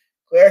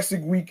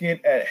 Classic weekend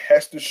at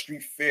Hester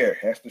Street Fair.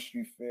 Hester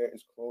Street Fair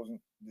is closing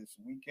this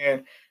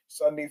weekend.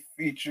 Sunday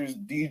features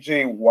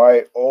DJ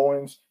Wyatt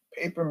Owens,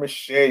 paper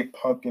mache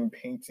pumpkin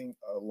painting,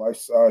 a life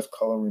size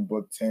coloring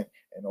book tent,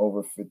 and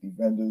over 50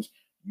 vendors.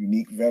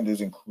 Unique vendors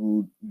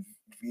include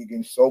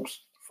vegan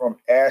soaps from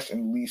Ash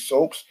and Lee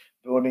Soaps,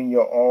 building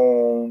your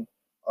own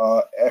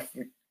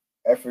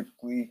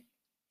ethically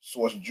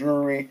sourced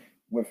jewelry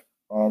with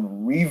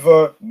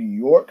Riva, New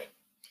York.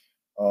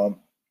 Um,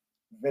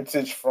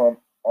 Vintage from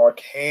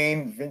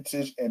Arcane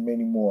Vintage, and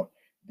many more.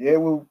 There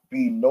will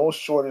be no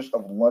shortage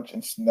of lunch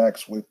and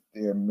snacks with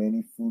their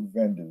many food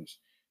vendors.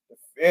 The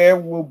fair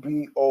will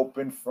be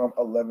open from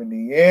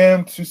 11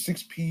 a.m. to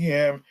 6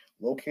 p.m.,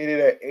 located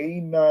at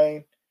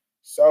 89.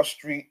 South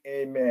Street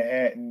in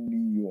Manhattan,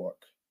 New York.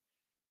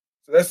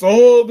 So that's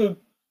all the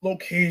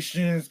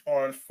locations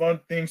on fun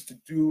things to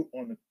do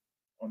on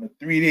a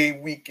 3-day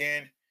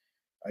weekend.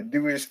 I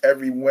do this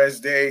every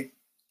Wednesday.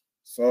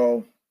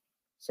 So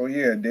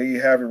yeah, there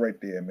you have it right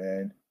there,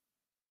 man.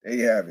 There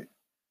you have it.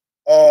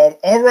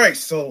 All right,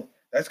 so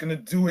that's gonna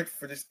do it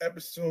for this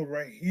episode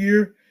right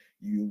here.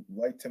 You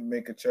like to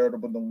make a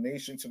charitable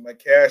donation to my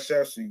Cash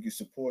App so you can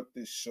support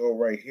this show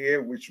right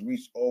here, which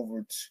reached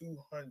over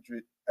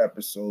 200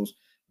 episodes,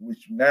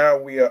 which now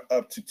we are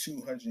up to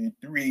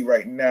 203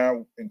 right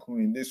now,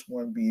 including this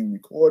one being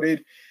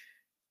recorded.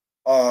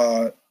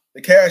 The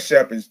Cash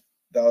App is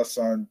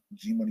 $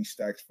 G Money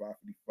Stacks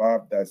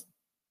 555. That's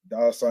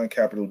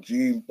capital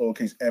G,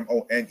 lowercase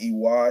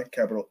MONEY,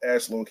 capital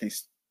S,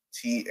 lowercase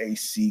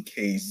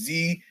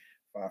TACKZ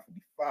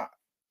 555.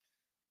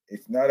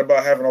 It's not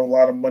about having a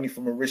lot of money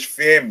from a rich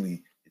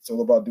family. It's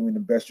all about doing the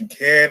best you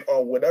can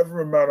on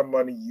whatever amount of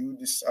money you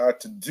decide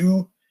to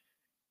do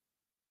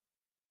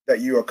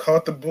that you are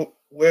comfortable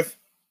with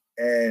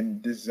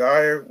and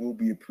desire will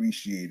be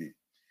appreciated.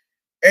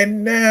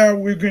 And now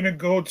we're gonna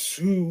go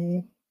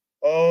to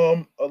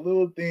a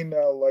little thing that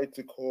I like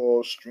to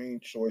call stream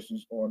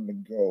choices on the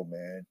go,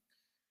 man.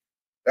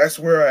 That's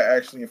where I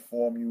actually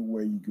inform you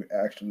where you can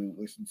actually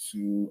listen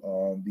to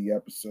the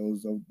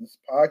episodes of this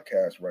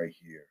podcast right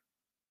here.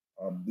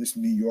 This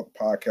New York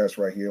podcast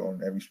right here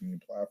on every streaming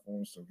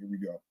platform. So here we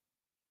go.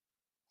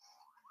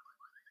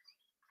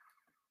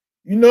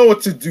 You know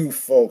what to do,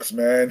 folks,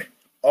 man.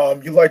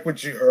 You like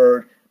what you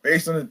heard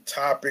based on the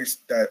topics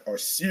that are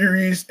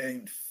serious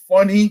and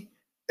funny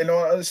and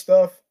all that other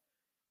stuff.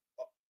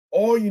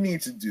 All you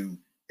need to do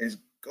is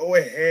go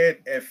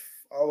ahead and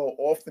follow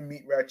Off the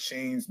Meat Rat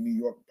Chains New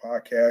York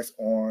podcast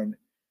on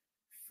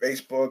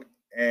Facebook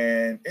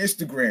and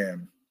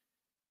Instagram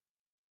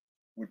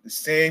with the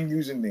same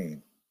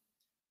username,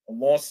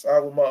 alongside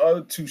with my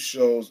other two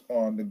shows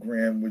on the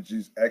gram, which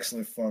is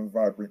Excellent Fun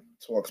Vibrant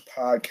Talks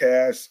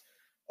podcast.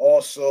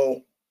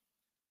 Also,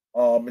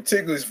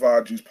 Meticulous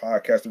Vibe Juice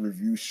podcast, the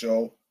review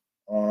show,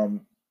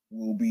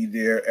 will be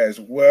there as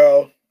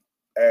well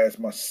as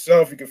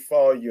myself. You can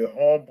follow your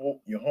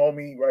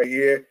homie right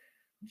here,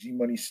 G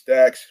Money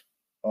Stacks,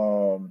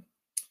 on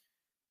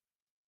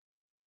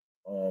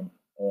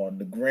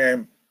the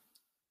gram.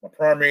 My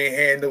primary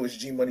handle is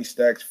G Money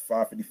Stacks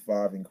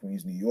 555 in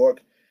Queens, New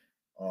York.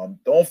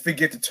 Don't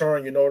forget to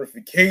turn your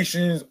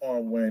notifications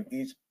on when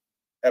each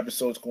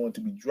episode is going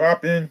to be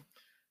dropping.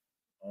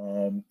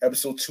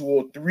 Episode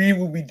 203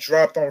 will be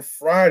dropped on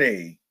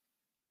Friday.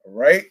 All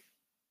right.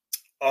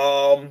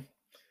 Um,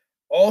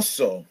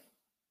 also,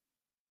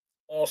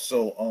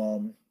 also,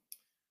 um,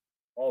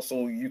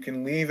 also, you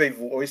can leave a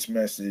voice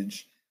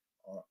message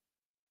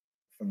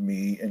for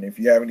me, and if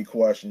you have any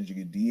questions, you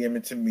can DM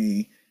it to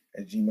me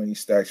at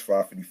gmoneystacks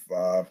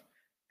 555,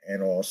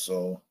 and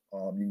also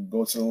you can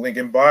go to the link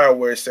in bio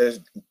where it says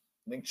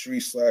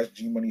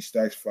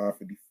linktree/gmoneystacks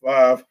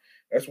 555.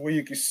 That's where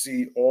you can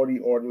see all the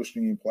audio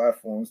streaming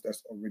platforms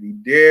that's already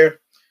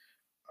there.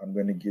 I'm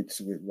gonna get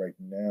to it right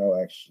now,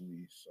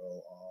 actually.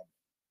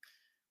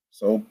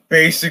 So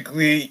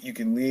basically, you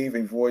can leave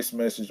a voice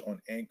message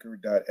on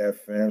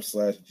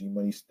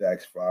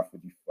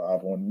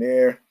anchor.fm/gmoneystacks555 on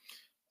there.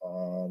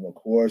 Of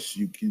course,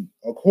 you can.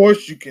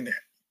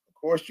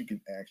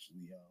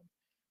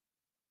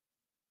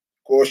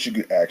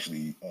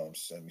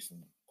 Send me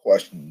some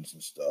questions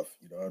and stuff.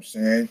 You know what I'm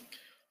saying?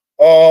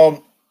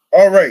 All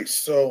right.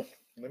 So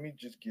let me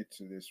just get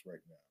to this right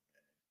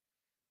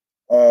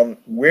now.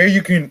 Where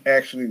you can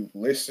actually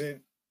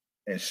listen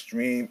and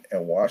stream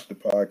and watch the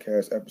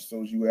podcast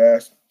episodes you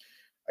asked.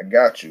 I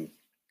got you.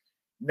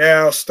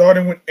 Now,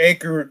 starting with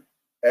Anchor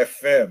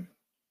FM,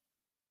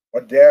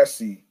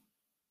 Audacity,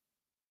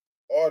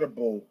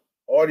 Audible,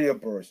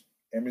 Audioburst,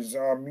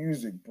 Amazon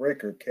Music,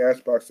 Breaker,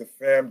 Castbox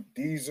FM,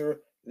 Deezer,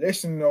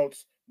 Listen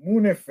Notes,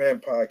 Moon FM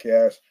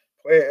Podcast,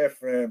 Player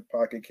FM,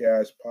 Pocket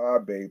Cast,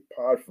 Podbay,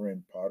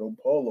 Podfriend,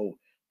 Podopolo,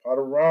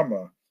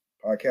 Podorama,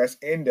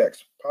 Podcast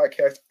Index,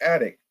 Podcast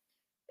Addict,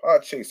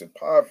 Podchaser,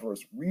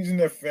 Podverse, Reason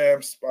FM,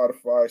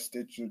 Spotify,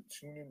 Stitcher,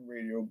 TuneIn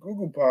Radio,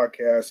 Google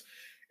Podcasts,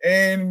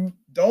 and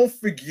don't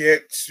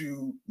forget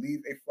to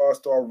leave a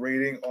 5-star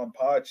rating on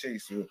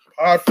Podchaser,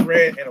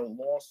 Podfriend, and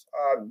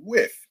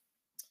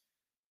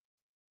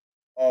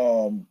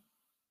um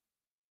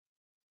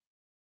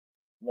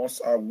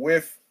alongside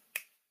with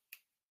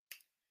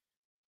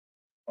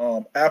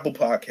Apple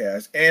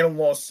Podcasts and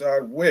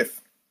alongside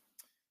with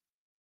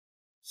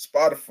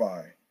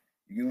Spotify.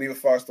 You can leave a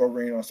 5-star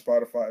rating on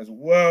Spotify as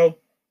well.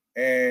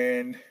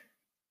 And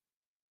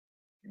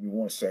give me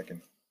 1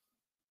 second.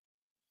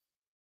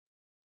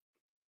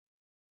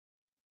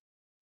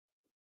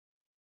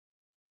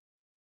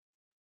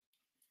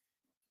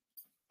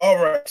 All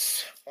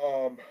right.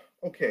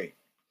 Okay.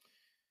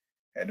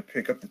 Had to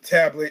pick up the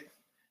tablet,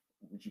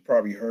 which you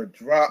probably heard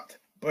dropped.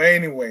 But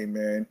anyway,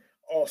 man.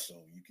 Also,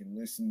 you can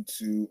listen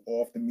to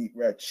Off the Meat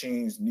Rat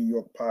Chains New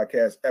York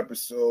podcast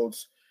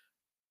episodes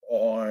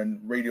on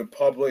Radio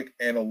Public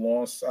and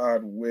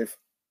alongside with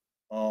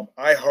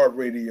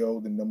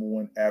iHeartRadio, the number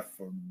one app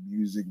for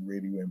music,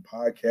 radio, and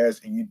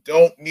podcasts, and you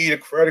don't need a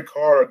credit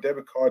card or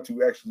debit card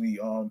to actually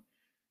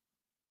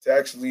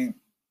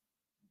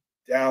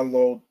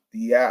download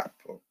the app.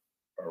 All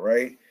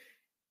right.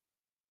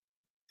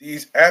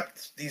 These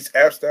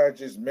apps that I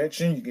just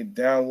mentioned, you can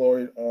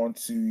download it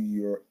onto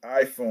your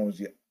iPhones,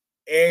 your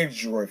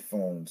Android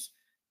phones,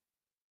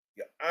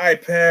 your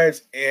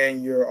iPads,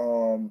 and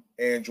your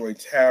Android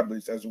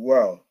tablets as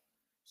well.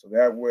 So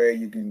that way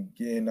you can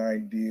get an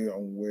idea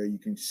on where you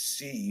can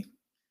see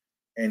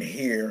and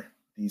hear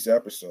these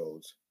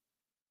episodes.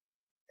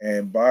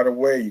 And by the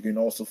way, you can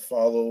also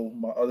follow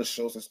my other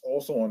shows that's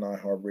also on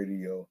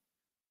iHeartRadio,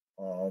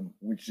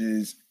 which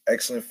is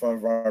Excellent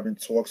Fun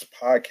Vibrant Talks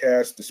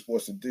podcast, the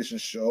Sports Edition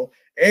show,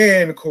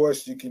 and of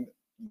course you can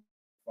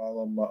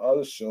follow my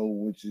other show,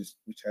 which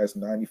has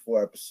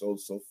 94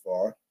 episodes so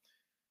far,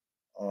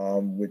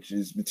 which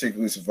is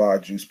Meticulous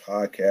Vibe Juice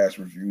podcast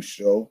review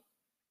show,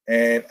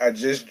 and I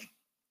just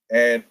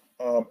and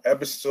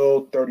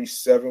episode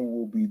 37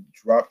 will be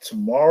dropped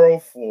tomorrow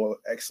for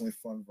Excellent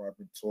Fun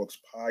Vibrant Talks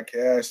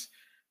podcast,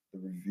 the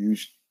review,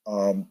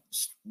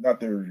 not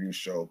the review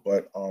show,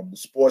 but the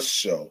sports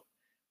show.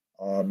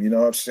 You know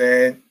what I'm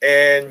saying?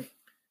 And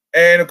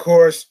of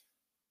course,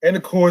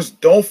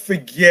 don't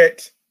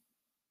forget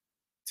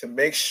to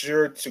make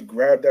sure to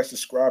grab that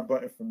subscribe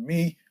button for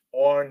me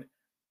on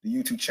the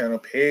YouTube channel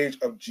page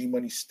of G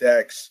Money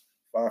Stacks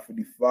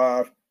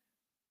 555.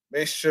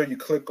 Make sure you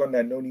click on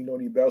that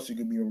noni bell so you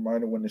can be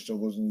reminded when the show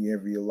goes in the air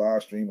via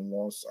live stream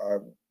alongside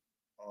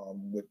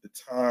with the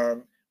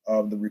time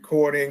of the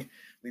recording.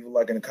 Leave a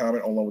like and a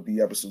comment along with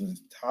the episodes and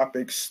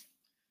topics.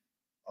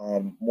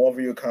 More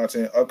video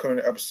content, upcoming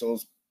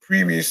episodes,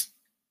 previous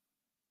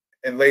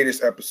and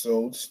latest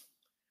episodes.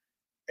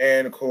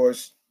 And of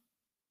course,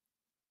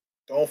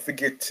 don't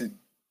forget to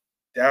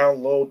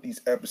download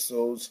these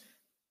episodes,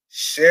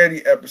 share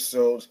the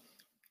episodes,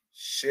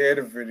 share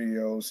the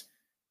videos.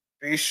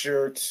 Be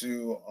sure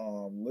to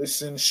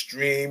listen,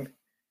 stream,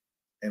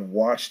 and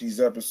watch these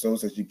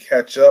episodes as you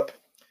catch up.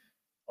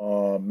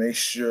 Make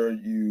sure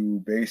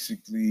you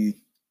basically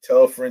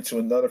tell a friend to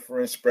another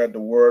friend, spread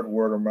the word.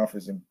 Word of mouth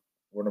is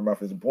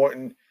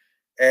important,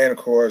 and of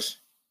course,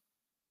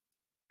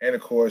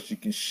 you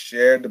can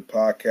share the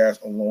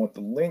podcast along with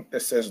the link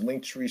that says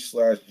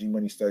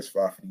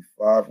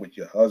linktree/gmoneystax555 with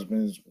your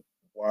husbands,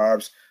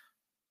 wives,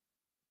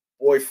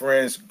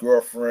 boyfriends,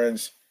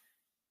 girlfriends,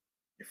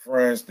 your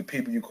friends, the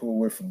people you cool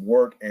with from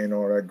work, and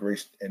all that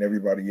great, and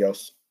everybody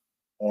else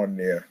on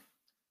there.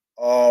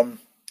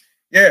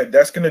 Yeah,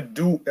 that's gonna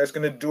do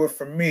it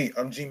for me.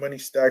 I'm G Money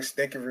Stacks.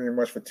 Thank you very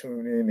much for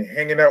tuning in and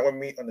hanging out with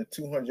me on the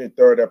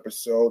 203rd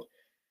episode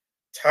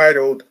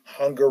titled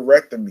Hunger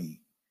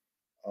Rectomy,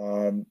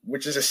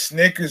 which is a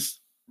Snickers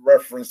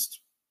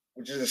reference,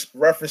 which is a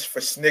reference for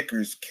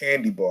Snickers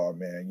candy bar,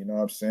 man. You know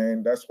what I'm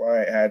saying? That's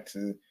why I had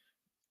to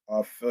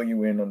fill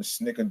you in on the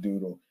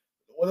Snickerdoodle.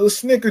 Well, the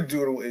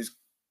Snickerdoodle is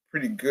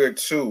pretty good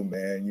too,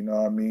 man. You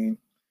know what I mean?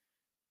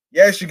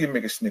 Yes, you can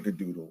make a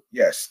Snickerdoodle.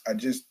 Yes, I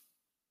just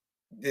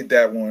did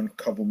that one a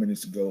couple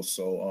minutes ago.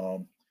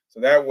 So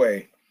that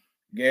way,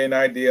 get an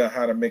idea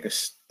how to make a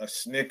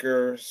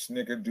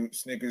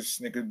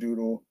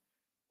Snickerdoodle.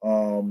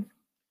 Um,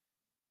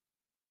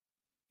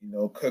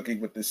 cooking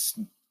with the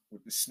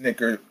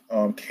Snicker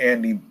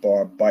candy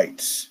bar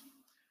bites.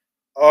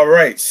 All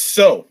right,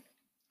 so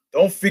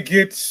don't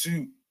forget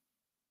to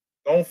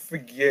don't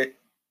forget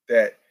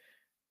that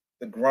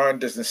the grind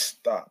doesn't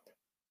stop.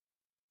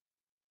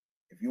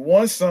 If you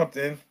want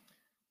something,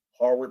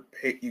 hard work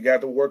pay, you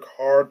got to work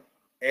hard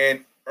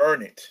and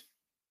earn it.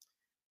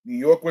 New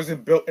York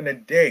wasn't built in a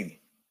day.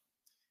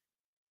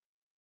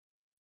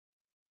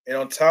 And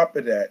on top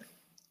of that,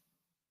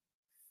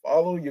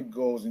 follow your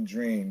goals and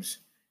dreams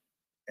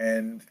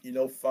and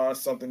find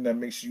something that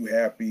makes you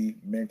happy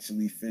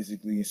mentally,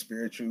 physically, and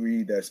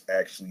spiritually that's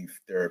actually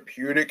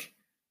therapeutic.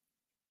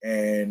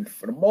 And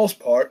for the most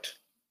part,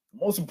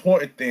 the most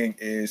important thing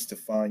is to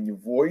find your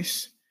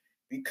voice,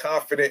 be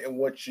confident in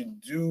what you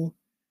do,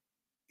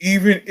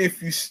 even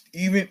if you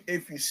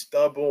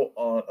stumble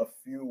on a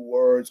few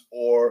words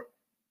or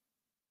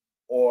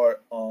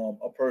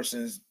a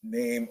person's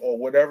name or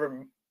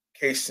whatever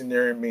case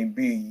scenario may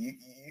be.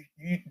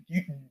 You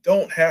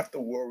don't have to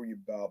worry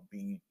about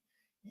being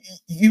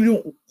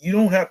you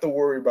don't have to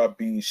worry about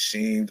being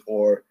shamed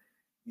or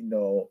you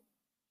know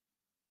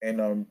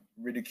and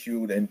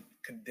ridiculed and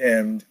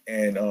condemned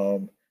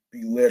and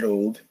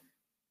belittled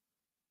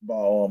by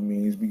all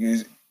means,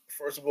 because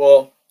first of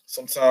all,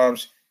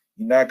 sometimes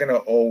you're not gonna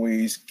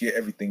always get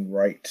everything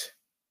right.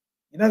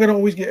 You're not gonna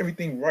always get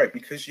everything right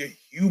because you're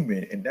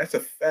human, and that's a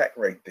fact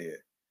right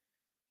there.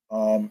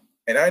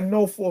 And I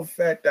know for a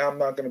fact that I'm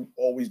not gonna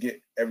always get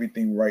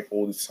everything right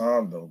all the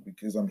time though,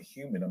 because I'm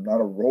human. I'm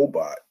not a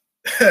robot.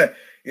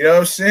 You know what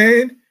I'm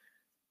saying?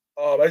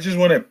 I just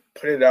want to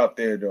put it out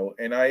there though,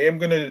 and I am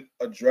gonna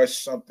address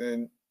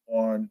something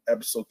on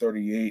episode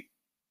 38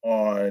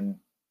 on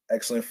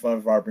Excellent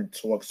Fun Vibrant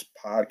Talks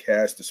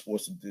podcast, the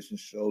Sports Edition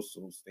show.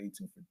 So stay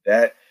tuned for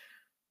that.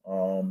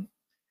 Um,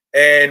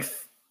 and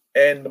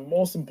And the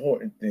most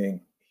important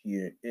thing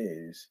here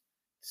is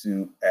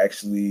to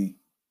actually,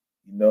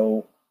 you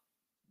know,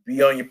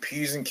 be on your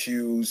P's and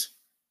Q's.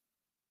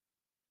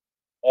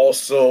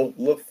 Also,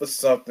 look for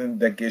something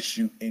that gets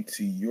you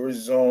into your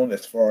zone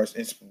as far as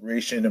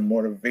inspiration and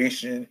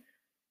motivation,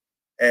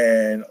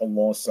 and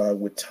alongside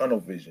with tunnel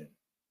vision.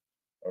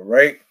 All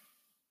right.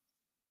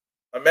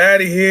 I'm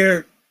out of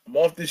here. I'm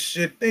off this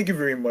shit. Thank you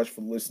very much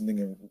for listening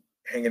and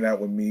hanging out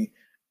with me.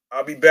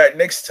 I'll be back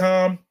next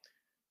time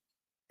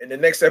in the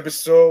next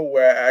episode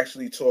where I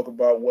actually talk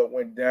about what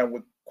went down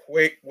with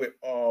Quake with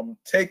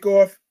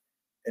Takeoff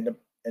and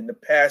the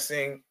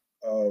passing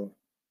of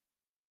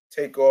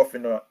Takeoff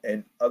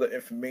and other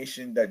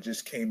information that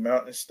just came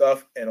out and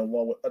stuff, and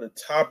along with other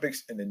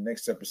topics in the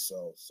next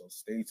episode. So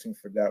stay tuned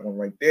for that one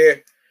right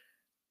there.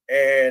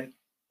 And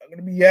I'm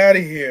gonna be out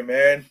of here,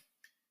 man.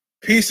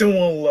 Peace and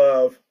one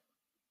love.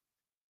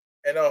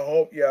 And I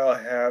hope y'all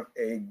have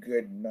a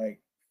good night,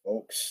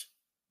 folks.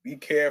 Be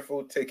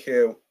careful, take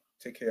care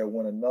of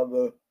one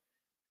another,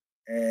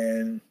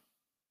 and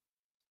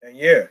and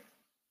yeah,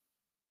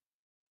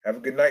 have a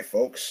good night,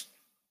 folks.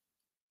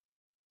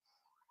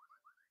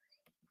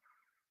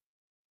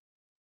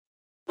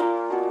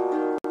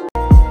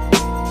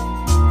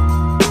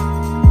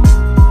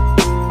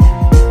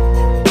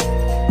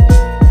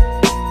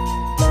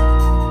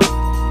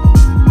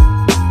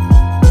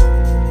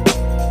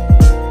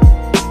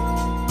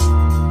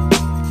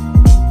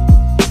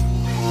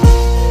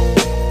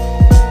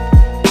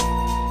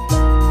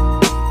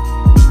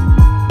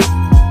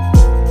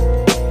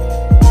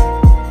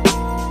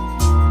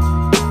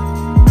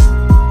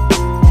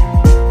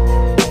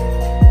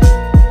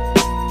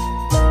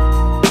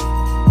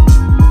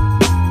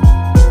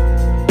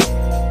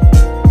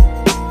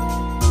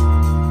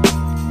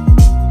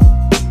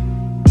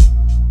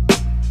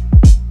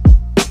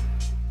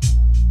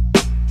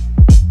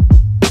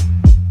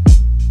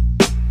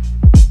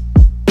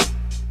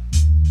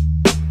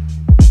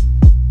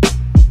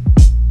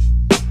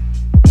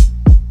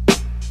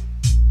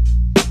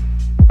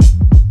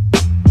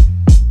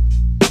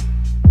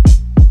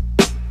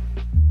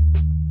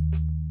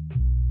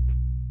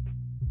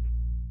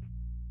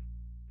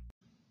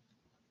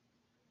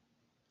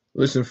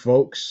 Listen,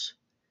 folks,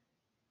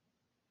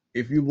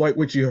 if you like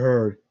what you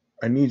heard,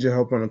 I need your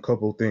help on a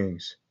couple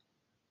things.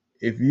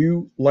 If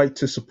you like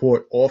to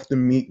support Off the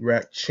Meat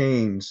Rack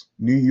Chains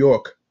New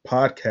York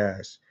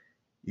podcast,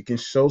 you can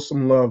show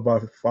some love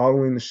by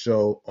following the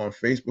show on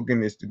Facebook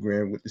and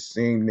Instagram with the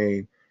same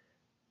name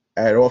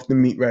at Off the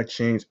Meat Rat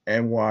Chains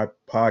NY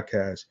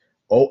Podcast.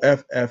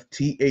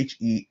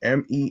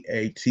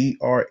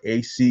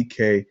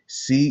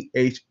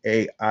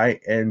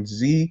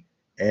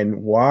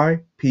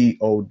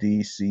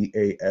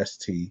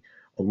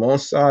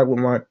 alongside with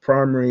my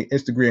primary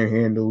Instagram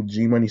handle,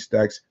 G Money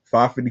Stacks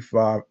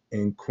 555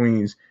 in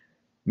Queens,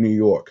 New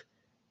York.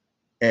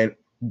 And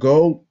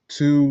go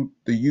to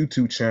the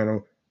YouTube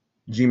channel,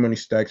 G Money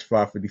Stacks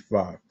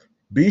 555.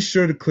 Be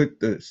sure to click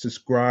the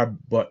subscribe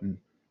button.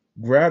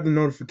 Grab the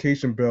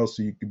notification bell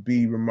so you can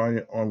be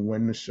reminded on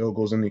when the show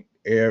goes on the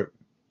air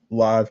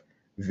live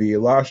via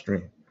live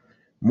stream.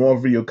 More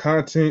video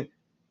content,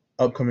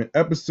 upcoming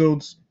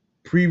episodes,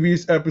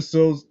 previous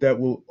episodes that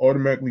will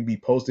automatically be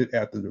posted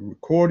after the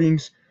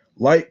recordings.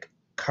 Like,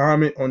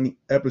 comment on the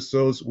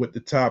episodes with the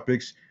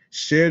topics,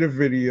 share the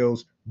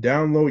videos,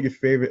 download your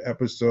favorite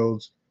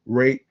episodes,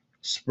 rate,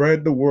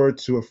 spread the word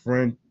to a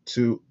friend,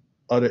 to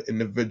other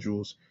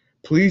individuals.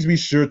 Please be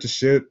sure to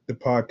share the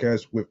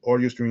podcast with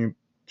audio streaming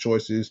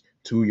choices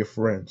to your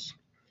friends.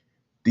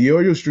 The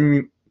audio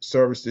streaming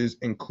services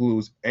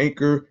includes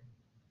Anchor,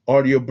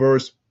 Audio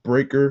Burst,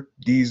 Breaker,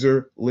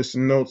 Deezer,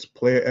 Listen Notes,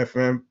 Player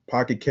FM,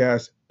 Pocket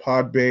Cast,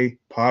 Podbay,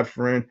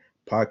 Podfriend,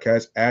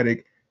 Podcast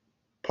Addict,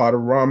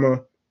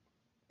 Podorama,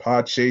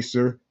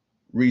 Podchaser,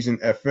 Reason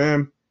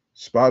FM,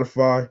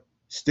 Spotify,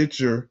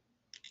 Stitcher,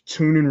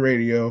 TuneIn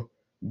Radio,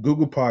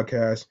 Google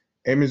Podcasts,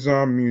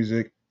 Amazon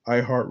Music,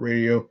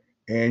 iHeartRadio,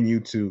 and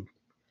YouTube.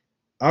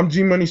 I'm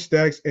G Money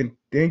Stacks, and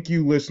thank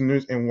you,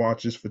 listeners and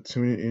watchers, for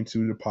tuning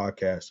into the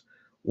podcast.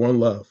 One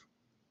love.